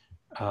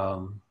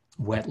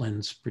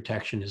 Wetlands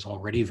protection is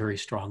already very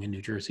strong in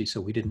New Jersey, so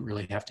we didn't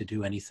really have to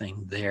do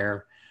anything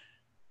there.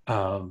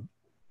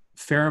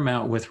 Fair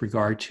amount with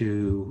regard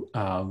to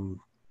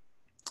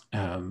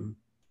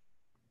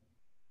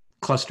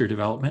cluster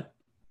development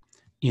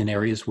in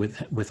areas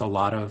with a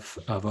lot of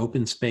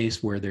open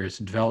space where there's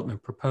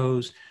development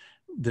proposed.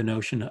 The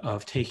notion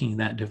of taking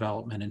that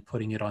development and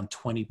putting it on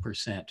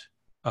 20%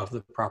 of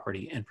the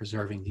property and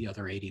preserving the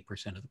other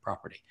 80% of the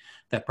property.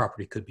 That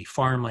property could be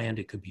farmland,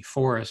 it could be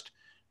forest,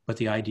 but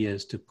the idea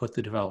is to put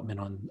the development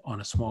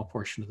on a small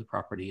portion of the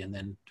property and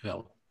then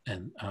develop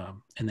and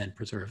then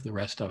preserve the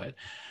rest of it.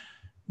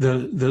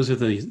 Those are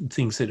the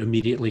things that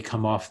immediately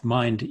come off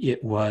mind.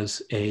 It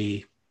was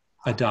a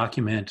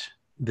document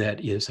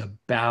that is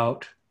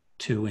about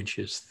 2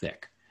 inches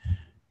thick.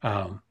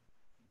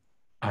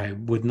 I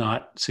would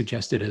not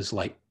suggest it as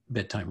light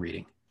bedtime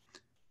reading,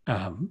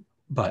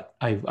 but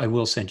I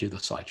will send you the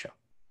slideshow.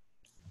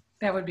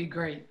 That would be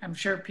great. I'm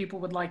sure people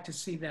would like to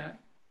see that.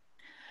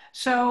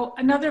 So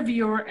another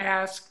viewer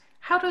asked,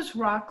 how does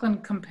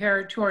Rockland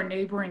compare to our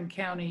neighboring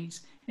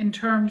counties in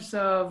terms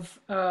of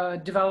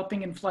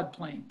developing in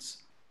floodplains?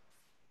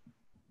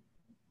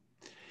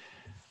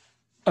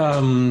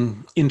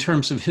 In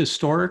terms of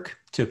historic,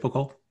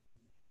 typical.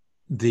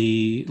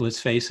 Let's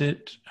face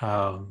it,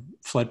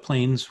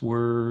 floodplains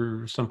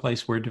were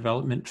someplace where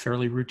development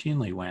fairly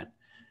routinely went.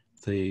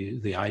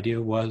 The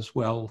idea was,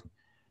 well,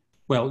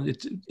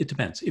 it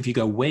depends. If you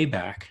go way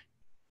back,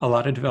 a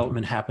lot of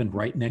development happened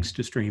right next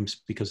to streams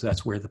because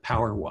that's where the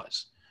power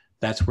was.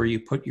 That's where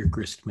you put your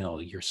grist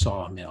mill, your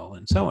sawmill,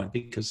 and so on,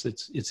 because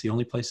it's the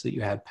only place that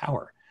you had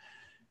power.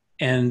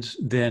 And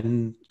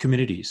then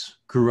communities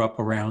grew up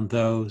around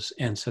those,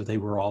 and so they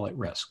were all at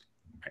risk.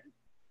 Right?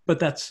 But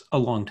that's a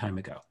long time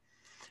ago.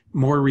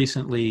 More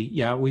recently,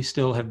 yeah, we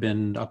still have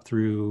been up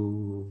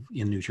through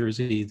in New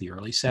Jersey, the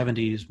early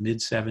 70s, mid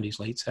 70s,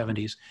 late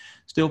 70s,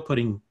 still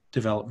putting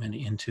development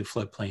into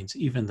floodplains,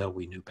 even though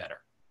we knew better,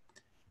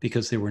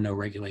 because there were no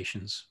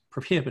regulations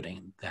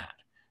prohibiting that.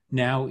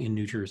 Now in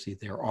New Jersey,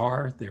 they're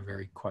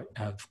very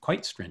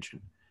quite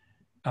stringent.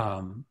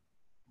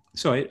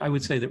 So I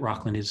would say that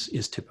Rockland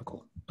is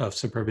typical of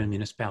suburban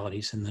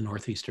municipalities in the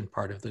northeastern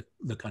part of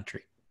the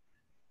country.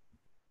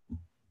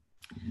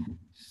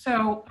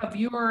 So a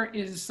viewer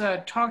is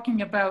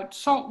talking about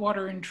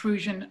saltwater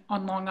intrusion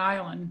on Long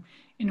Island,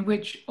 in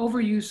which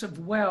overuse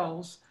of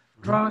wells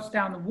draws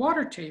down the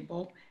water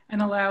table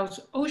and allows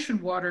ocean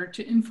water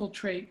to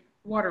infiltrate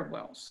water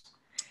wells.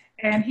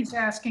 And he's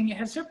asking,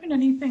 has there been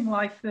anything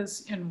like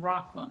this in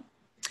Rockland?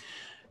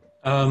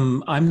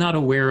 I'm not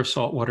aware of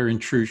saltwater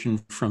intrusion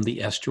from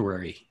the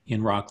estuary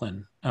in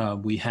Rockland.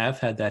 We have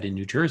had that in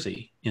New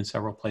Jersey in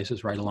several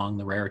places right along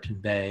the Raritan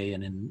Bay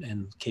and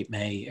in Cape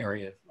May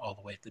area, all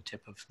the way at the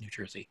tip of New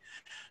Jersey.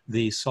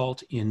 The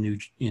salt in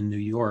New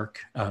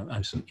York,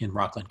 in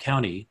Rockland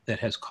County, that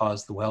has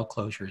caused the well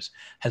closures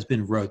has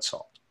been road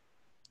salt.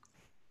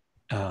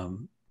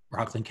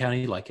 Rockland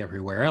County, like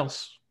everywhere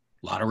else,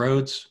 a lot of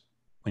roads.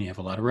 When you have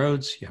a lot of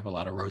roads, you have a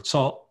lot of road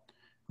salt.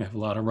 We have a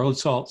lot of road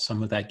salt.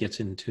 Some of that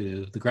gets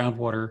into the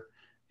groundwater.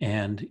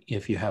 And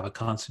if you have a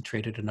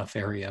concentrated enough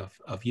area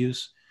of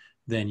use,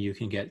 then you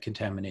can get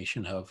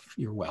contamination of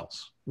your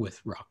wells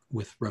with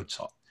road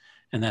salt.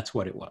 And that's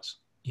what it was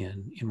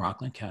in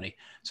Rockland County.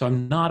 So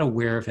I'm not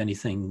aware of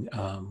anything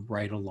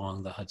right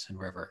along the Hudson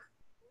River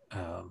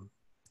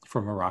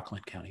from a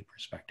Rockland County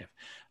perspective.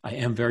 I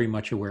am very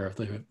much aware of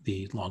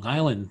the Long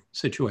Island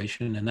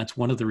situation. And that's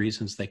one of the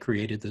reasons they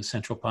created the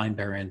Central Pine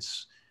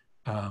Barrens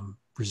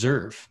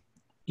Reserve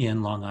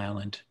in Long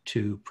Island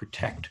to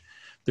protect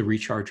the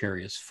recharge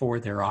areas for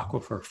their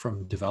aquifer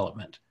from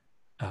development.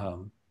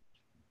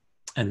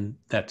 And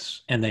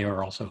they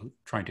are also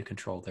trying to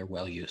control their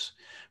well use.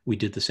 We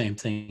did the same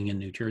thing in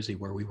New Jersey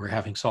where we were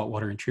having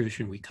saltwater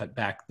intrusion. We cut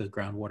back the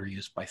groundwater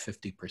use by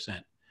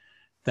 50%.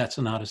 That's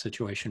not a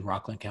situation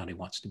Rockland County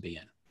wants to be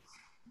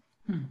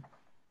in.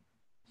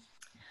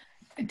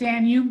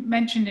 Dan, you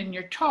mentioned in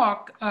your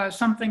talk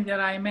something that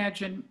I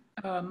imagine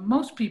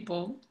most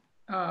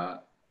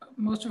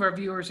of our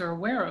viewers are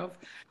aware of,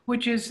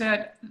 which is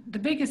that the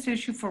biggest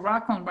issue for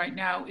Rockland right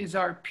now is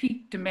our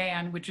peak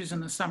demand, which is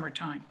in the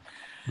summertime.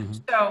 Mm-hmm.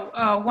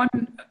 So one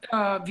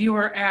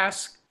viewer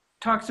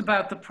talks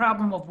about the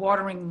problem of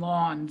watering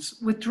lawns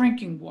with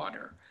drinking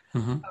water.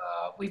 Mm-hmm.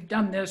 We've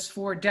done this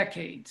for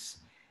decades.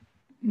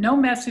 No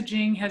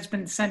messaging has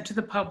been sent to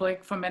the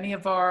public from any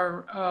of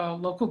our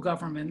local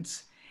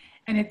governments.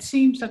 And it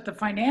seems that the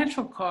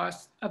financial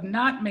cost of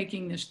not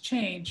making this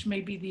change may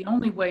be the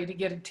only way to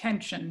get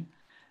attention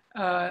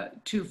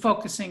to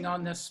focusing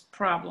on this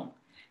problem.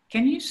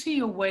 Can you see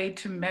a way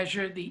to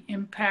measure the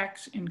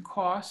impacts in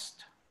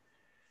cost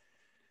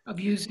of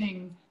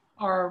using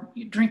our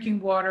drinking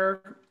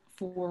water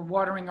for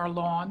watering our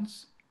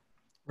lawns?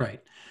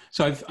 Right.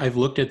 So I've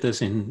looked at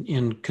this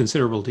in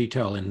considerable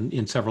detail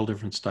in several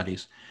different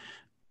studies.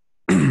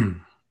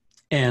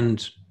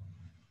 And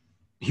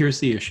here's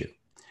the issue.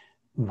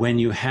 When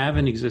you have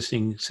an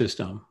existing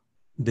system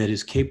that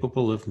is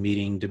capable of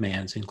meeting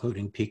demands,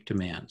 including peak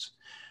demands,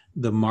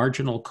 the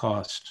marginal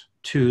cost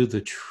to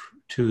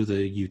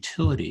the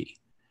utility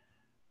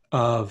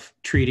of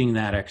treating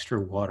that extra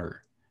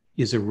water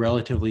is a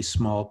relatively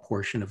small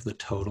portion of the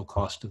total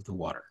cost of the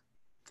water,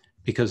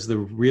 because the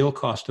real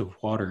cost of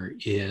water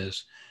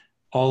is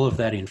all of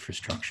that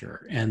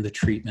infrastructure and the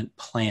treatment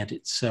plant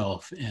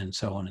itself and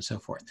so on and so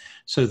forth.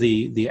 So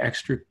the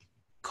extra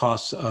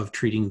costs of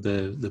treating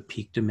the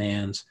peak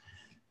demands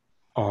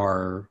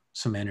are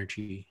some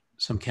energy,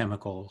 some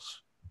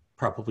chemicals,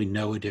 probably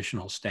no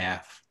additional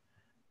staff.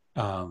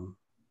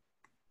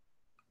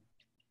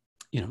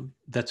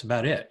 That's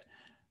about it.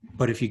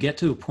 But if you get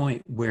to a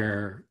point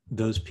where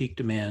those peak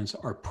demands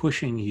are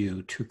pushing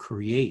you to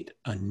create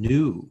a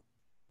new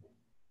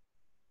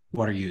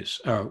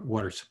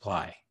water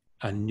supply,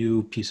 a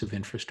new piece of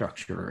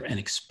infrastructure, an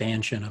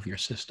expansion of your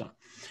system,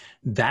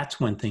 that's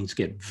when things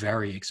get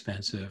very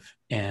expensive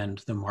and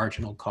the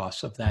marginal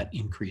cost of that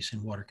increase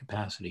in water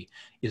capacity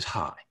is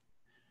high.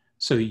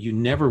 So you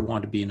never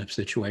want to be in a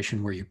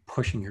situation where you're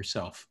pushing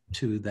yourself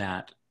to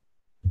that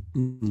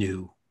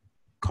new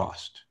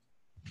cost,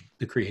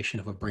 the creation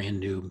of a brand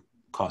new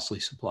costly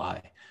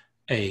supply,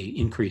 a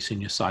increase in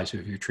the size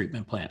of your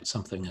treatment plant,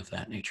 something of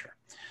that nature.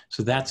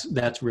 So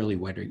that's really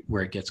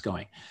where it gets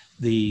going.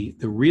 The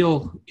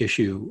real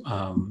issue,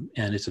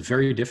 and it's a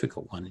very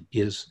difficult one,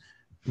 is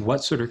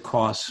what sort of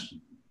costs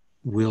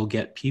will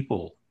get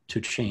people to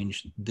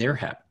change their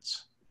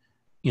habits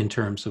in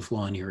terms of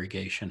lawn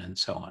irrigation and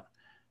so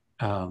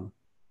on.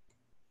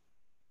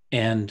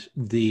 And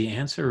the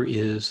answer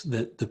is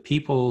that the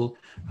people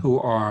who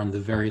are on the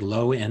very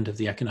low end of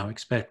the economic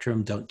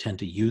spectrum don't tend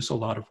to use a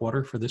lot of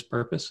water for this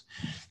purpose.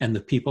 And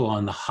the people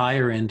on the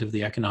higher end of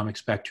the economic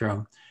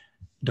spectrum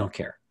don't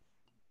care.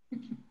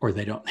 or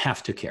they don't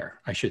have to care,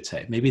 I should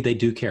say. Maybe they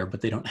do care,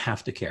 but they don't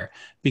have to care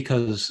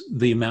because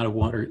the amount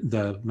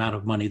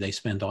of money they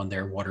spend on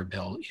their water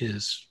bill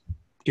is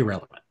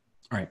irrelevant.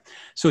 All right.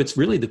 So it's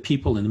really the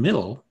people in the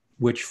middle,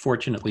 which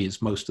fortunately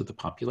is most of the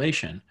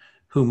population,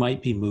 who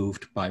might be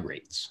moved by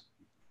rates.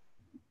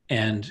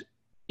 And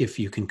if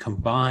you can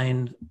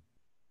combine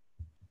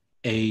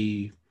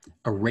a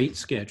rate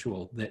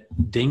schedule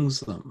that dings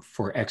them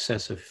for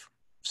excessive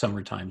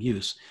summertime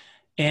use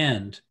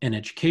and an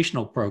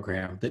educational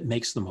program that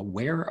makes them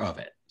aware of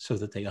it so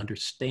that they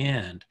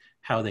understand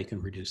how they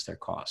can reduce their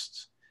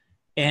costs,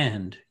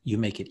 and you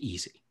make it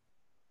easy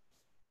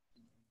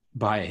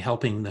by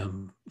helping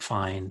them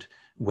find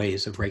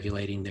ways of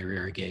regulating their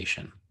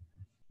irrigation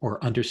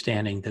or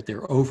understanding that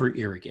they're over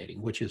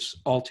irrigating, which is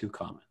all too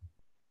common.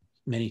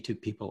 Many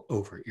people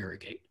over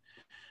irrigate.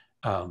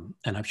 And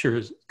I'm sure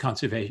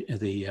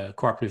the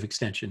cooperative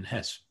extension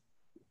has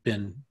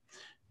been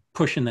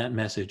pushing that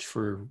message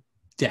for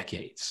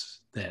decades,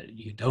 that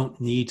you don't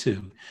need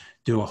to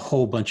do a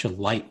whole bunch of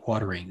light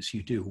waterings.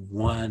 You do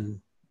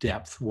one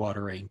depth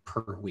watering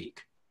per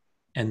week,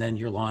 and then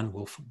your lawn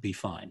will be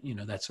fine,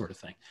 that sort of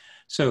thing.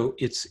 So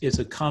it's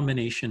a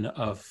combination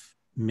of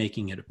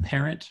making it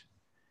apparent,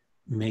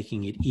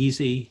 making it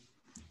easy,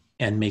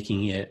 and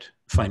making it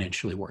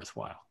financially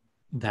worthwhile.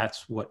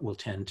 That's what will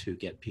tend to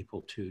get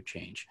people to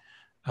change.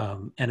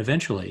 And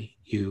eventually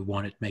you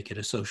want to make it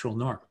a social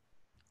norm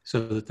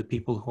so that the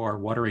people who are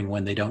watering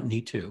when they don't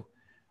need to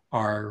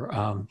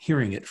are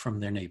hearing it from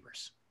their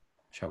neighbors,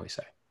 shall we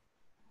say.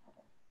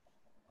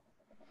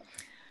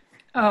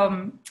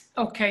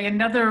 Okay,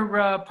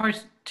 another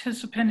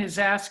participant is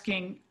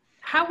asking,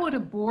 how would a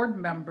board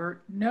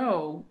member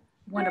know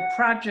when a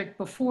project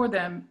before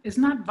them is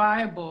not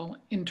viable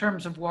in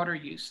terms of water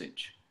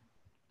usage?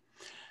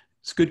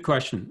 It's a good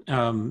question.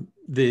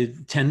 The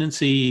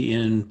tendency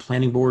in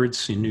planning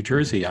boards in New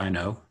Jersey, I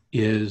know,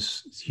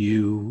 is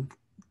you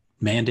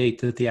mandate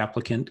that the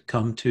applicant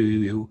come to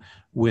you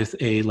with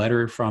a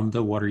letter from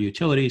the water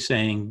utility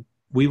saying,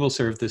 we will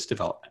serve this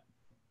development,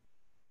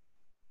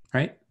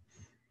 right?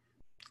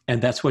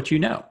 And that's what you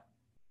know.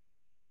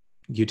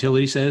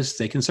 Utility says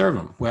they can serve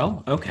them.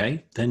 Well,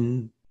 okay,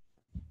 then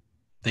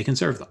they can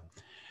serve them.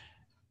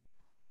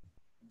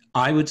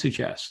 I would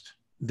suggest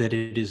that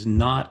it is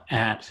not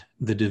at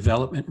the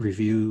development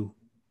review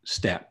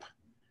step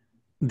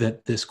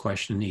that this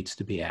question needs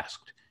to be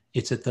asked.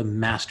 It's at the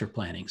master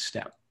planning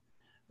step.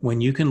 When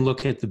you can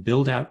look at the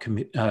build out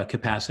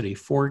capacity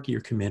for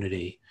your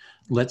community,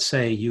 let's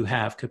say you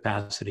have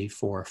capacity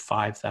for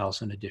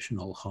 5,000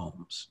 additional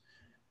homes.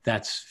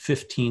 That's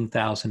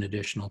 15,000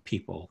 additional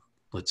people,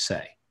 let's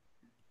say,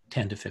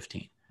 10 to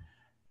 15.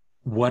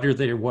 What are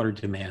their water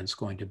demands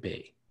going to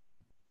be?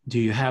 Do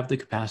you have the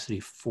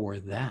capacity for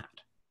that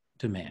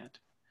demand?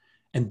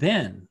 And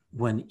then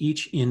when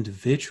each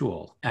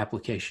individual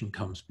application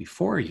comes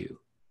before you,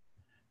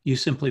 you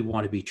simply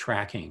want to be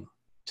tracking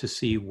to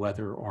see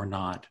whether or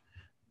not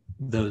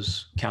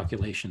those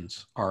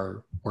calculations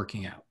are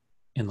working out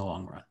in the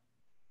long run.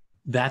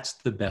 That's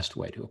the best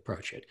way to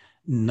approach it,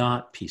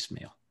 not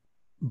piecemeal,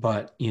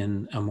 but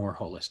in a more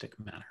holistic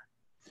manner.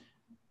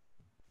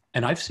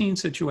 And I've seen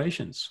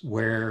situations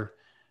where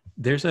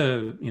there's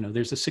a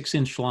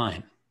 6-inch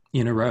line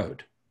in a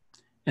road,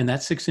 and that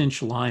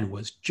 6-inch line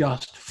was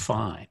just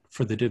fine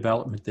for the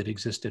development that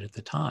existed at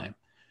the time.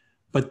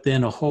 But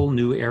then a whole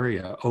new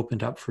area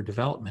opened up for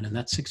development, and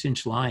that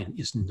 6-inch line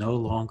is no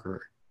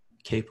longer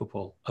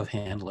capable of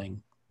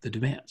handling the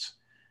demands.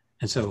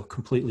 And so a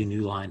completely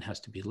new line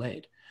has to be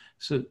laid.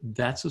 So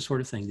that's the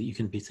sort of thing that you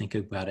can be thinking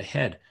about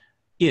ahead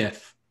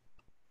if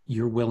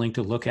you're willing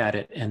to look at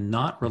it and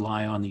not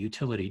rely on the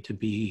utility to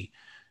be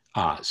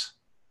Oz,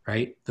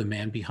 right? The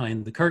man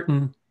behind the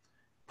curtain,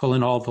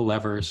 pulling all the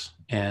levers,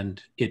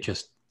 and it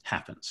just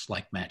happens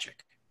like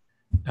magic.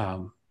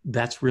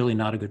 That's really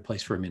not a good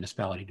place for a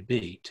municipality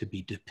to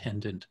be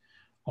dependent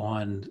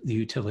on the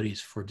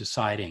utilities for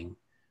deciding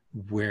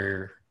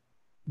where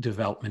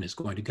development is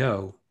going to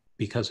go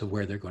because of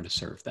where they're going to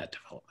serve that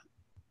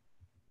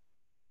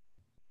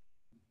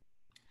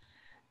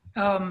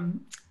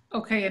development.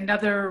 Okay,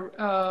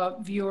 another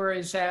viewer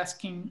is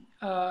asking,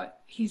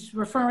 he's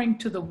referring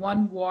to the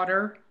one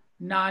water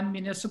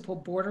non-municipal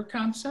border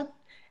concept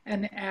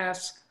and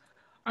asks,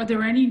 are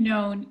there any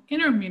known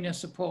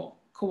intermunicipal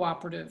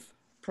cooperative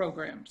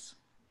programs?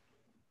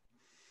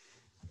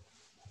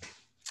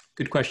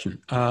 Good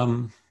question.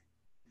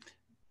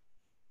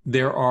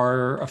 There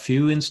are a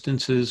few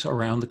instances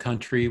around the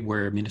country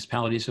where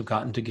municipalities have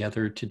gotten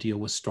together to deal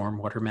with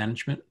stormwater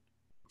management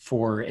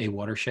for a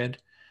watershed.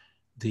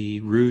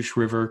 The Rouge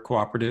River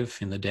Cooperative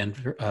in the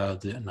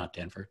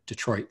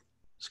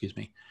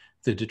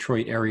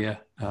Detroit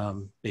area,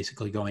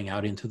 basically going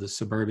out into the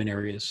suburban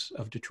areas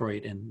of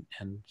Detroit and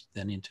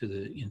then into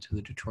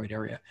the Detroit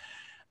area,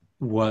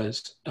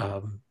 was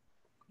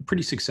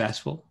pretty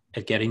successful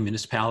at getting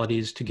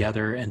municipalities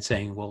together and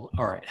saying, well,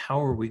 all right, how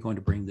are we going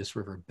to bring this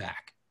river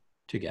back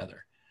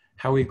together?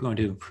 How are we going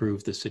to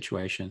improve the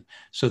situation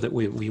so that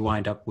what we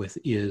wind up with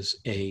is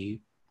a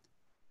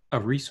a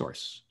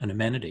resource, an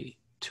amenity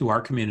to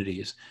our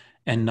communities,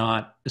 and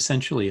not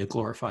essentially a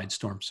glorified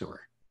storm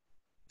sewer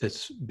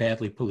that's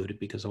badly polluted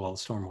because of all the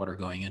stormwater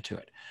going into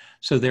it.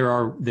 So there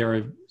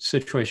are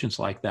situations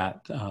like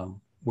that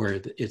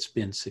where it's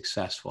been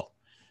successful.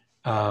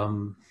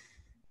 I've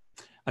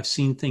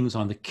seen things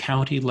on the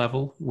county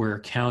level where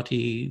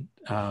county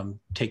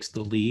takes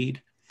the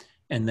lead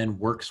and then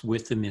works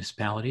with the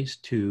municipalities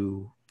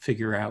to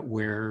figure out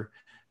where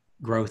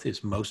growth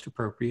is most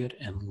appropriate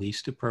and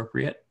least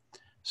appropriate.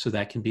 So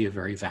that can be a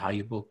very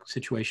valuable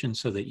situation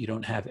so that you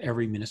don't have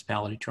every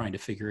municipality trying to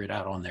figure it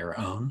out on their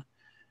own.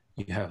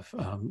 You have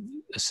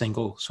a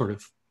single sort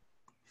of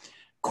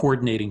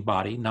coordinating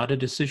body, not a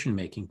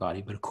decision-making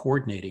body, but a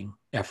coordinating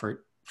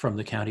effort from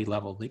the county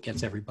level that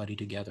gets everybody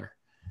together.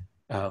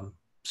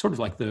 Sort of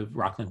like the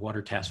Rockland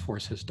Water Task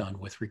Force has done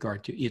with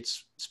regard to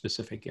its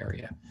specific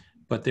area.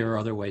 But there are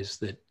other ways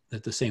that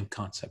the same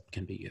concept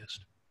can be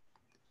used.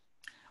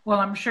 Well,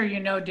 I'm sure you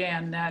know,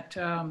 Dan, that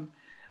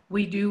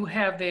we do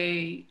have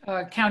a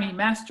county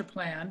master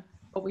plan,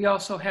 but we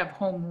also have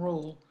home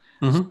rule.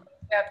 Mm-hmm. So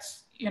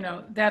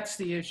that's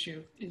the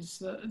issue,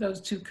 is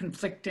those two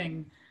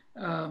conflicting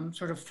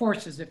sort of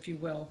forces, if you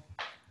will.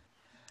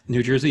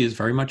 New Jersey is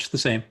very much the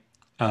same.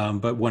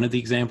 But one of the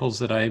examples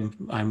that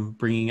I'm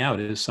bringing out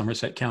is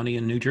Somerset County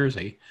in New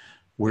Jersey,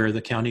 where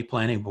the county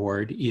planning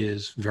board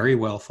is very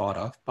well thought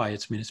of by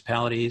its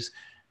municipalities.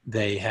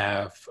 They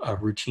have a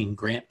routine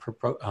grant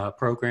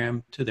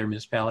program to their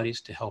municipalities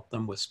to help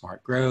them with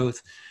smart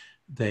growth.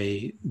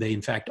 They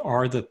in fact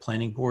are the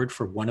planning board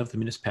for one of the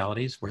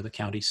municipalities where the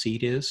county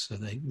seat is. So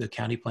the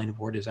county planning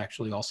board is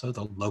actually also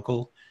the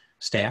local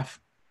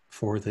staff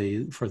for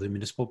the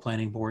municipal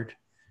planning board.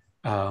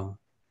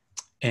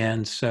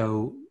 And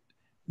so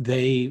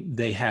they've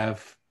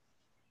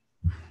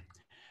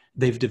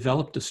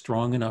developed a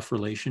strong enough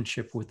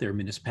relationship with their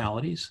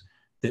municipalities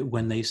that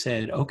when they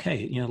said,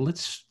 okay,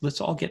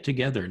 let's all get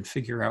together and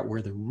figure out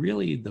where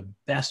the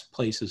best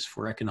places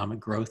for economic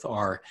growth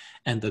are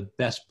and the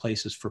best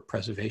places for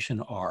preservation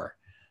are,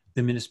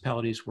 the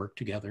municipalities work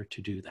together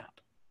to do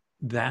that.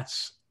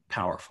 That's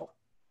powerful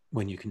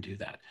when you can do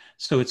that.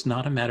 So it's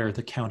not a matter of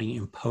the county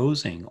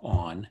imposing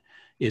on,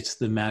 it's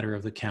the matter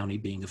of the county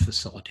being a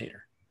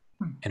facilitator.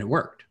 And it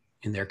worked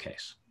in their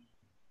case.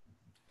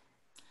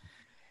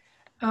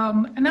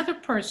 Another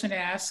person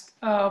asked,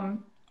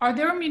 are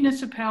there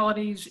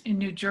municipalities in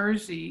New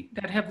Jersey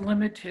that have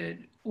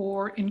limited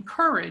or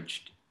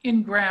encouraged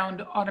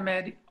in-ground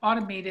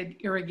automated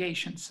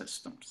irrigation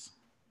systems?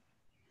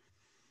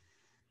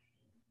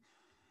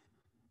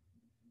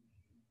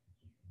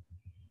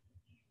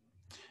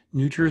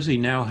 New Jersey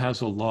now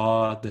has a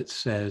law that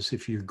says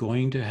if you're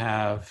going to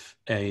have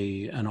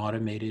an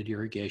automated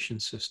irrigation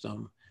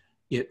system,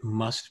 it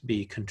must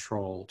be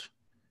controlled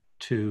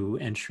to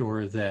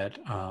ensure that,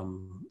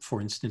 for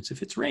instance,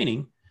 if it's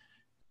raining,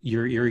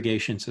 your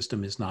irrigation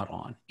system is not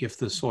on. If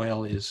the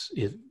soil is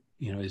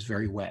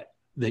very wet,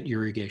 that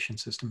irrigation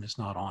system is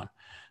not on.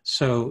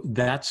 So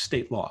that's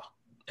state law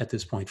at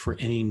this point for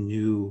any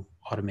new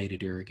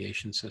automated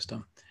irrigation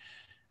system.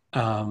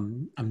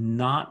 I'm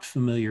not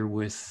familiar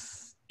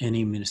with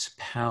any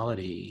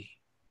municipality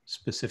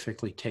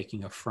specifically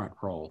taking a front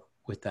role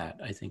with that.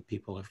 I think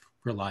people have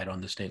relied on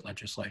the state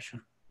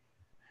legislation.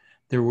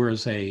 There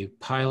was a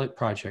pilot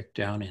project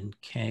down in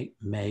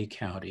May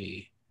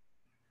County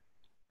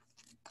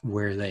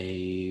where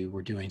they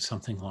were doing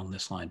something along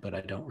this line, but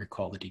I don't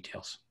recall the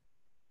details.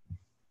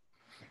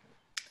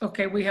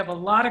 Okay, we have a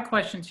lot of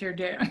questions here,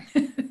 Dan.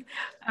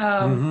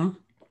 Oh,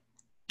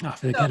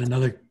 they got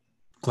another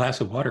glass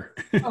of water.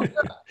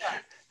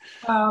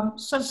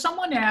 So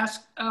someone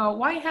asked,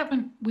 why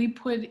haven't we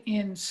put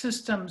in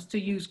systems to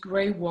use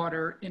gray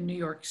water in New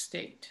York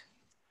State?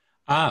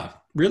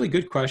 Really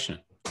good question.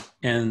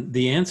 And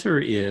the answer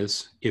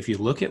is, if you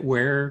look at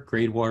where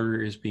gray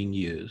water is being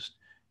used,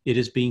 it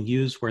is being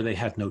used where they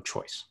have no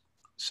choice.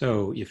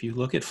 So if you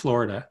look at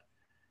Florida,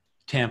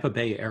 Tampa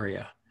Bay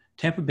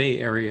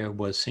area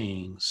was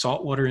seeing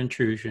saltwater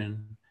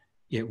intrusion.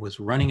 It was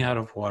running out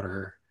of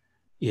water.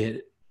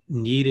 It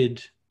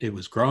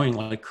was growing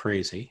like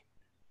crazy.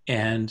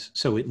 And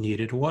so it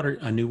needed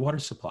a new water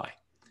supply.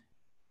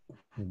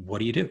 What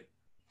do you do?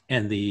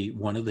 And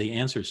one of the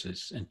answers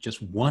is, and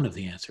just one of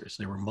the answers,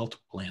 there were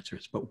multiple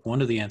answers, but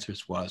one of the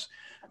answers was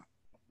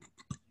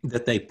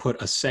that they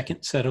put a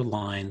second set of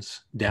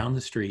lines down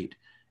the street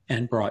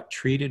and brought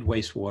treated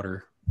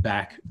wastewater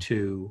back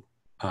to,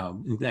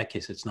 in that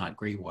case, it's not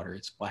gray water,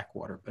 it's black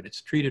water, but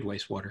it's treated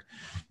wastewater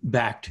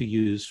back to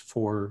use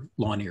for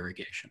lawn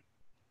irrigation.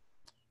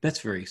 That's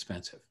very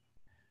expensive.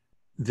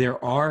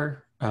 There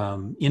are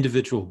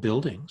individual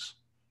buildings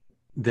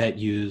that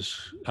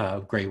use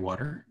gray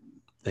water.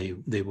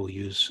 They will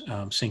use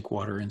sink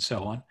water and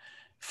so on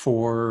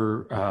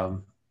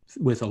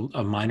with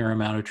a minor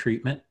amount of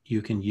treatment.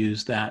 You can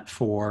use that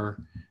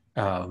for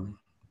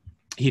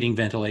heating,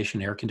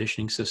 ventilation, air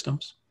conditioning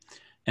systems.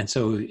 And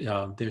so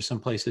there's some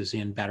places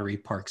in Battery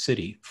Park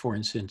City, for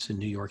instance, in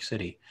New York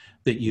City,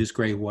 that use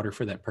gray water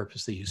for that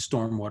purpose. They use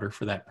storm water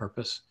for that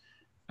purpose.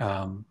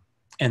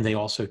 And they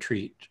also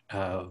treat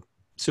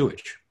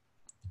sewage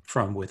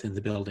from within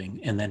the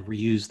building and then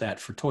reuse that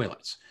for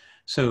toilets.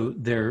 So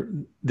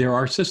there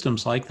are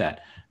systems like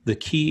that. The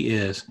key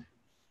is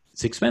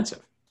it's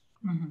expensive.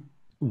 Mm-hmm.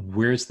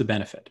 Where's the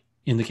benefit?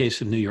 In the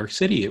case of New York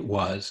City, it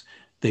was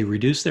they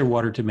reduced their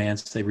water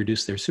demands, they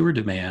reduced their sewer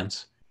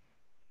demands.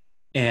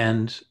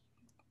 And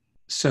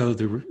so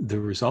the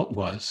result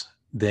was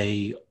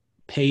they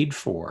paid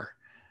for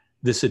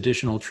this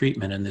additional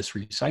treatment and this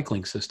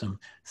recycling system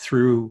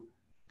through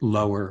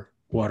lower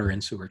water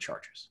and sewer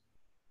charges.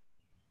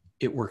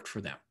 It worked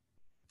for them.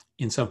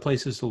 In some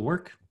places it'll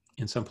work,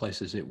 in some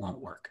places it won't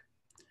work.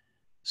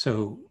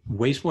 So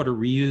wastewater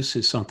reuse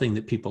is something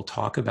that people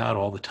talk about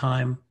all the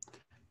time.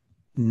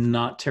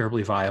 Not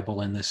terribly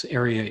viable in this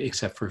area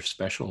except for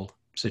special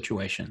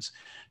situations.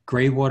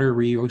 Gray water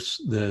reuse,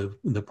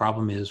 the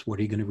problem is, what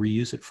are you going to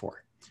reuse it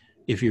for?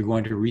 If you're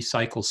going to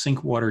recycle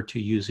sink water to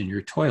use in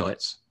your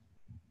toilets,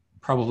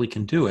 probably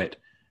can do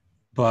it,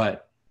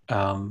 but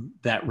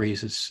that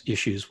raises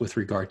issues with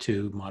regard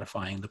to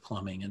modifying the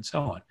plumbing and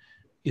so on.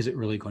 Is it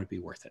really going to be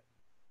worth it?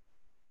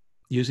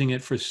 Using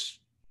it for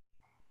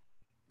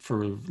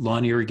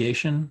lawn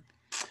irrigation,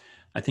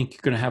 I think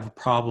you're going to have a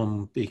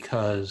problem,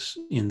 because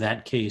in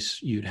that case,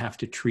 you'd have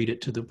to treat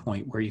it to the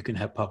point where you can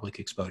have public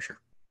exposure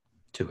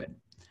to it.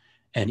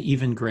 And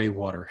even gray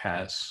water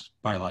has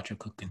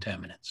biological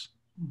contaminants.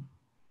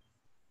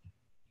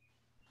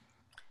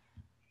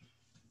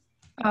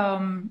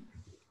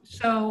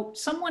 So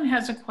someone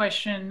has a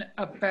question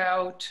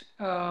about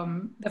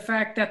the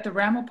fact that the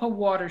Ramapo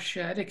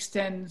watershed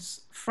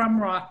extends from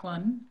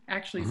Rockland,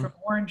 actually from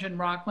Orange and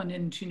Rockland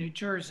into New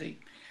Jersey.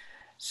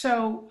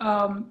 So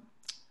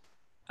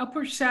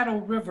Upper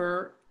Saddle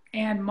River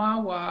and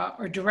Mawa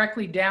are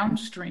directly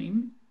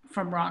downstream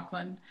from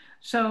Rockland.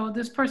 So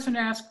this person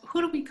asked,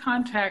 who do we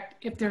contact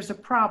if there's a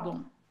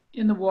problem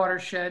in the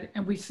watershed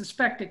and we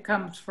suspect it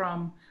comes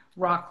from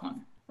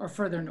Rockland or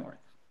further north?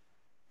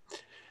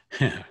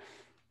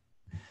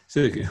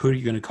 So who are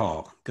you going to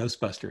call?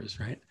 Ghostbusters,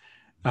 right?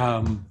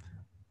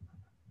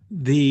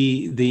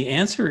 The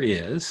answer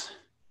is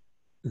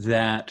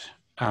that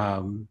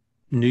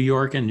New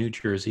York and New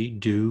Jersey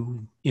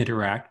do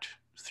interact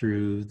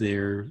through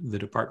the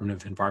Department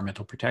of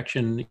Environmental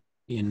Protection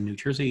in New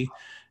Jersey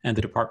and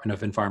the Department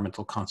of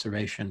Environmental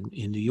Conservation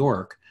in New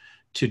York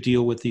to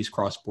deal with these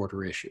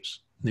cross-border issues.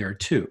 There are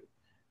two.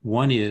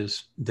 One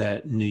is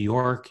that New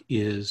York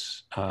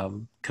is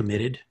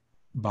committed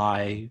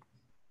by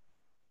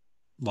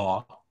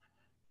law,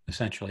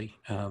 essentially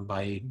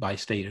by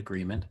state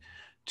agreement,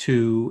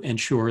 to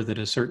ensure that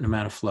a certain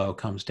amount of flow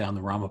comes down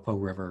the Ramapo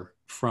River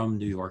from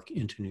New York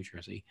into New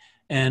Jersey,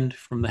 and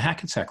from the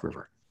Hackensack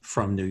River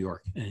from New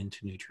York and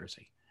into New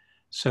Jersey.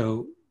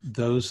 So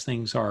those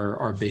things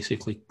are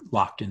basically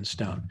locked in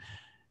stone.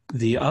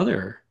 The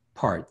other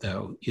part,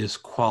 though, is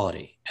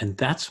quality, and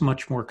that's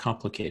much more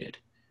complicated,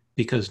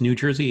 because New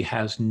Jersey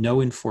has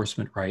no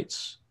enforcement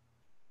rights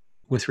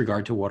with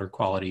regard to water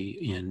quality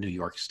in New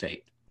York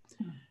State.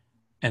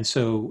 And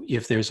so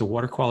if there's a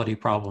water quality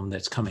problem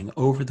that's coming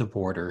over the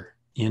border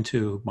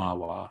into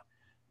Mawa,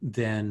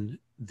 then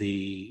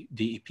the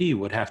DEP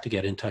would have to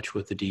get in touch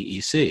with the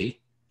DEC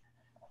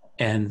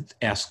and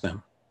ask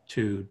them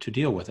to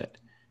deal with it.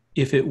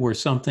 If it were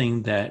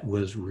something that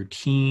was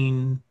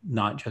routine,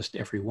 not just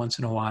every once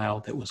in a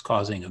while, that was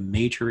causing a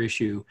major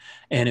issue,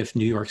 and if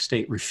New York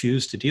State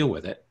refused to deal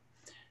with it,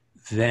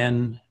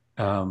 then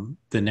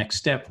the next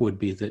step would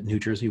be that New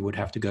Jersey would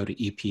have to go to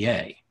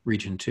EPA,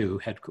 Region 2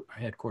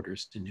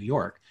 headquarters in New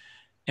York,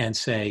 and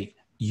say,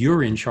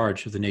 you're in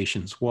charge of the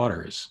nation's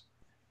waters.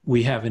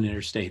 We have an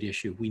interstate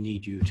issue. We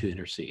need you to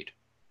intercede.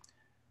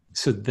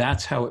 So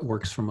that's how it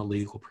works from a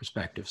legal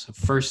perspective. So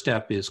first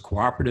step is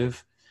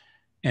cooperative,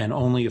 and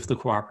only if the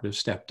cooperative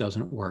step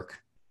doesn't work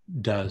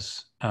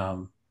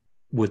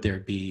would there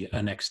be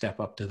a next step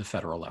up to the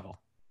federal level.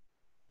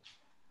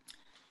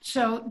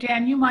 So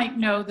Dan, you might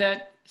know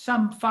that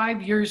some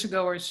 5 years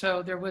ago or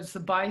so, there was the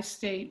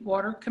Bi-State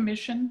Water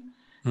Commission,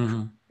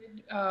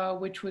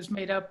 which was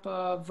made up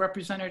of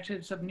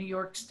representatives of New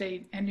York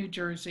State and New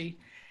Jersey.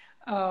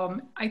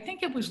 I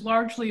think it was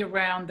largely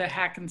around the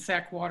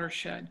Hackensack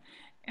watershed.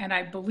 And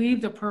I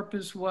believe the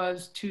purpose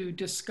was to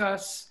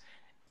discuss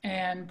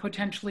and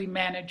potentially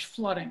manage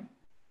flooding.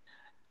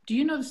 Do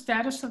you know the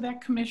status of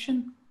that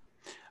commission?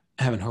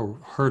 I haven't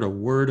heard a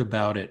word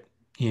about it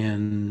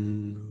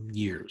in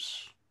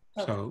years.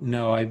 Okay. So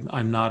no,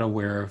 I'm not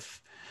aware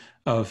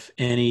of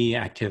any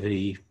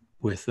activity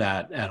with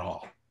that at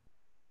all.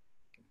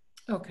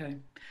 Okay.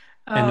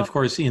 And of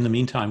course, in the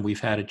meantime, we've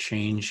had a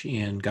change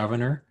in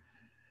governor,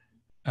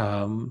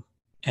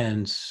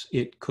 and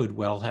it could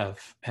well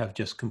have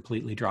just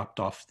completely dropped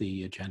off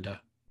the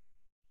agenda,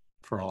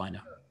 for all I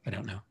know. I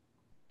don't know.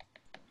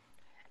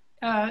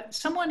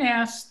 Someone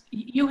asked,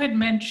 you had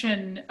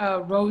mentioned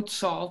road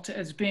salt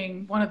as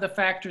being one of the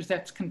factors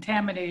that's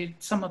contaminated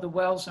some of the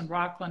wells in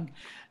Rockland.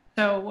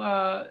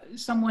 So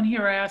someone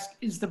here asked,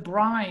 is the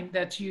brine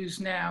that's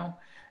used now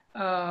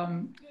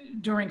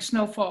during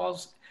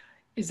snowfalls,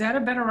 is that a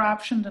better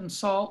option than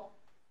salt?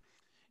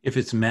 If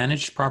it's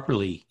managed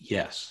properly,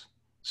 yes.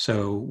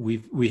 So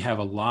we have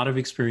a lot of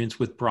experience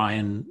with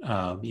brine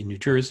in New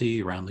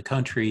Jersey, around the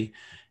country,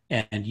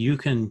 and you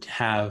can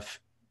have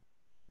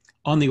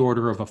on the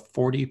order of a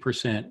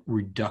 40%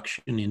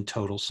 reduction in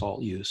total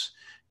salt use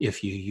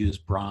if you use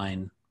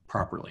brine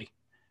properly.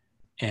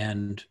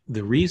 And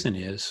the reason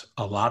is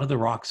a lot of the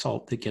rock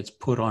salt that gets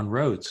put on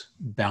roads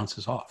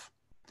bounces off.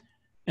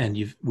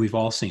 And we've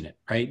all seen it,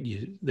 right?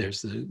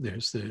 There's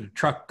the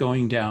truck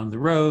going down the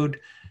road,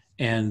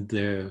 and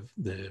the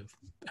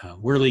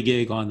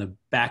whirligig on the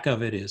back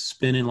of it is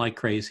spinning like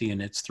crazy,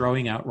 and it's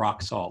throwing out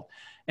rock salt.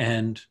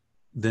 And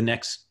the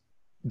next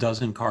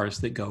dozen cars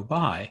that go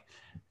by,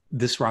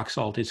 this rock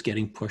salt is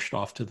getting pushed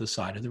off to the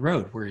side of the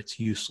road where it's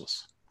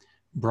useless.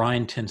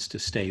 Brine tends to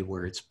stay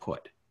where it's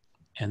put,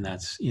 and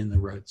that's in the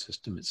road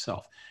system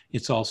itself.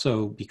 It's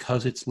also,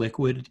 because it's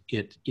liquid,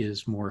 it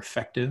is more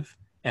effective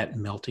at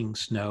melting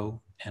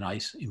snow and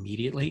ice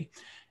immediately.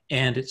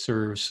 And it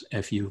serves,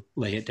 if you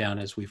lay it down,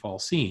 as we've all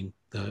seen,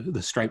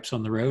 the stripes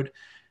on the road,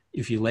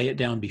 if you lay it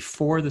down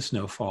before the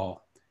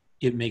snowfall,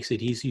 it makes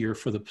it easier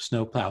for the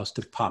snow plows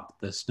to pop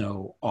the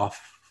snow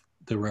off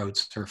the road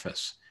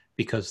surface,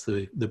 because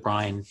the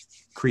brine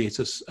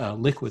creates a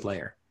liquid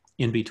layer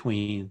in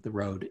between the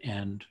road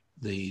and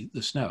the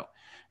snow.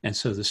 And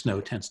so the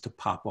snow tends to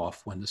pop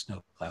off when the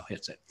snow plow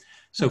hits it.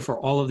 So for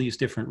all of these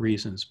different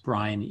reasons,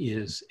 brine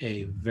is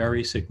a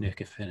very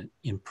significant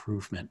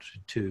improvement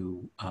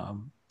to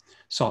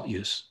salt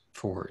use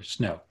for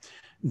snow.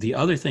 The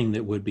other thing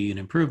that would be an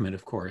improvement,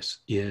 of course,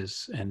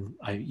 is, and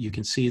you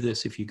can see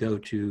this if you go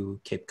to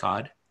Cape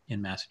Cod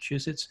in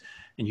Massachusetts,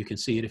 and you can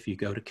see it if you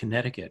go to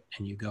Connecticut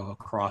and you go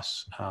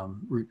across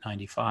Route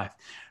 95.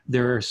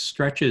 There are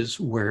stretches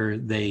where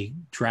they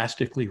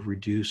drastically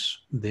reduce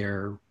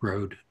their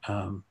road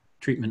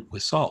treatment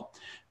with salt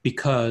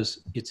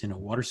because it's in a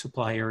water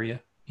supply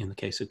area, in the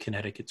case of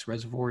Connecticut's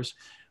reservoirs,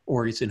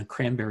 or it's in a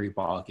cranberry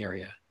bog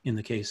area, in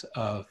the case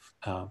of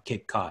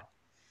Cape Cod.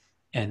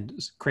 And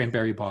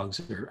cranberry bogs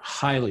are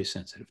highly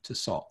sensitive to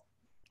salt.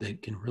 They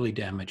can really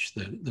damage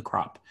the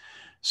crop.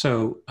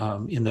 So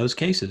in those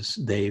cases,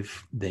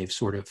 they've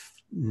sort of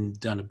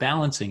done a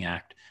balancing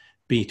act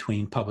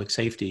between public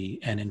safety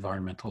and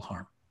environmental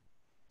harm.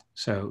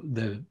 So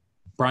the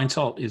brine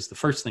salt is the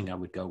first thing I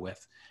would go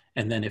with.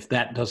 And then if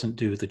that doesn't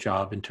do the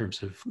job in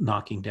terms of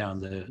knocking down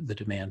the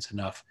demands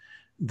enough,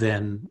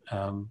 then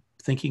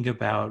thinking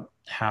about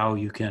how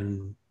you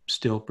can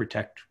still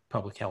protect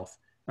public health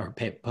or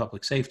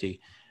public safety,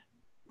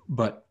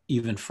 but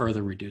even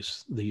further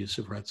reduce the use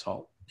of red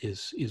salt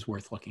is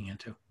worth looking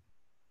into.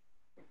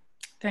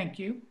 Thank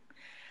you.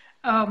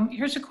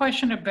 Here's a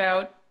question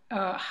about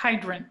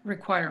hydrant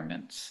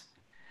requirements.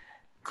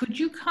 Could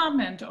you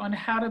comment on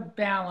how to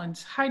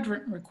balance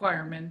hydrant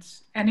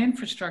requirements and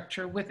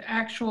infrastructure with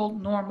actual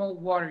normal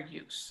water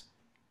use?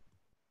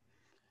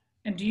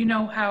 And do you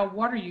know how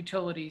water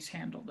utilities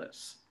handle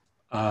this?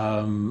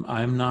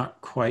 I'm not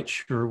quite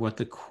sure what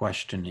the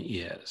question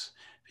is,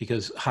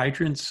 because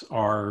hydrants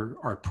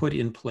are put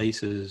in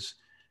places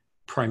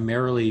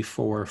primarily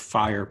for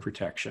fire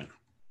protection.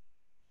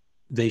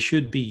 They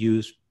should be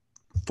used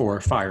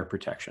for fire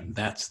protection.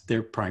 That's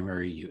their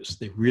primary use.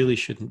 They really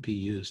shouldn't be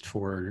used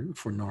for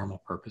normal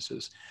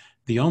purposes.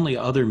 The only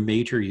other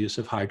major use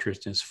of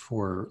hydrants is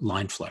for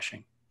line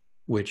flushing,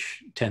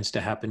 which tends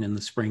to happen in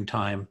the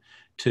springtime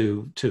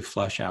to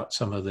flush out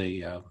some of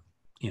the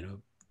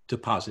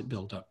deposit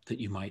buildup that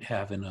you might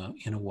have in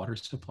a water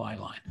supply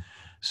line.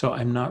 So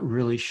I'm not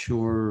really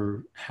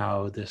sure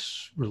how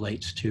this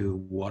relates to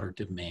water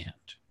demand.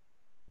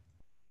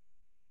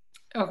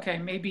 Okay,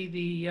 maybe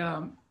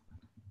the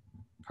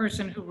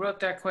person who wrote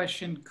that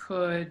question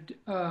could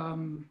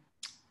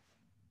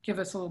give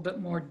us a little bit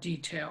more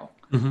detail.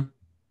 Mm-hmm.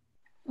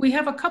 We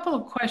have a couple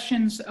of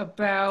questions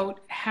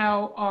about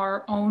how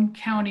our own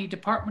county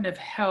Department of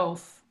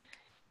Health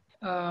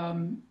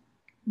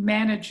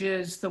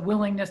manages the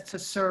willingness to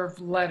serve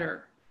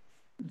letter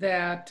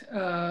that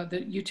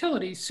the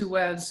utility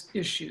Suez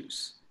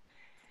issues.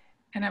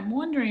 And I'm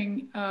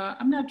wondering,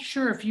 I'm not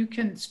sure if you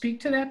can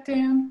speak to that,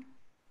 Dan?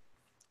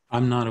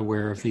 I'm not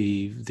aware of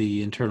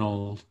the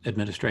internal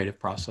administrative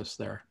process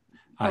there.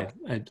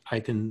 Okay. I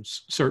can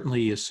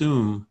certainly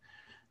assume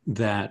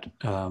that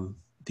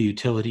the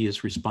utility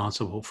is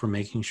responsible for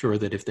making sure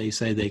that if they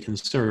say they can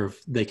serve,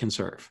 they can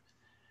serve.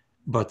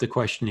 But the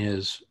question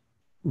is,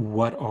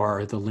 what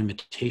are the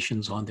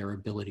limitations on their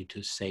ability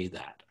to say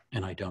that?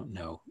 And I don't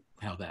know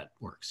how that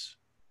works.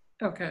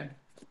 Okay.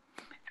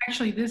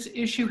 Actually, this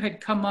issue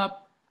had come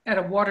up at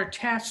a water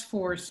task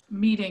force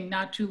meeting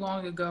not too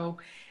long ago.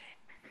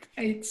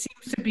 It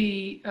seems to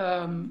be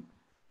an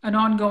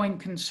ongoing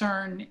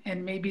concern,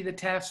 and maybe the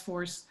task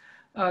force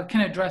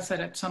can address that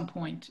at some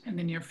point in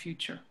the near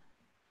future.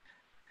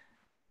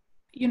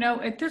 You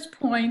know, at this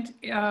point,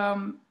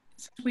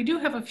 since we do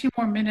have a few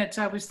more minutes,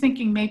 I was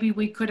thinking maybe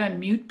we could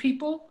unmute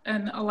people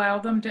and allow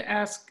them to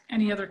ask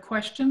any other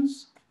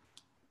questions.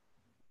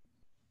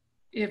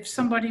 If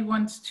somebody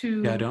wants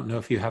to... Yeah, I don't know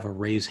if you have a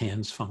raise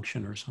hands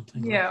function or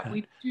something. Yeah, like that.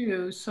 We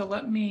do. So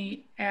let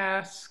me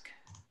ask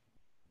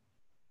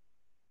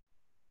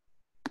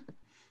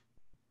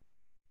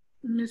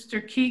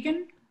Mr.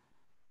 Keegan?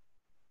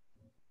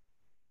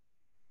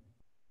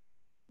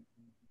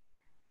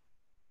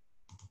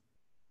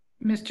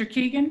 Mr.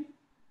 Keegan?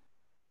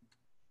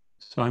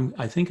 So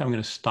I think I'm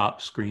going to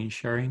stop screen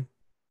sharing.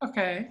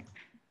 Okay.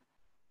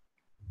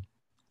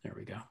 There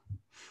we go.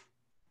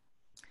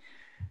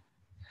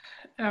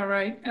 All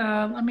right.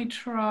 Let me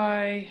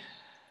try.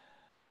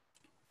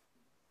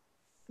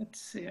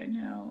 Let's see. I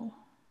know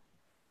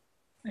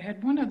I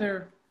had one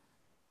other.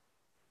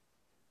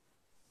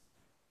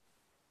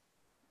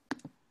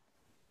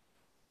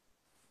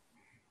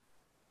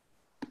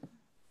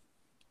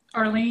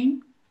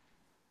 Arlene?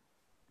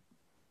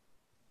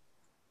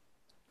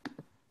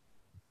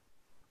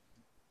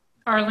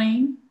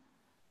 Arlene?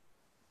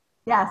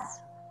 Yes.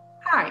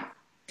 Hi.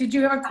 Did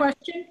you have a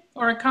question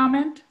or a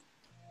comment?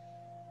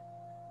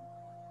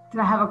 Did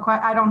I have a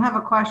I don't have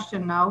a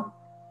question, no.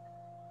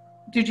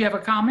 Did you have a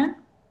comment?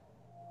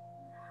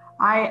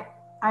 I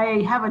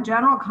I have a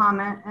general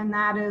comment, and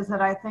that is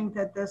that I think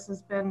that this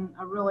has been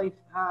a really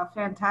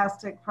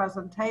fantastic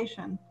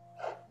presentation.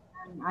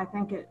 And I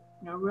think it,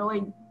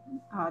 really,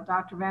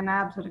 Dr. Van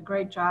Abs did a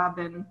great job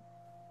in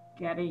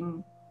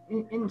getting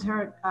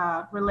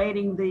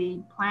relating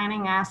the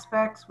planning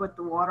aspects with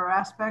the water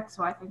aspects.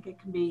 So I think it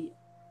can be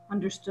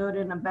understood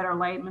in a better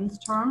layman's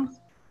terms.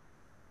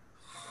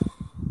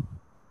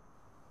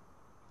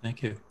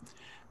 Thank you.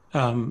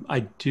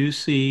 I do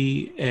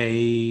see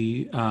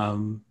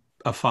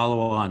a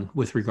follow-on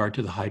with regard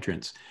to the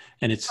hydrants,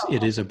 and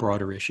it is a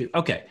broader issue.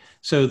 Okay,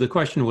 so the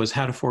question was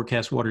how to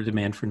forecast water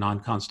demand for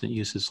non-constant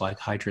uses like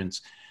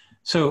hydrants.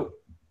 So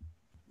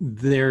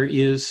there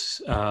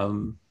is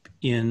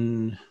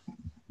in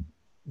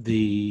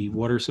the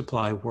water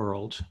supply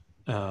world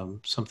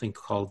something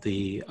called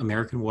the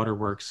American Water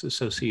Works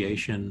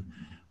Association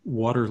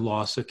water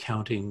loss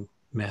accounting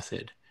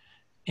method.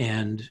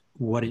 And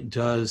what it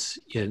does,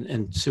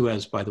 and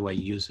Suez, by the way,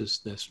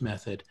 uses this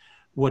method,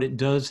 what it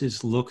does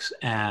is looks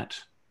at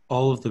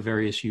all of the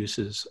various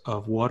uses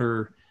of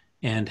water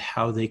and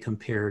how they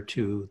compare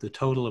to the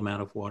total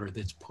amount of water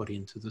that's put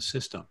into the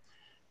system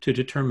to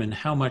determine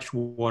how much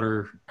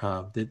water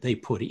that they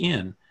put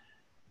in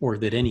or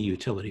that any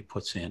utility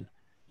puts in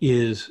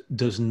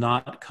does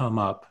not come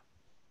up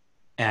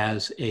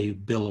as a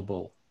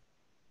billable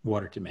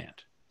water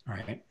demand, all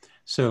right?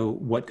 So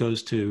what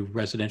goes to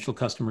residential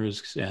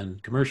customers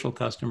and commercial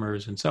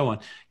customers and so on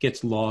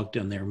gets logged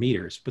on their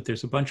meters, but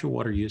there's a bunch of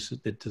water uses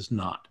that does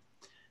not.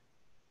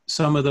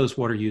 Some of those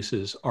water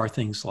uses are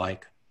things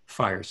like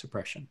fire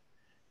suppression.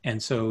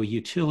 And so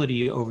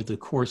utility over the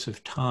course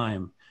of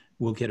time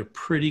will get a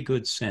pretty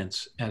good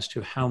sense as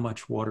to how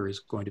much water is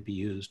going to be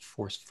used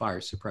for fire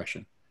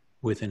suppression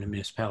within a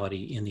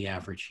municipality in the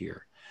average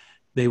year.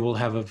 They will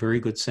have a very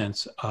good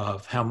sense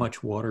of how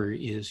much water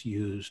is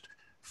used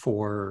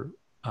for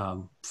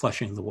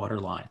flushing the water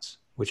lines,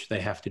 which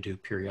they have to do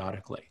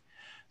periodically.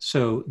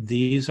 So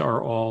these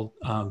are all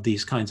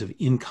these kinds of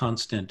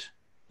inconstant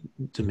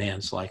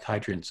demands like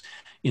hydrants.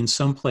 In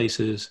some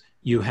places,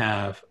 you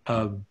have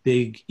a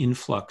big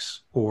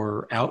influx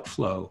or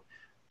outflow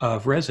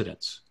of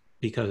residents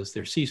because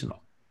they're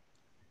seasonal.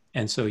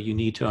 And so you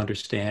need to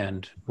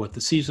understand what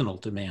the seasonal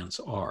demands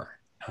are.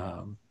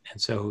 And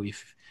so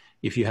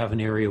if you have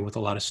an area with a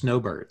lot of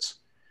snowbirds,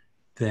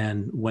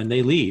 then when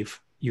they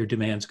leave, your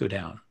demands go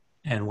down.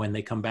 And when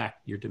they come back,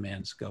 your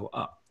demands go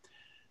up.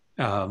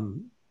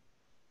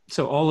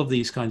 So all of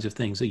these kinds of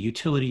things, a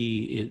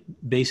utility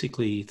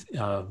basically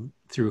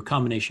through a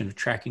combination of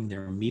tracking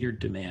their metered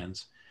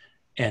demands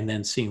and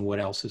then seeing what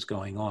else is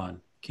going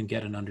on can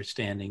get an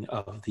understanding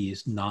of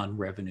these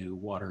non-revenue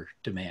water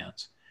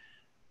demands.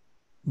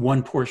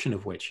 One portion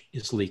of which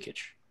is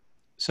leakage.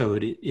 So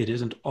it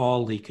isn't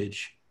all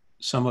leakage.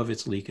 Some of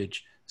it's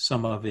leakage.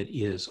 Some of it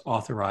is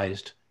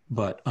authorized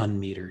but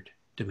unmetered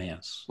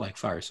demands like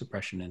fire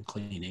suppression and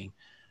cleaning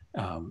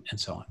and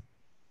so on.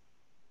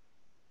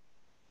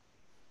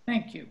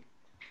 Thank you.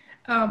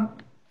 I'm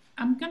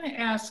going to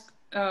ask,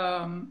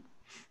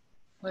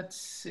 let's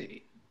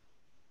see,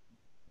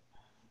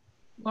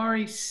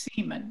 Laurie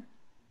Seaman.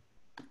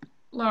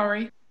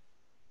 Laurie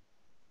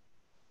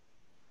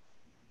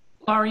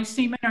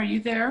Seaman, are you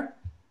there?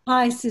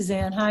 Hi,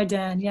 Suzanne. Hi,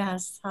 Dan.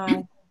 Yes.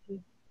 Hi.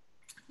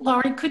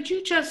 Laurie, could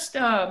you just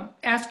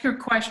ask your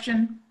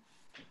question,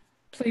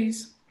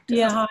 please?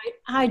 Yeah.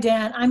 Hi,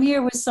 Dan. I'm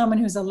here with someone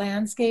who's a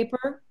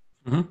landscaper.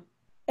 Mm-hmm.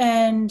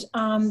 And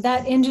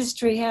that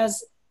industry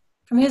has,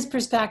 from his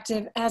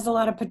perspective, has a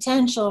lot of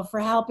potential for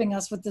helping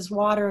us with this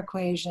water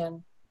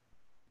equation.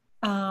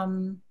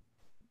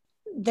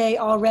 They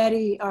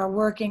already are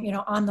working,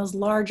 on those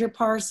larger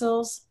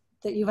parcels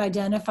that you've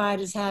identified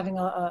as having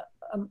a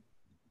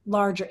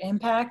larger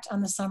impact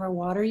on the summer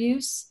water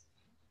use.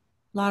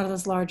 A lot of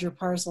those larger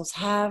parcels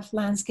have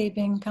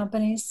landscaping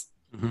companies.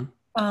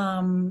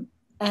 Mm-hmm.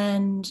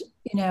 And,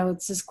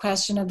 it's this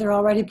question of they're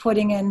already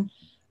putting in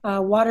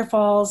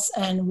waterfalls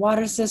and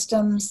water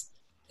systems.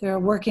 They're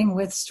working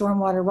with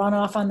stormwater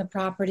runoff on the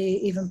property,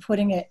 even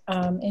putting it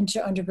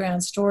into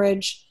underground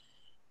storage.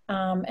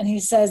 And he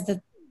says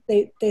that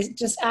they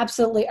just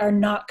absolutely are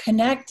not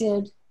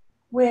connected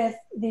with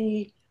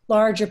the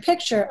larger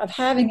picture of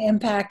having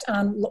impact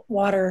on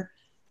water,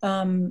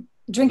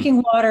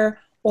 drinking water,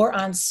 or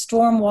on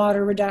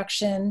stormwater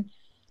reduction.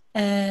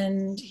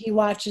 And he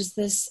watches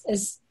this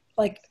as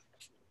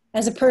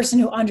a person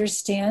who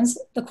understands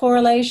the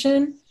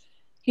correlation.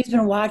 He's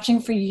been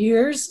watching for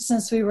years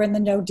since we were in the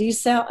no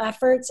desal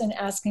efforts and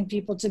asking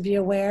people to be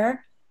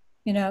aware.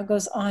 You know, it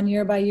goes on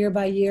year by year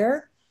by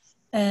year.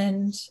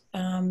 And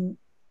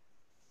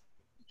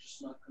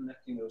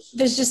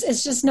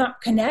it's just not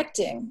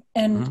connecting.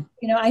 And,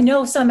 you know, I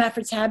know some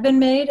efforts have been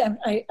made.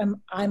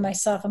 I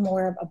myself am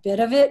aware of a bit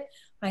of it.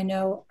 I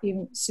know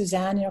even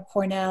Suzanne, you know,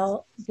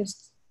 Cornell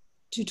gives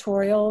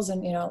tutorials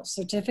and, you know,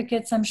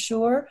 certificates, I'm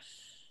sure.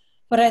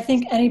 But I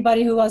think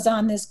anybody who was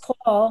on this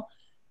call,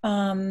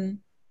 and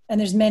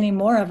there's many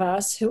more of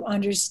us who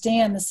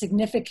understand the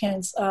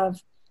significance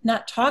of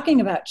not talking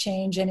about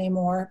change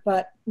anymore,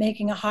 but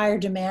making a higher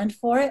demand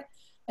for it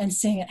and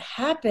seeing it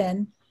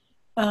happen.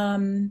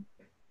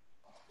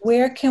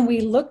 Where can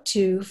we look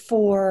to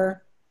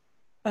for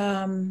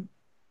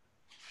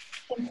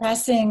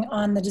impressing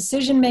on the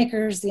decision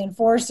makers, the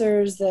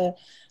enforcers, the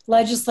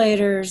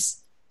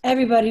legislators,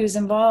 everybody who's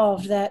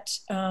involved that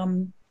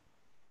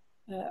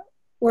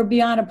we're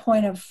beyond a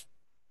point of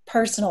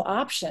personal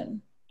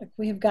option? Like,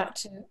 we have got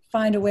to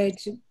find a way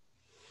to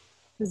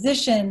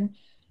position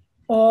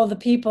all the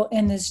people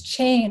in this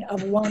chain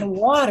of one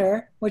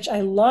water, which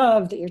I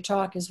love that your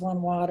talk is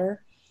one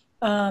water,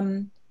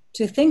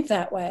 to think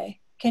that way.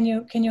 Can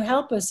you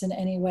help us in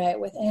any way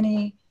with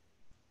any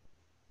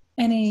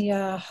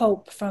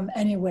hope from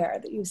anywhere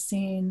that you've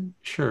seen?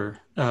 Sure.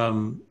 Let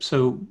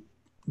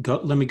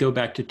me go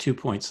back to 2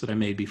 points that I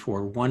made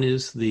before. One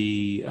is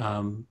the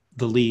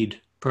LEAD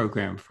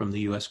program from the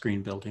U.S.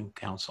 Green Building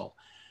Council.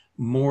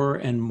 More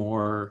and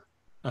more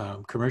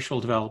commercial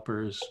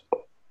developers,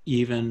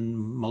 even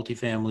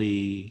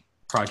multifamily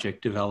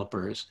project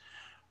developers,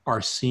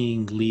 are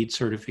seeing LEED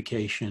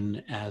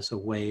certification as a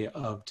way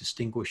of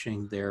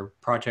distinguishing their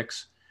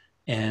projects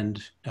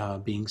and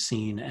being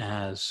seen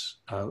as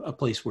a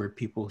place where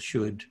people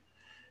should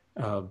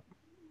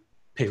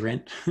pay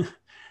rent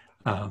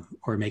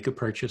or make a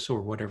purchase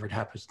or whatever it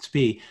happens to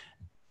be,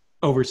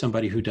 over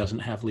somebody who doesn't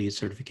have LEED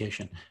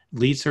certification.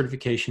 LEED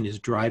certification is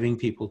driving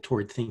people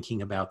toward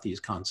thinking about these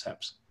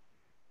concepts,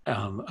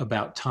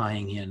 about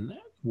tying in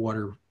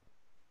water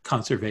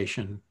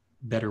conservation,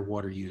 better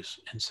water use,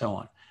 and so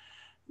on.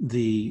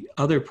 The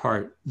other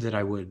part that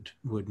I would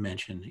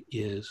mention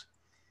is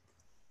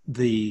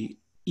the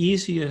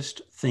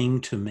easiest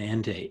thing to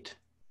mandate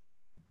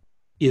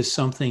is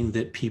something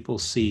that people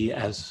see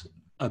as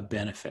a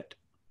benefit,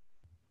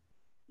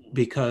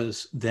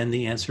 because then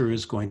the answer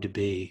is going to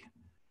be,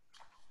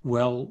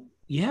 well,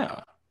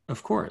 yeah,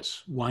 of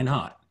course, why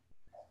not?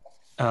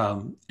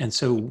 And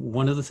so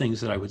one of the things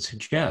that I would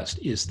suggest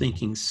is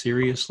thinking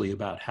seriously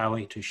about how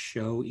to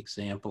show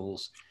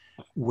examples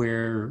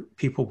where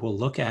people will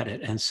look at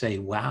it and say,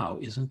 wow,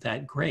 isn't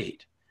that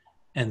great?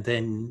 And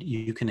then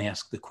you can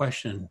ask the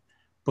question,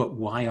 but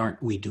why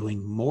aren't we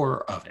doing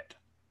more of it?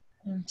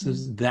 So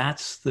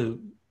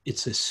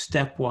it's a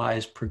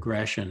stepwise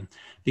progression,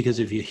 because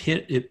if you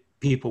hit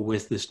people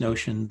with this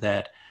notion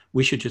that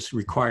we should just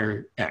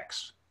require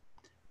X,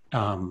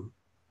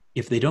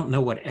 if they don't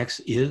know what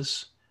X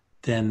is,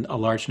 then a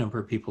large number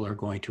of people are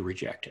going to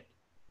reject it.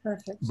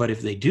 Perfect. But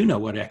if they do know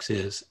what X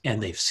is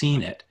and they've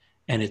seen it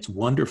and it's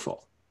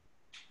wonderful,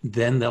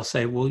 then they'll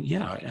say, well,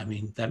 yeah, I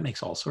mean, that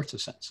makes all sorts of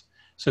sense.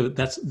 So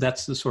that's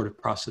the sort of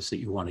process that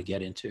you want to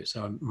get into.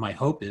 So my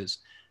hope is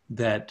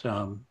that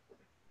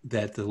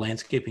that the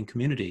landscaping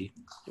community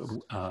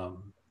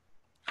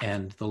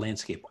and the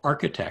landscape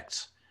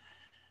architects,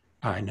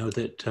 I know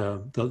that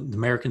the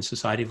American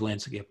Society of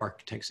Landscape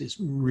Architects is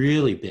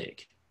really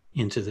big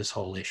into this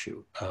whole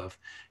issue of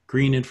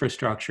green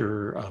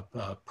infrastructure,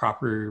 of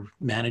proper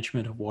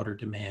management of water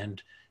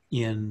demand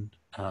in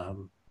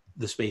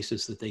the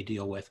spaces that they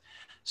deal with.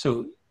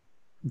 So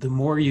the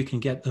more you can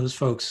get those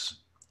folks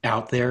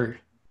out there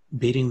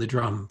beating the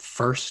drum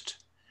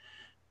first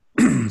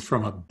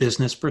from a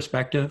business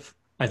perspective,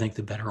 I think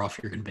the better off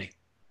you're going to be.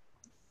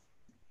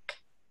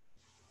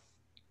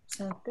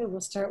 Sounds good.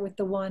 We'll start with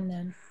the one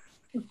then.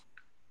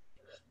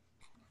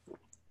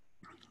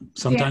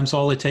 Sometimes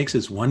all it takes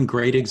is one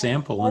great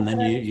example, and then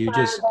you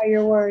just by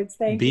your words.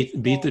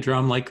 beat the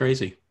drum like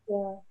crazy.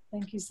 Yeah,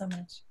 thank you so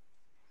much.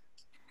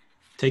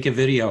 Take a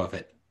video of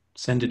it.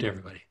 Send it to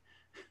everybody.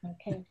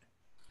 Okay.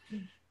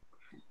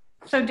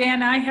 So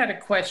Dan, I had a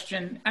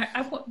question.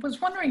 I was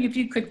wondering if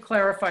you could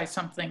clarify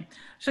something.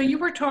 So you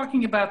were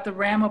talking about the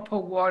Ramapo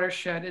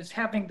watershed as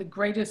having the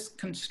greatest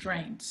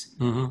constraints.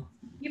 Mm-hmm.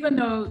 Even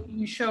though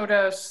you showed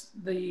us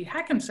the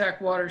Hackensack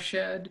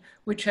watershed,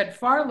 which had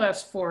far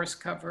less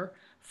forest cover,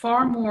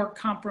 far more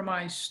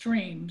compromised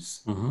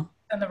streams Mm-hmm.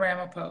 than the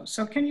Ramapo.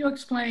 So can you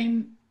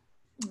explain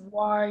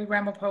why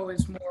Ramapo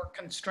is more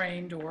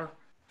constrained or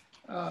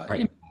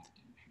Right.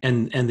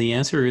 And the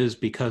answer is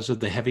because of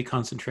the heavy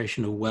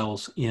concentration of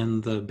wells in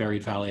the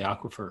Buried Valley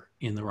Aquifer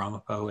in the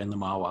Ramapo and the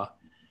Mawa.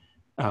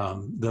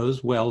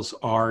 those wells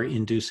are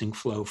inducing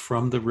flow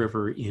from the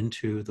river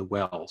into the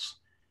wells.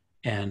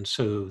 And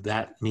so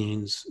that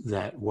means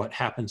that what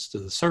happens to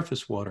the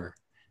surface water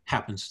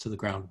happens to the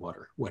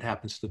groundwater. What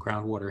happens to the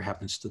groundwater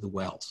happens to the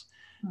wells.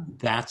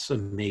 That's a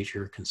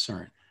major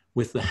concern.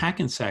 With the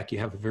Hackensack, you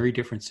have a very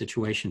different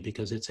situation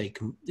because it's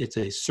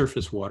a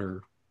surface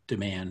water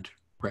demand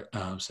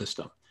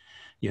system.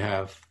 You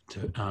have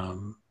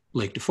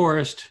Lake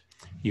DeForest,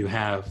 you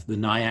have the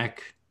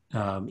Nyack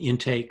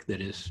intake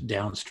that is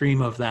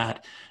downstream of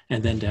that,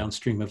 and then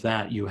downstream of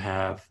that you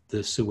have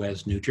the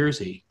Suez, New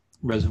Jersey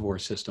reservoir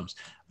systems,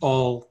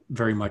 all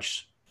very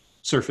much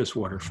surface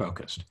water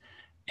focused.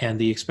 And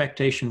the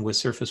expectation with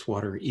surface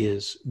water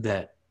is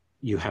that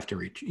you have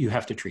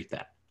to treat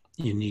that.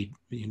 You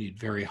need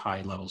very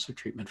high levels of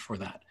treatment for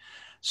that.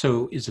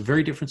 So it's a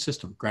very different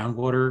system.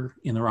 Groundwater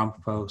in the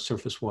Ramapo,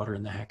 surface water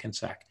in the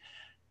Hackensack.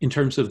 In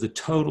terms of the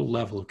total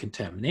level of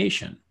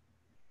contamination,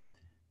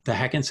 the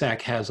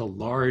Hackensack has a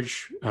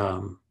large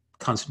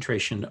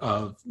concentration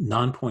of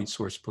non-point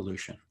source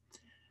pollution,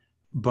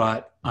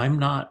 but I'm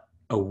not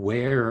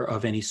aware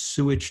of any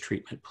sewage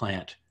treatment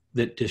plant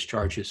that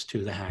discharges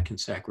to the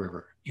Hackensack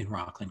River in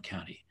Rockland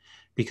County,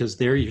 because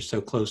there you're so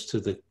close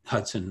to the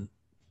Hudson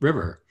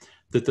River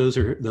that those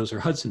are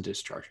Hudson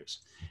discharges.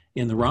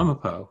 In the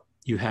Ramapo,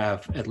 you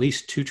have at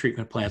least 2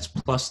 treatment plants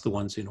plus the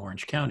ones in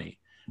Orange County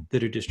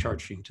that are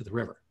discharging to the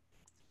river.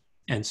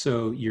 And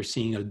so you're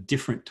seeing a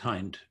different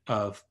kind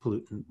of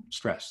pollutant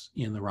stress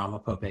in the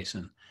Ramapo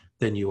Basin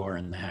than you are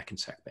in the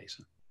Hackensack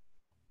Basin.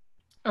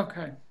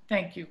 Okay,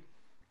 thank you.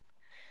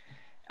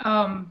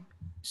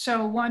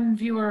 So one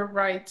viewer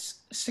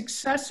writes,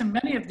 success in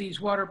many of these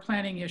water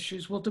planning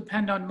issues will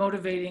depend on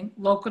motivating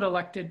local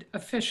elected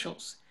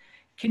officials.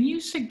 Can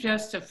you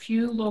suggest a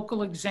few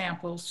local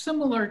examples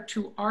similar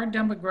to our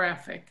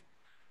demographic,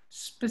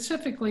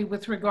 specifically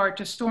with regard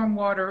to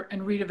stormwater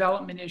and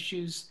redevelopment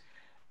issues,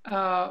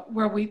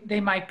 where they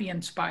might be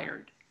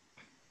inspired?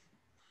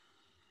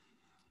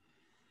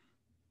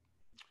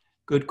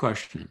 Good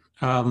question.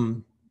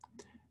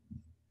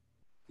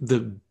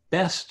 The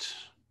best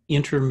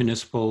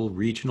intermunicipal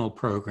regional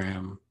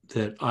program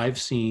that I've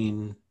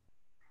seen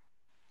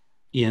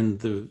in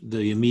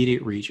the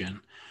immediate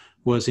region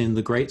was in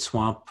the Great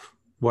Swamp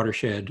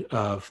watershed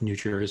of New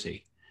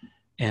Jersey.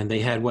 And they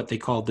had what they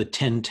called the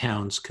 10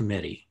 Towns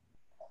Committee.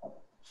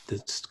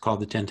 It's called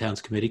the 10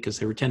 Towns Committee because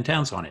there were 10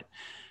 towns on it.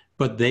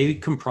 But they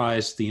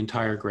comprised the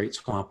entire Great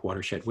Swamp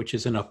watershed, which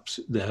is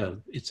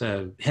it's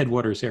a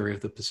headwaters area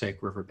of the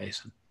Passaic River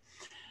Basin.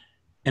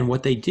 And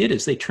what they did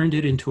is they turned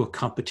it into a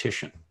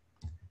competition.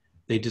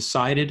 They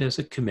decided as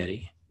a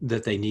committee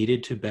that they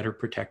needed to better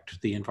protect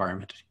the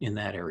environment in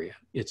that area.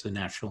 It's a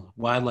national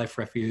wildlife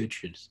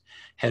refuge, it's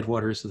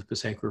headwaters of the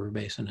Passaic River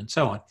Basin, and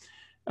so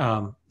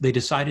on. They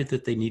decided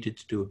that they needed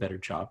to do a better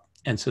job.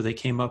 And so they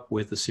came up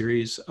with a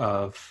series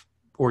of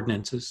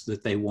ordinances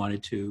that they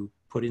wanted to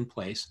put in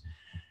place.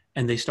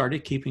 And they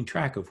started keeping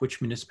track of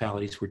which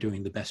municipalities were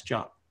doing the best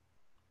job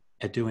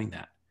at doing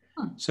that.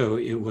 So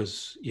it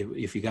was,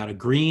 if you got a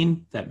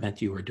green, that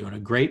meant you were doing a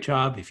great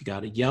job. If you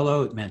got a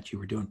yellow, it meant you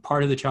were doing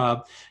part of the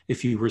job.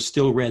 If you were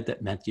still red,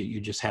 that meant you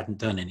just hadn't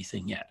done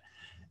anything yet.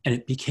 And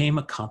it became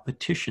a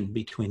competition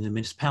between the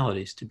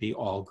municipalities to be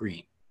all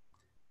green.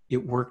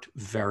 It worked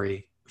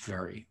very,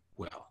 very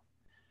well.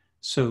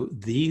 So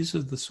these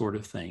are the sort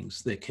of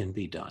things that can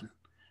be done.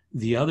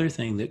 The other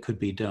thing that could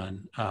be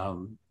done,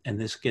 and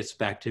this gets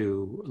back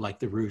to like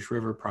the Rouge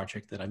River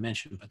project that I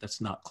mentioned, but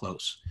that's not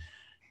close,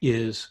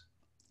 is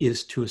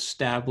to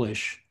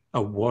establish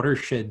a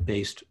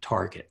watershed-based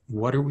target.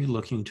 What are we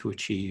looking to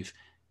achieve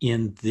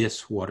in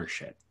this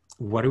watershed?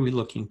 What are we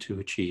looking to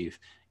achieve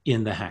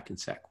in the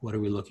Hackensack? What are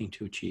we looking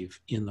to achieve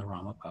in the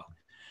Ramapo?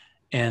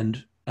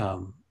 And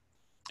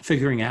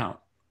figuring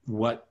out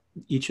what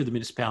each of the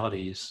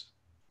municipalities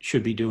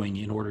should be doing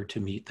in order to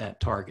meet that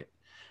target.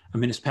 A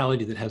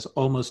municipality that has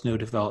almost no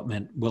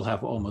development will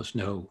have almost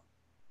no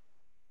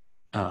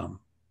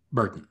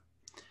burden.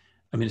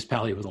 A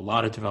municipality with a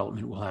lot of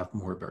development will have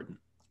more burden,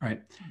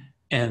 right?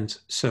 And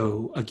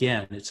so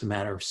again, it's a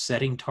matter of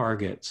setting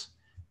targets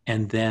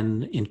and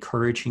then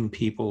encouraging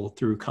people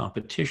through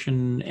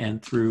competition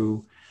and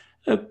through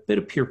a bit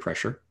of peer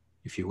pressure,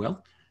 if you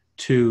will,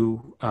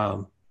 to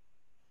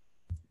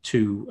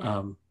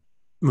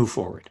move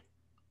forward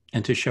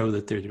and to show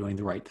that they're doing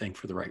the right thing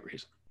for the right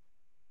reason.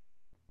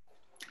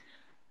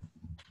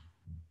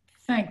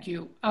 Thank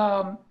you.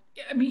 I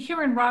mean,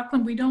 here in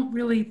Rockland, we don't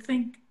really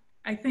think,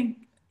 I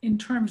think, in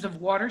terms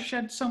of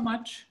watershed so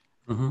much.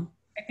 Mm-hmm.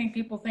 I think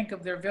people think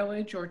of their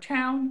village or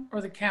town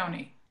or the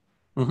county.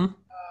 Mm-hmm.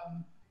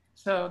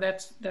 So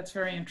that's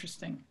very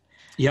interesting.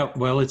 Yeah,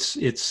 well,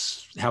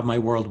 it's how my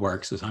world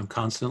works, is I'm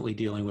constantly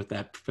dealing with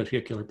that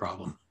particular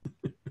problem.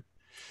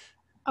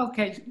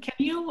 Okay, can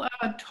you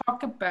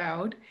talk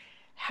about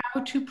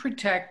how to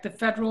protect the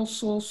federal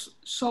sole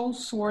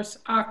source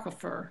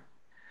aquifer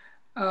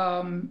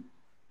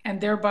and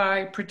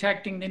thereby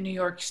protecting the New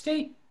York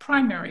State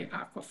primary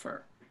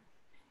aquifer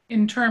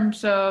in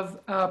terms of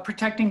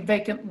protecting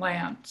vacant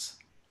lands?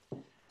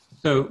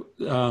 So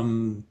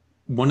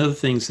one of the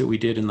things that we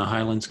did in the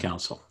Highlands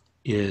Council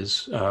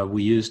is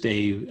we used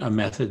a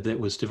method that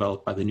was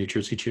developed by the New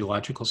Jersey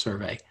Geological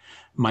Survey.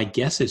 My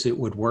guess is it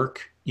would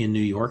work in New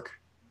York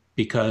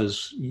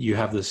because you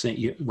have the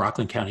same,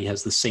 Rockland County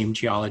has the same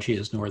geology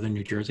as northern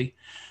New Jersey.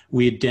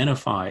 We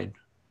identified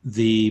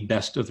the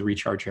best of the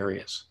recharge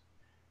areas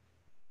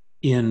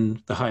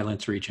in the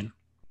Highlands region.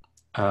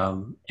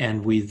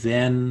 And we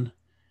then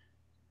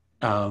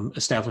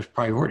established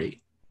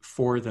priority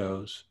for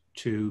those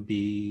to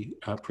be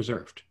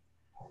preserved.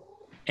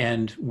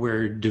 And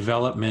where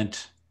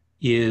development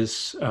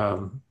is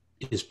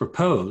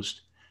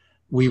proposed,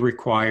 we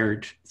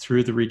required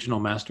through the regional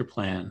master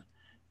plan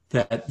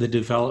that the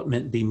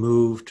development be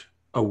moved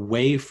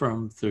away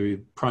from the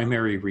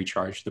primary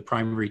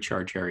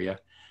recharge area,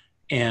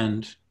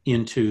 and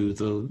into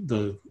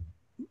the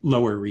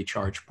lower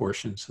recharge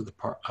portions of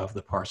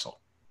the parcel,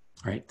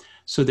 right?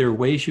 So there are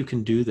ways you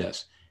can do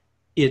this.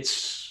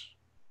 It's,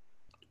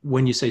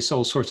 when you say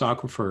sole source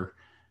aquifer,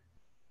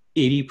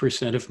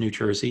 80% of New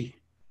Jersey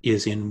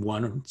is in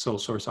one sole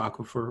source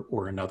aquifer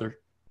or another.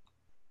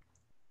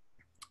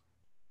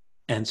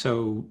 And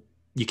so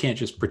you can't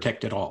just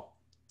protect it all.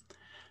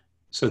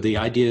 So the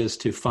idea is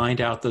to find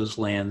out those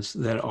lands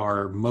that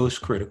are most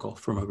critical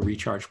from a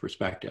recharge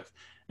perspective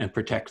and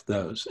protect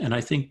those. And I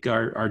think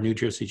our New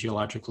Jersey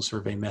Geological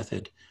Survey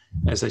method,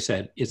 as I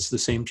said, it's the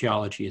same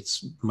geology,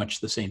 it's much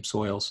the same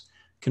soils,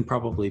 can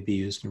probably be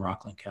used in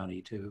Rockland County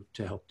to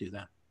help do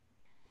that.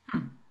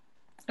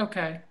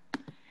 Okay.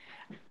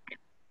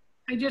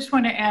 I just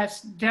want to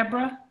ask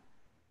Deborah.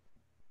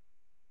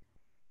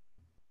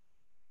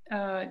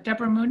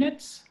 Deborah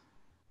Munitz.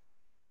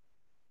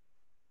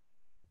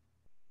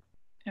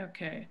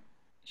 Okay.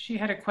 She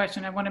had a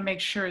question. I want to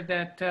make sure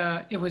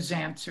that it was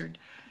answered.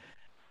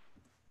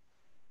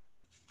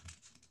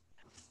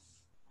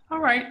 All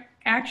right.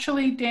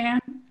 Actually, Dan,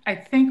 I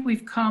think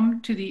we've come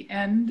to the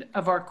end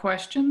of our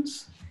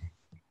questions.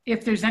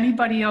 If there's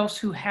anybody else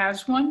who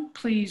has one,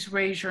 please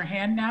raise your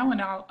hand now and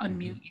I'll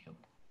unmute you.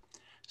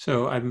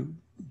 So I'm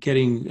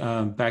getting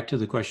back to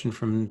the question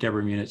from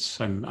Deborah Munitz.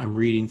 I'm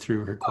reading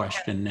through her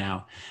question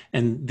now.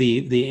 And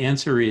the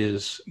answer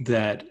is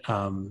that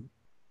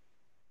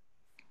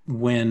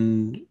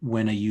when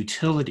a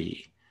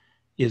utility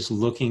is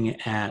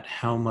looking at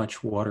how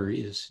much water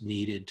is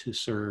needed to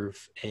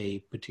serve a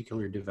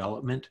particular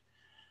development,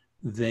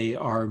 they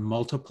are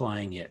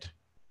multiplying it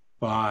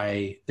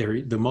by,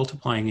 they're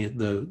multiplying it,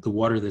 the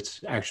water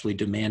that's actually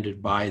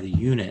demanded by the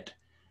unit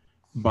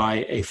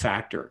by a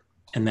factor.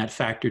 And that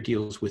factor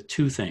deals with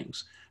two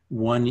things.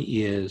 One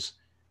is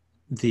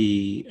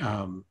the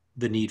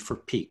need for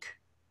peak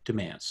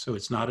demands. So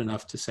it's not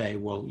enough to say,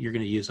 well, you're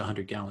going to use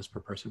 100 gallons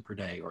per person per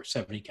day or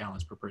 70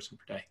 gallons per person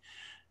per day.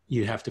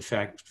 You have to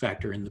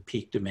factor in the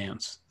peak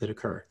demands that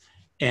occur.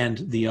 And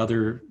the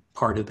other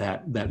part of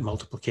that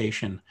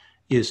multiplication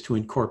is to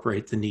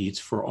incorporate the needs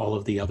for all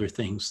of the other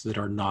things that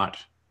are not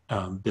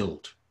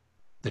billed,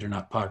 that are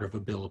not part of a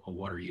billable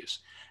water use.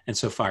 And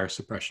so fire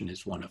suppression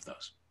is one of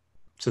those.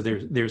 So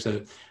there's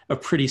a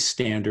pretty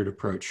standard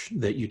approach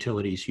that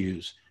utilities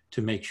use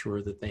to make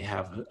sure that they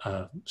have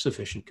a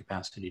sufficient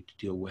capacity to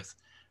deal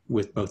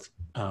with both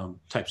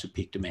types of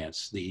peak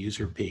demands, the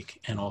user peak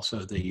and also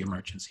the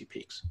emergency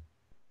peaks.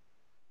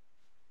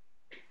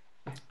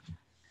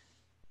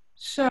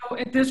 So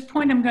at this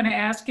point, I'm going to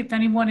ask if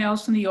anyone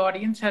else in the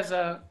audience has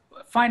a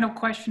final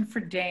question for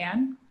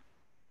Dan.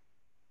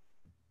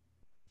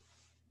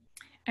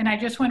 And I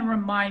just want to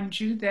remind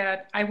you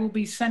that I will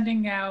be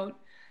sending out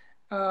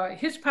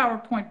his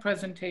PowerPoint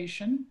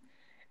presentation,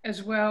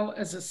 as well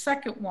as a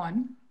second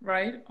one,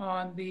 right,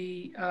 on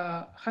the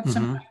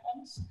Hudson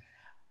Islands,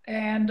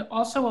 and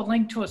also a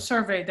link to a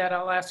survey that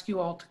I'll ask you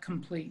all to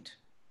complete.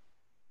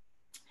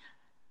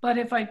 But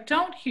if I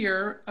don't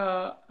hear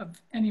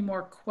of any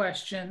more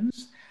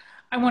questions,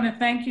 I want to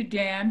thank you,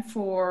 Dan,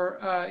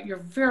 for your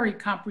very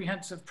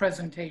comprehensive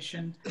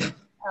presentation.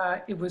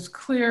 It was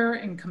clear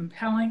and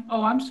compelling.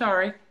 Oh, I'm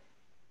sorry.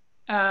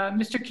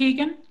 Mr.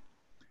 Keegan?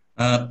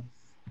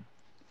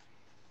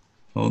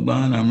 Hold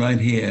on, I'm right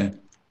here.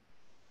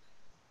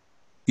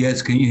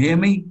 Yes, can you hear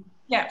me?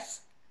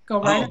 Yes, go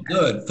right ahead. Oh,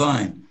 good,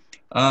 fine.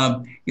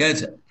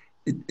 Yes,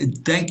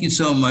 thank you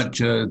so much,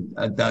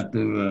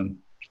 Dr.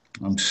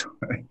 I'm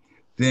sorry,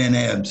 Van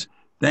Abs.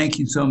 Thank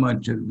you so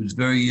much. It was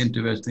very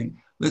interesting.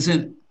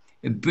 Listen,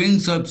 it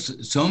brings up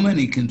so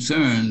many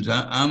concerns.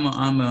 I'm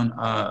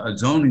a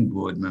zoning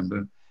board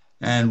member,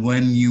 and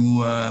when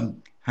you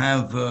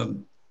have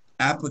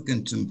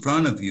applicants in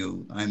front of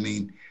you, I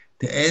mean,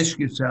 to ask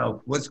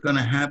yourself what's going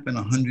to happen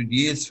 100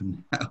 years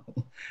from now,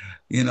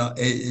 you know,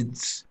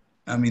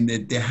 I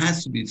mean, there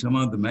has to be some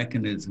other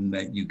mechanism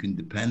that you can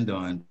depend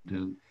on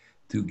to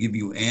give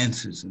you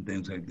answers and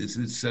things like this.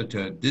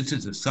 This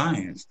is a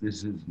science. This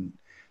isn't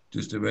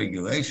just a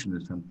regulation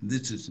or something.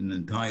 This is an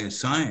entire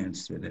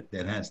science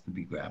that has to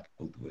be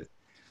grappled with.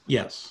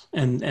 Yes,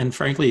 and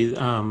frankly,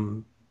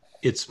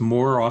 it's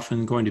more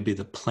often going to be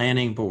the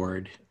planning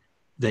board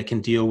that can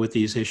deal with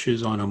these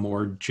issues on a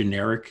more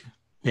generic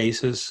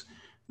basis.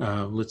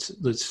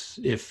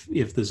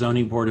 If the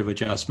zoning board of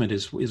adjustment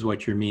is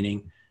what you're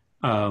meaning,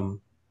 in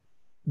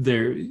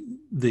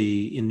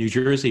New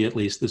Jersey at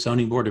least, the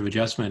zoning board of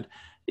adjustment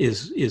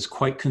is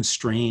quite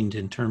constrained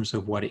in terms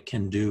of what it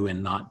can do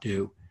and not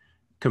do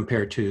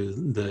compared to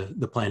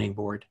the planning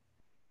board.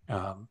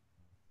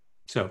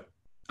 So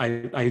I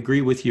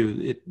agree with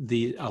you.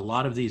 A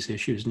lot of these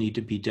issues need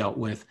to be dealt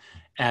with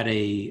at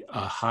a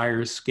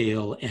higher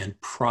scale and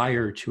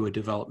prior to a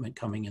development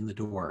coming in the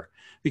door.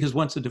 Because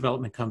once a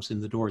development comes in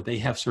the door, they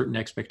have certain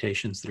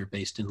expectations that are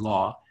based in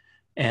law,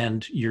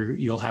 and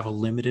you'll have a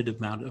limited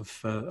amount of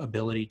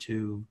ability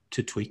to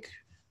tweak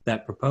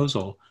that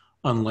proposal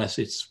unless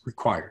it's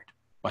required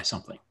by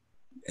something.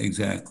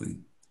 Exactly.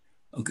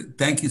 Okay,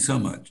 thank you so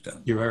much,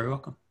 Don. You're very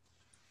welcome.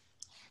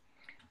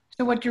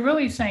 So what you're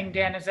really saying,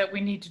 Dan, is that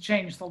we need to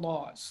change the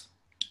laws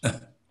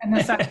and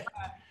the site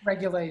plan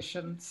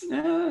regulations.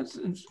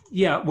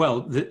 Yeah,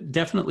 well,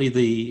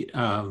 definitely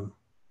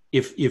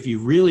if you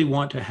really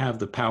want to have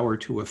the power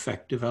to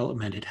affect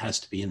development, it has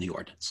to be in the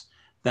ordinance.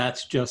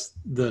 That's just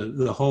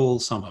the whole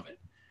sum of it.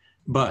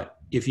 But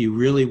if you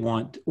really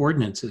want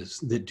ordinances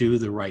that do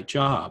the right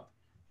job,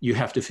 you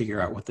have to figure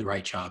out what the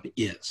right job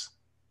is.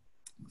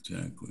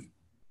 Exactly.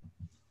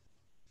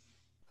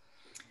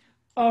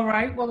 All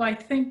right, well, I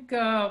think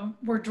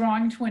we're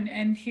drawing to an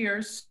end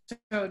here.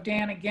 So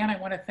Dan, again, I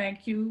want to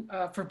thank you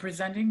for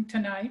presenting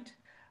tonight,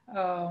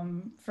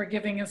 for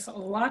giving us a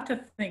lot to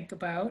think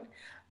about,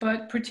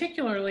 but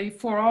particularly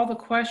for all the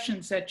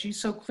questions that you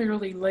so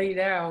clearly laid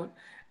out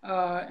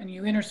and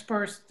you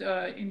interspersed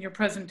in your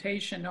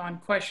presentation on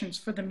questions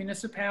for the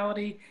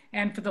municipality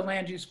and for the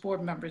land use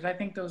board members. I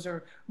think those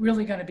are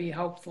really going to be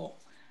helpful.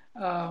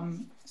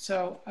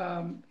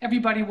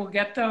 Everybody will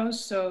get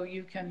those, so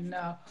you can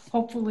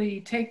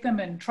hopefully take them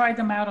and try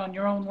them out on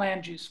your own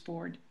land use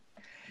board.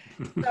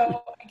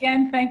 So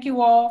again, thank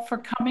you all for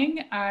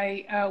coming.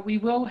 We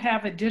will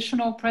have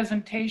additional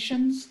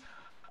presentations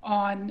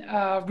on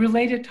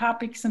related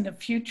topics in the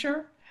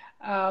future,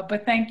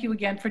 but thank you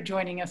again for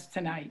joining us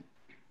tonight.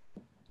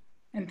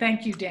 And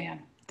thank you,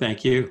 Dan.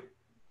 Thank you.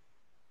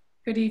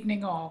 Good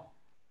evening, all.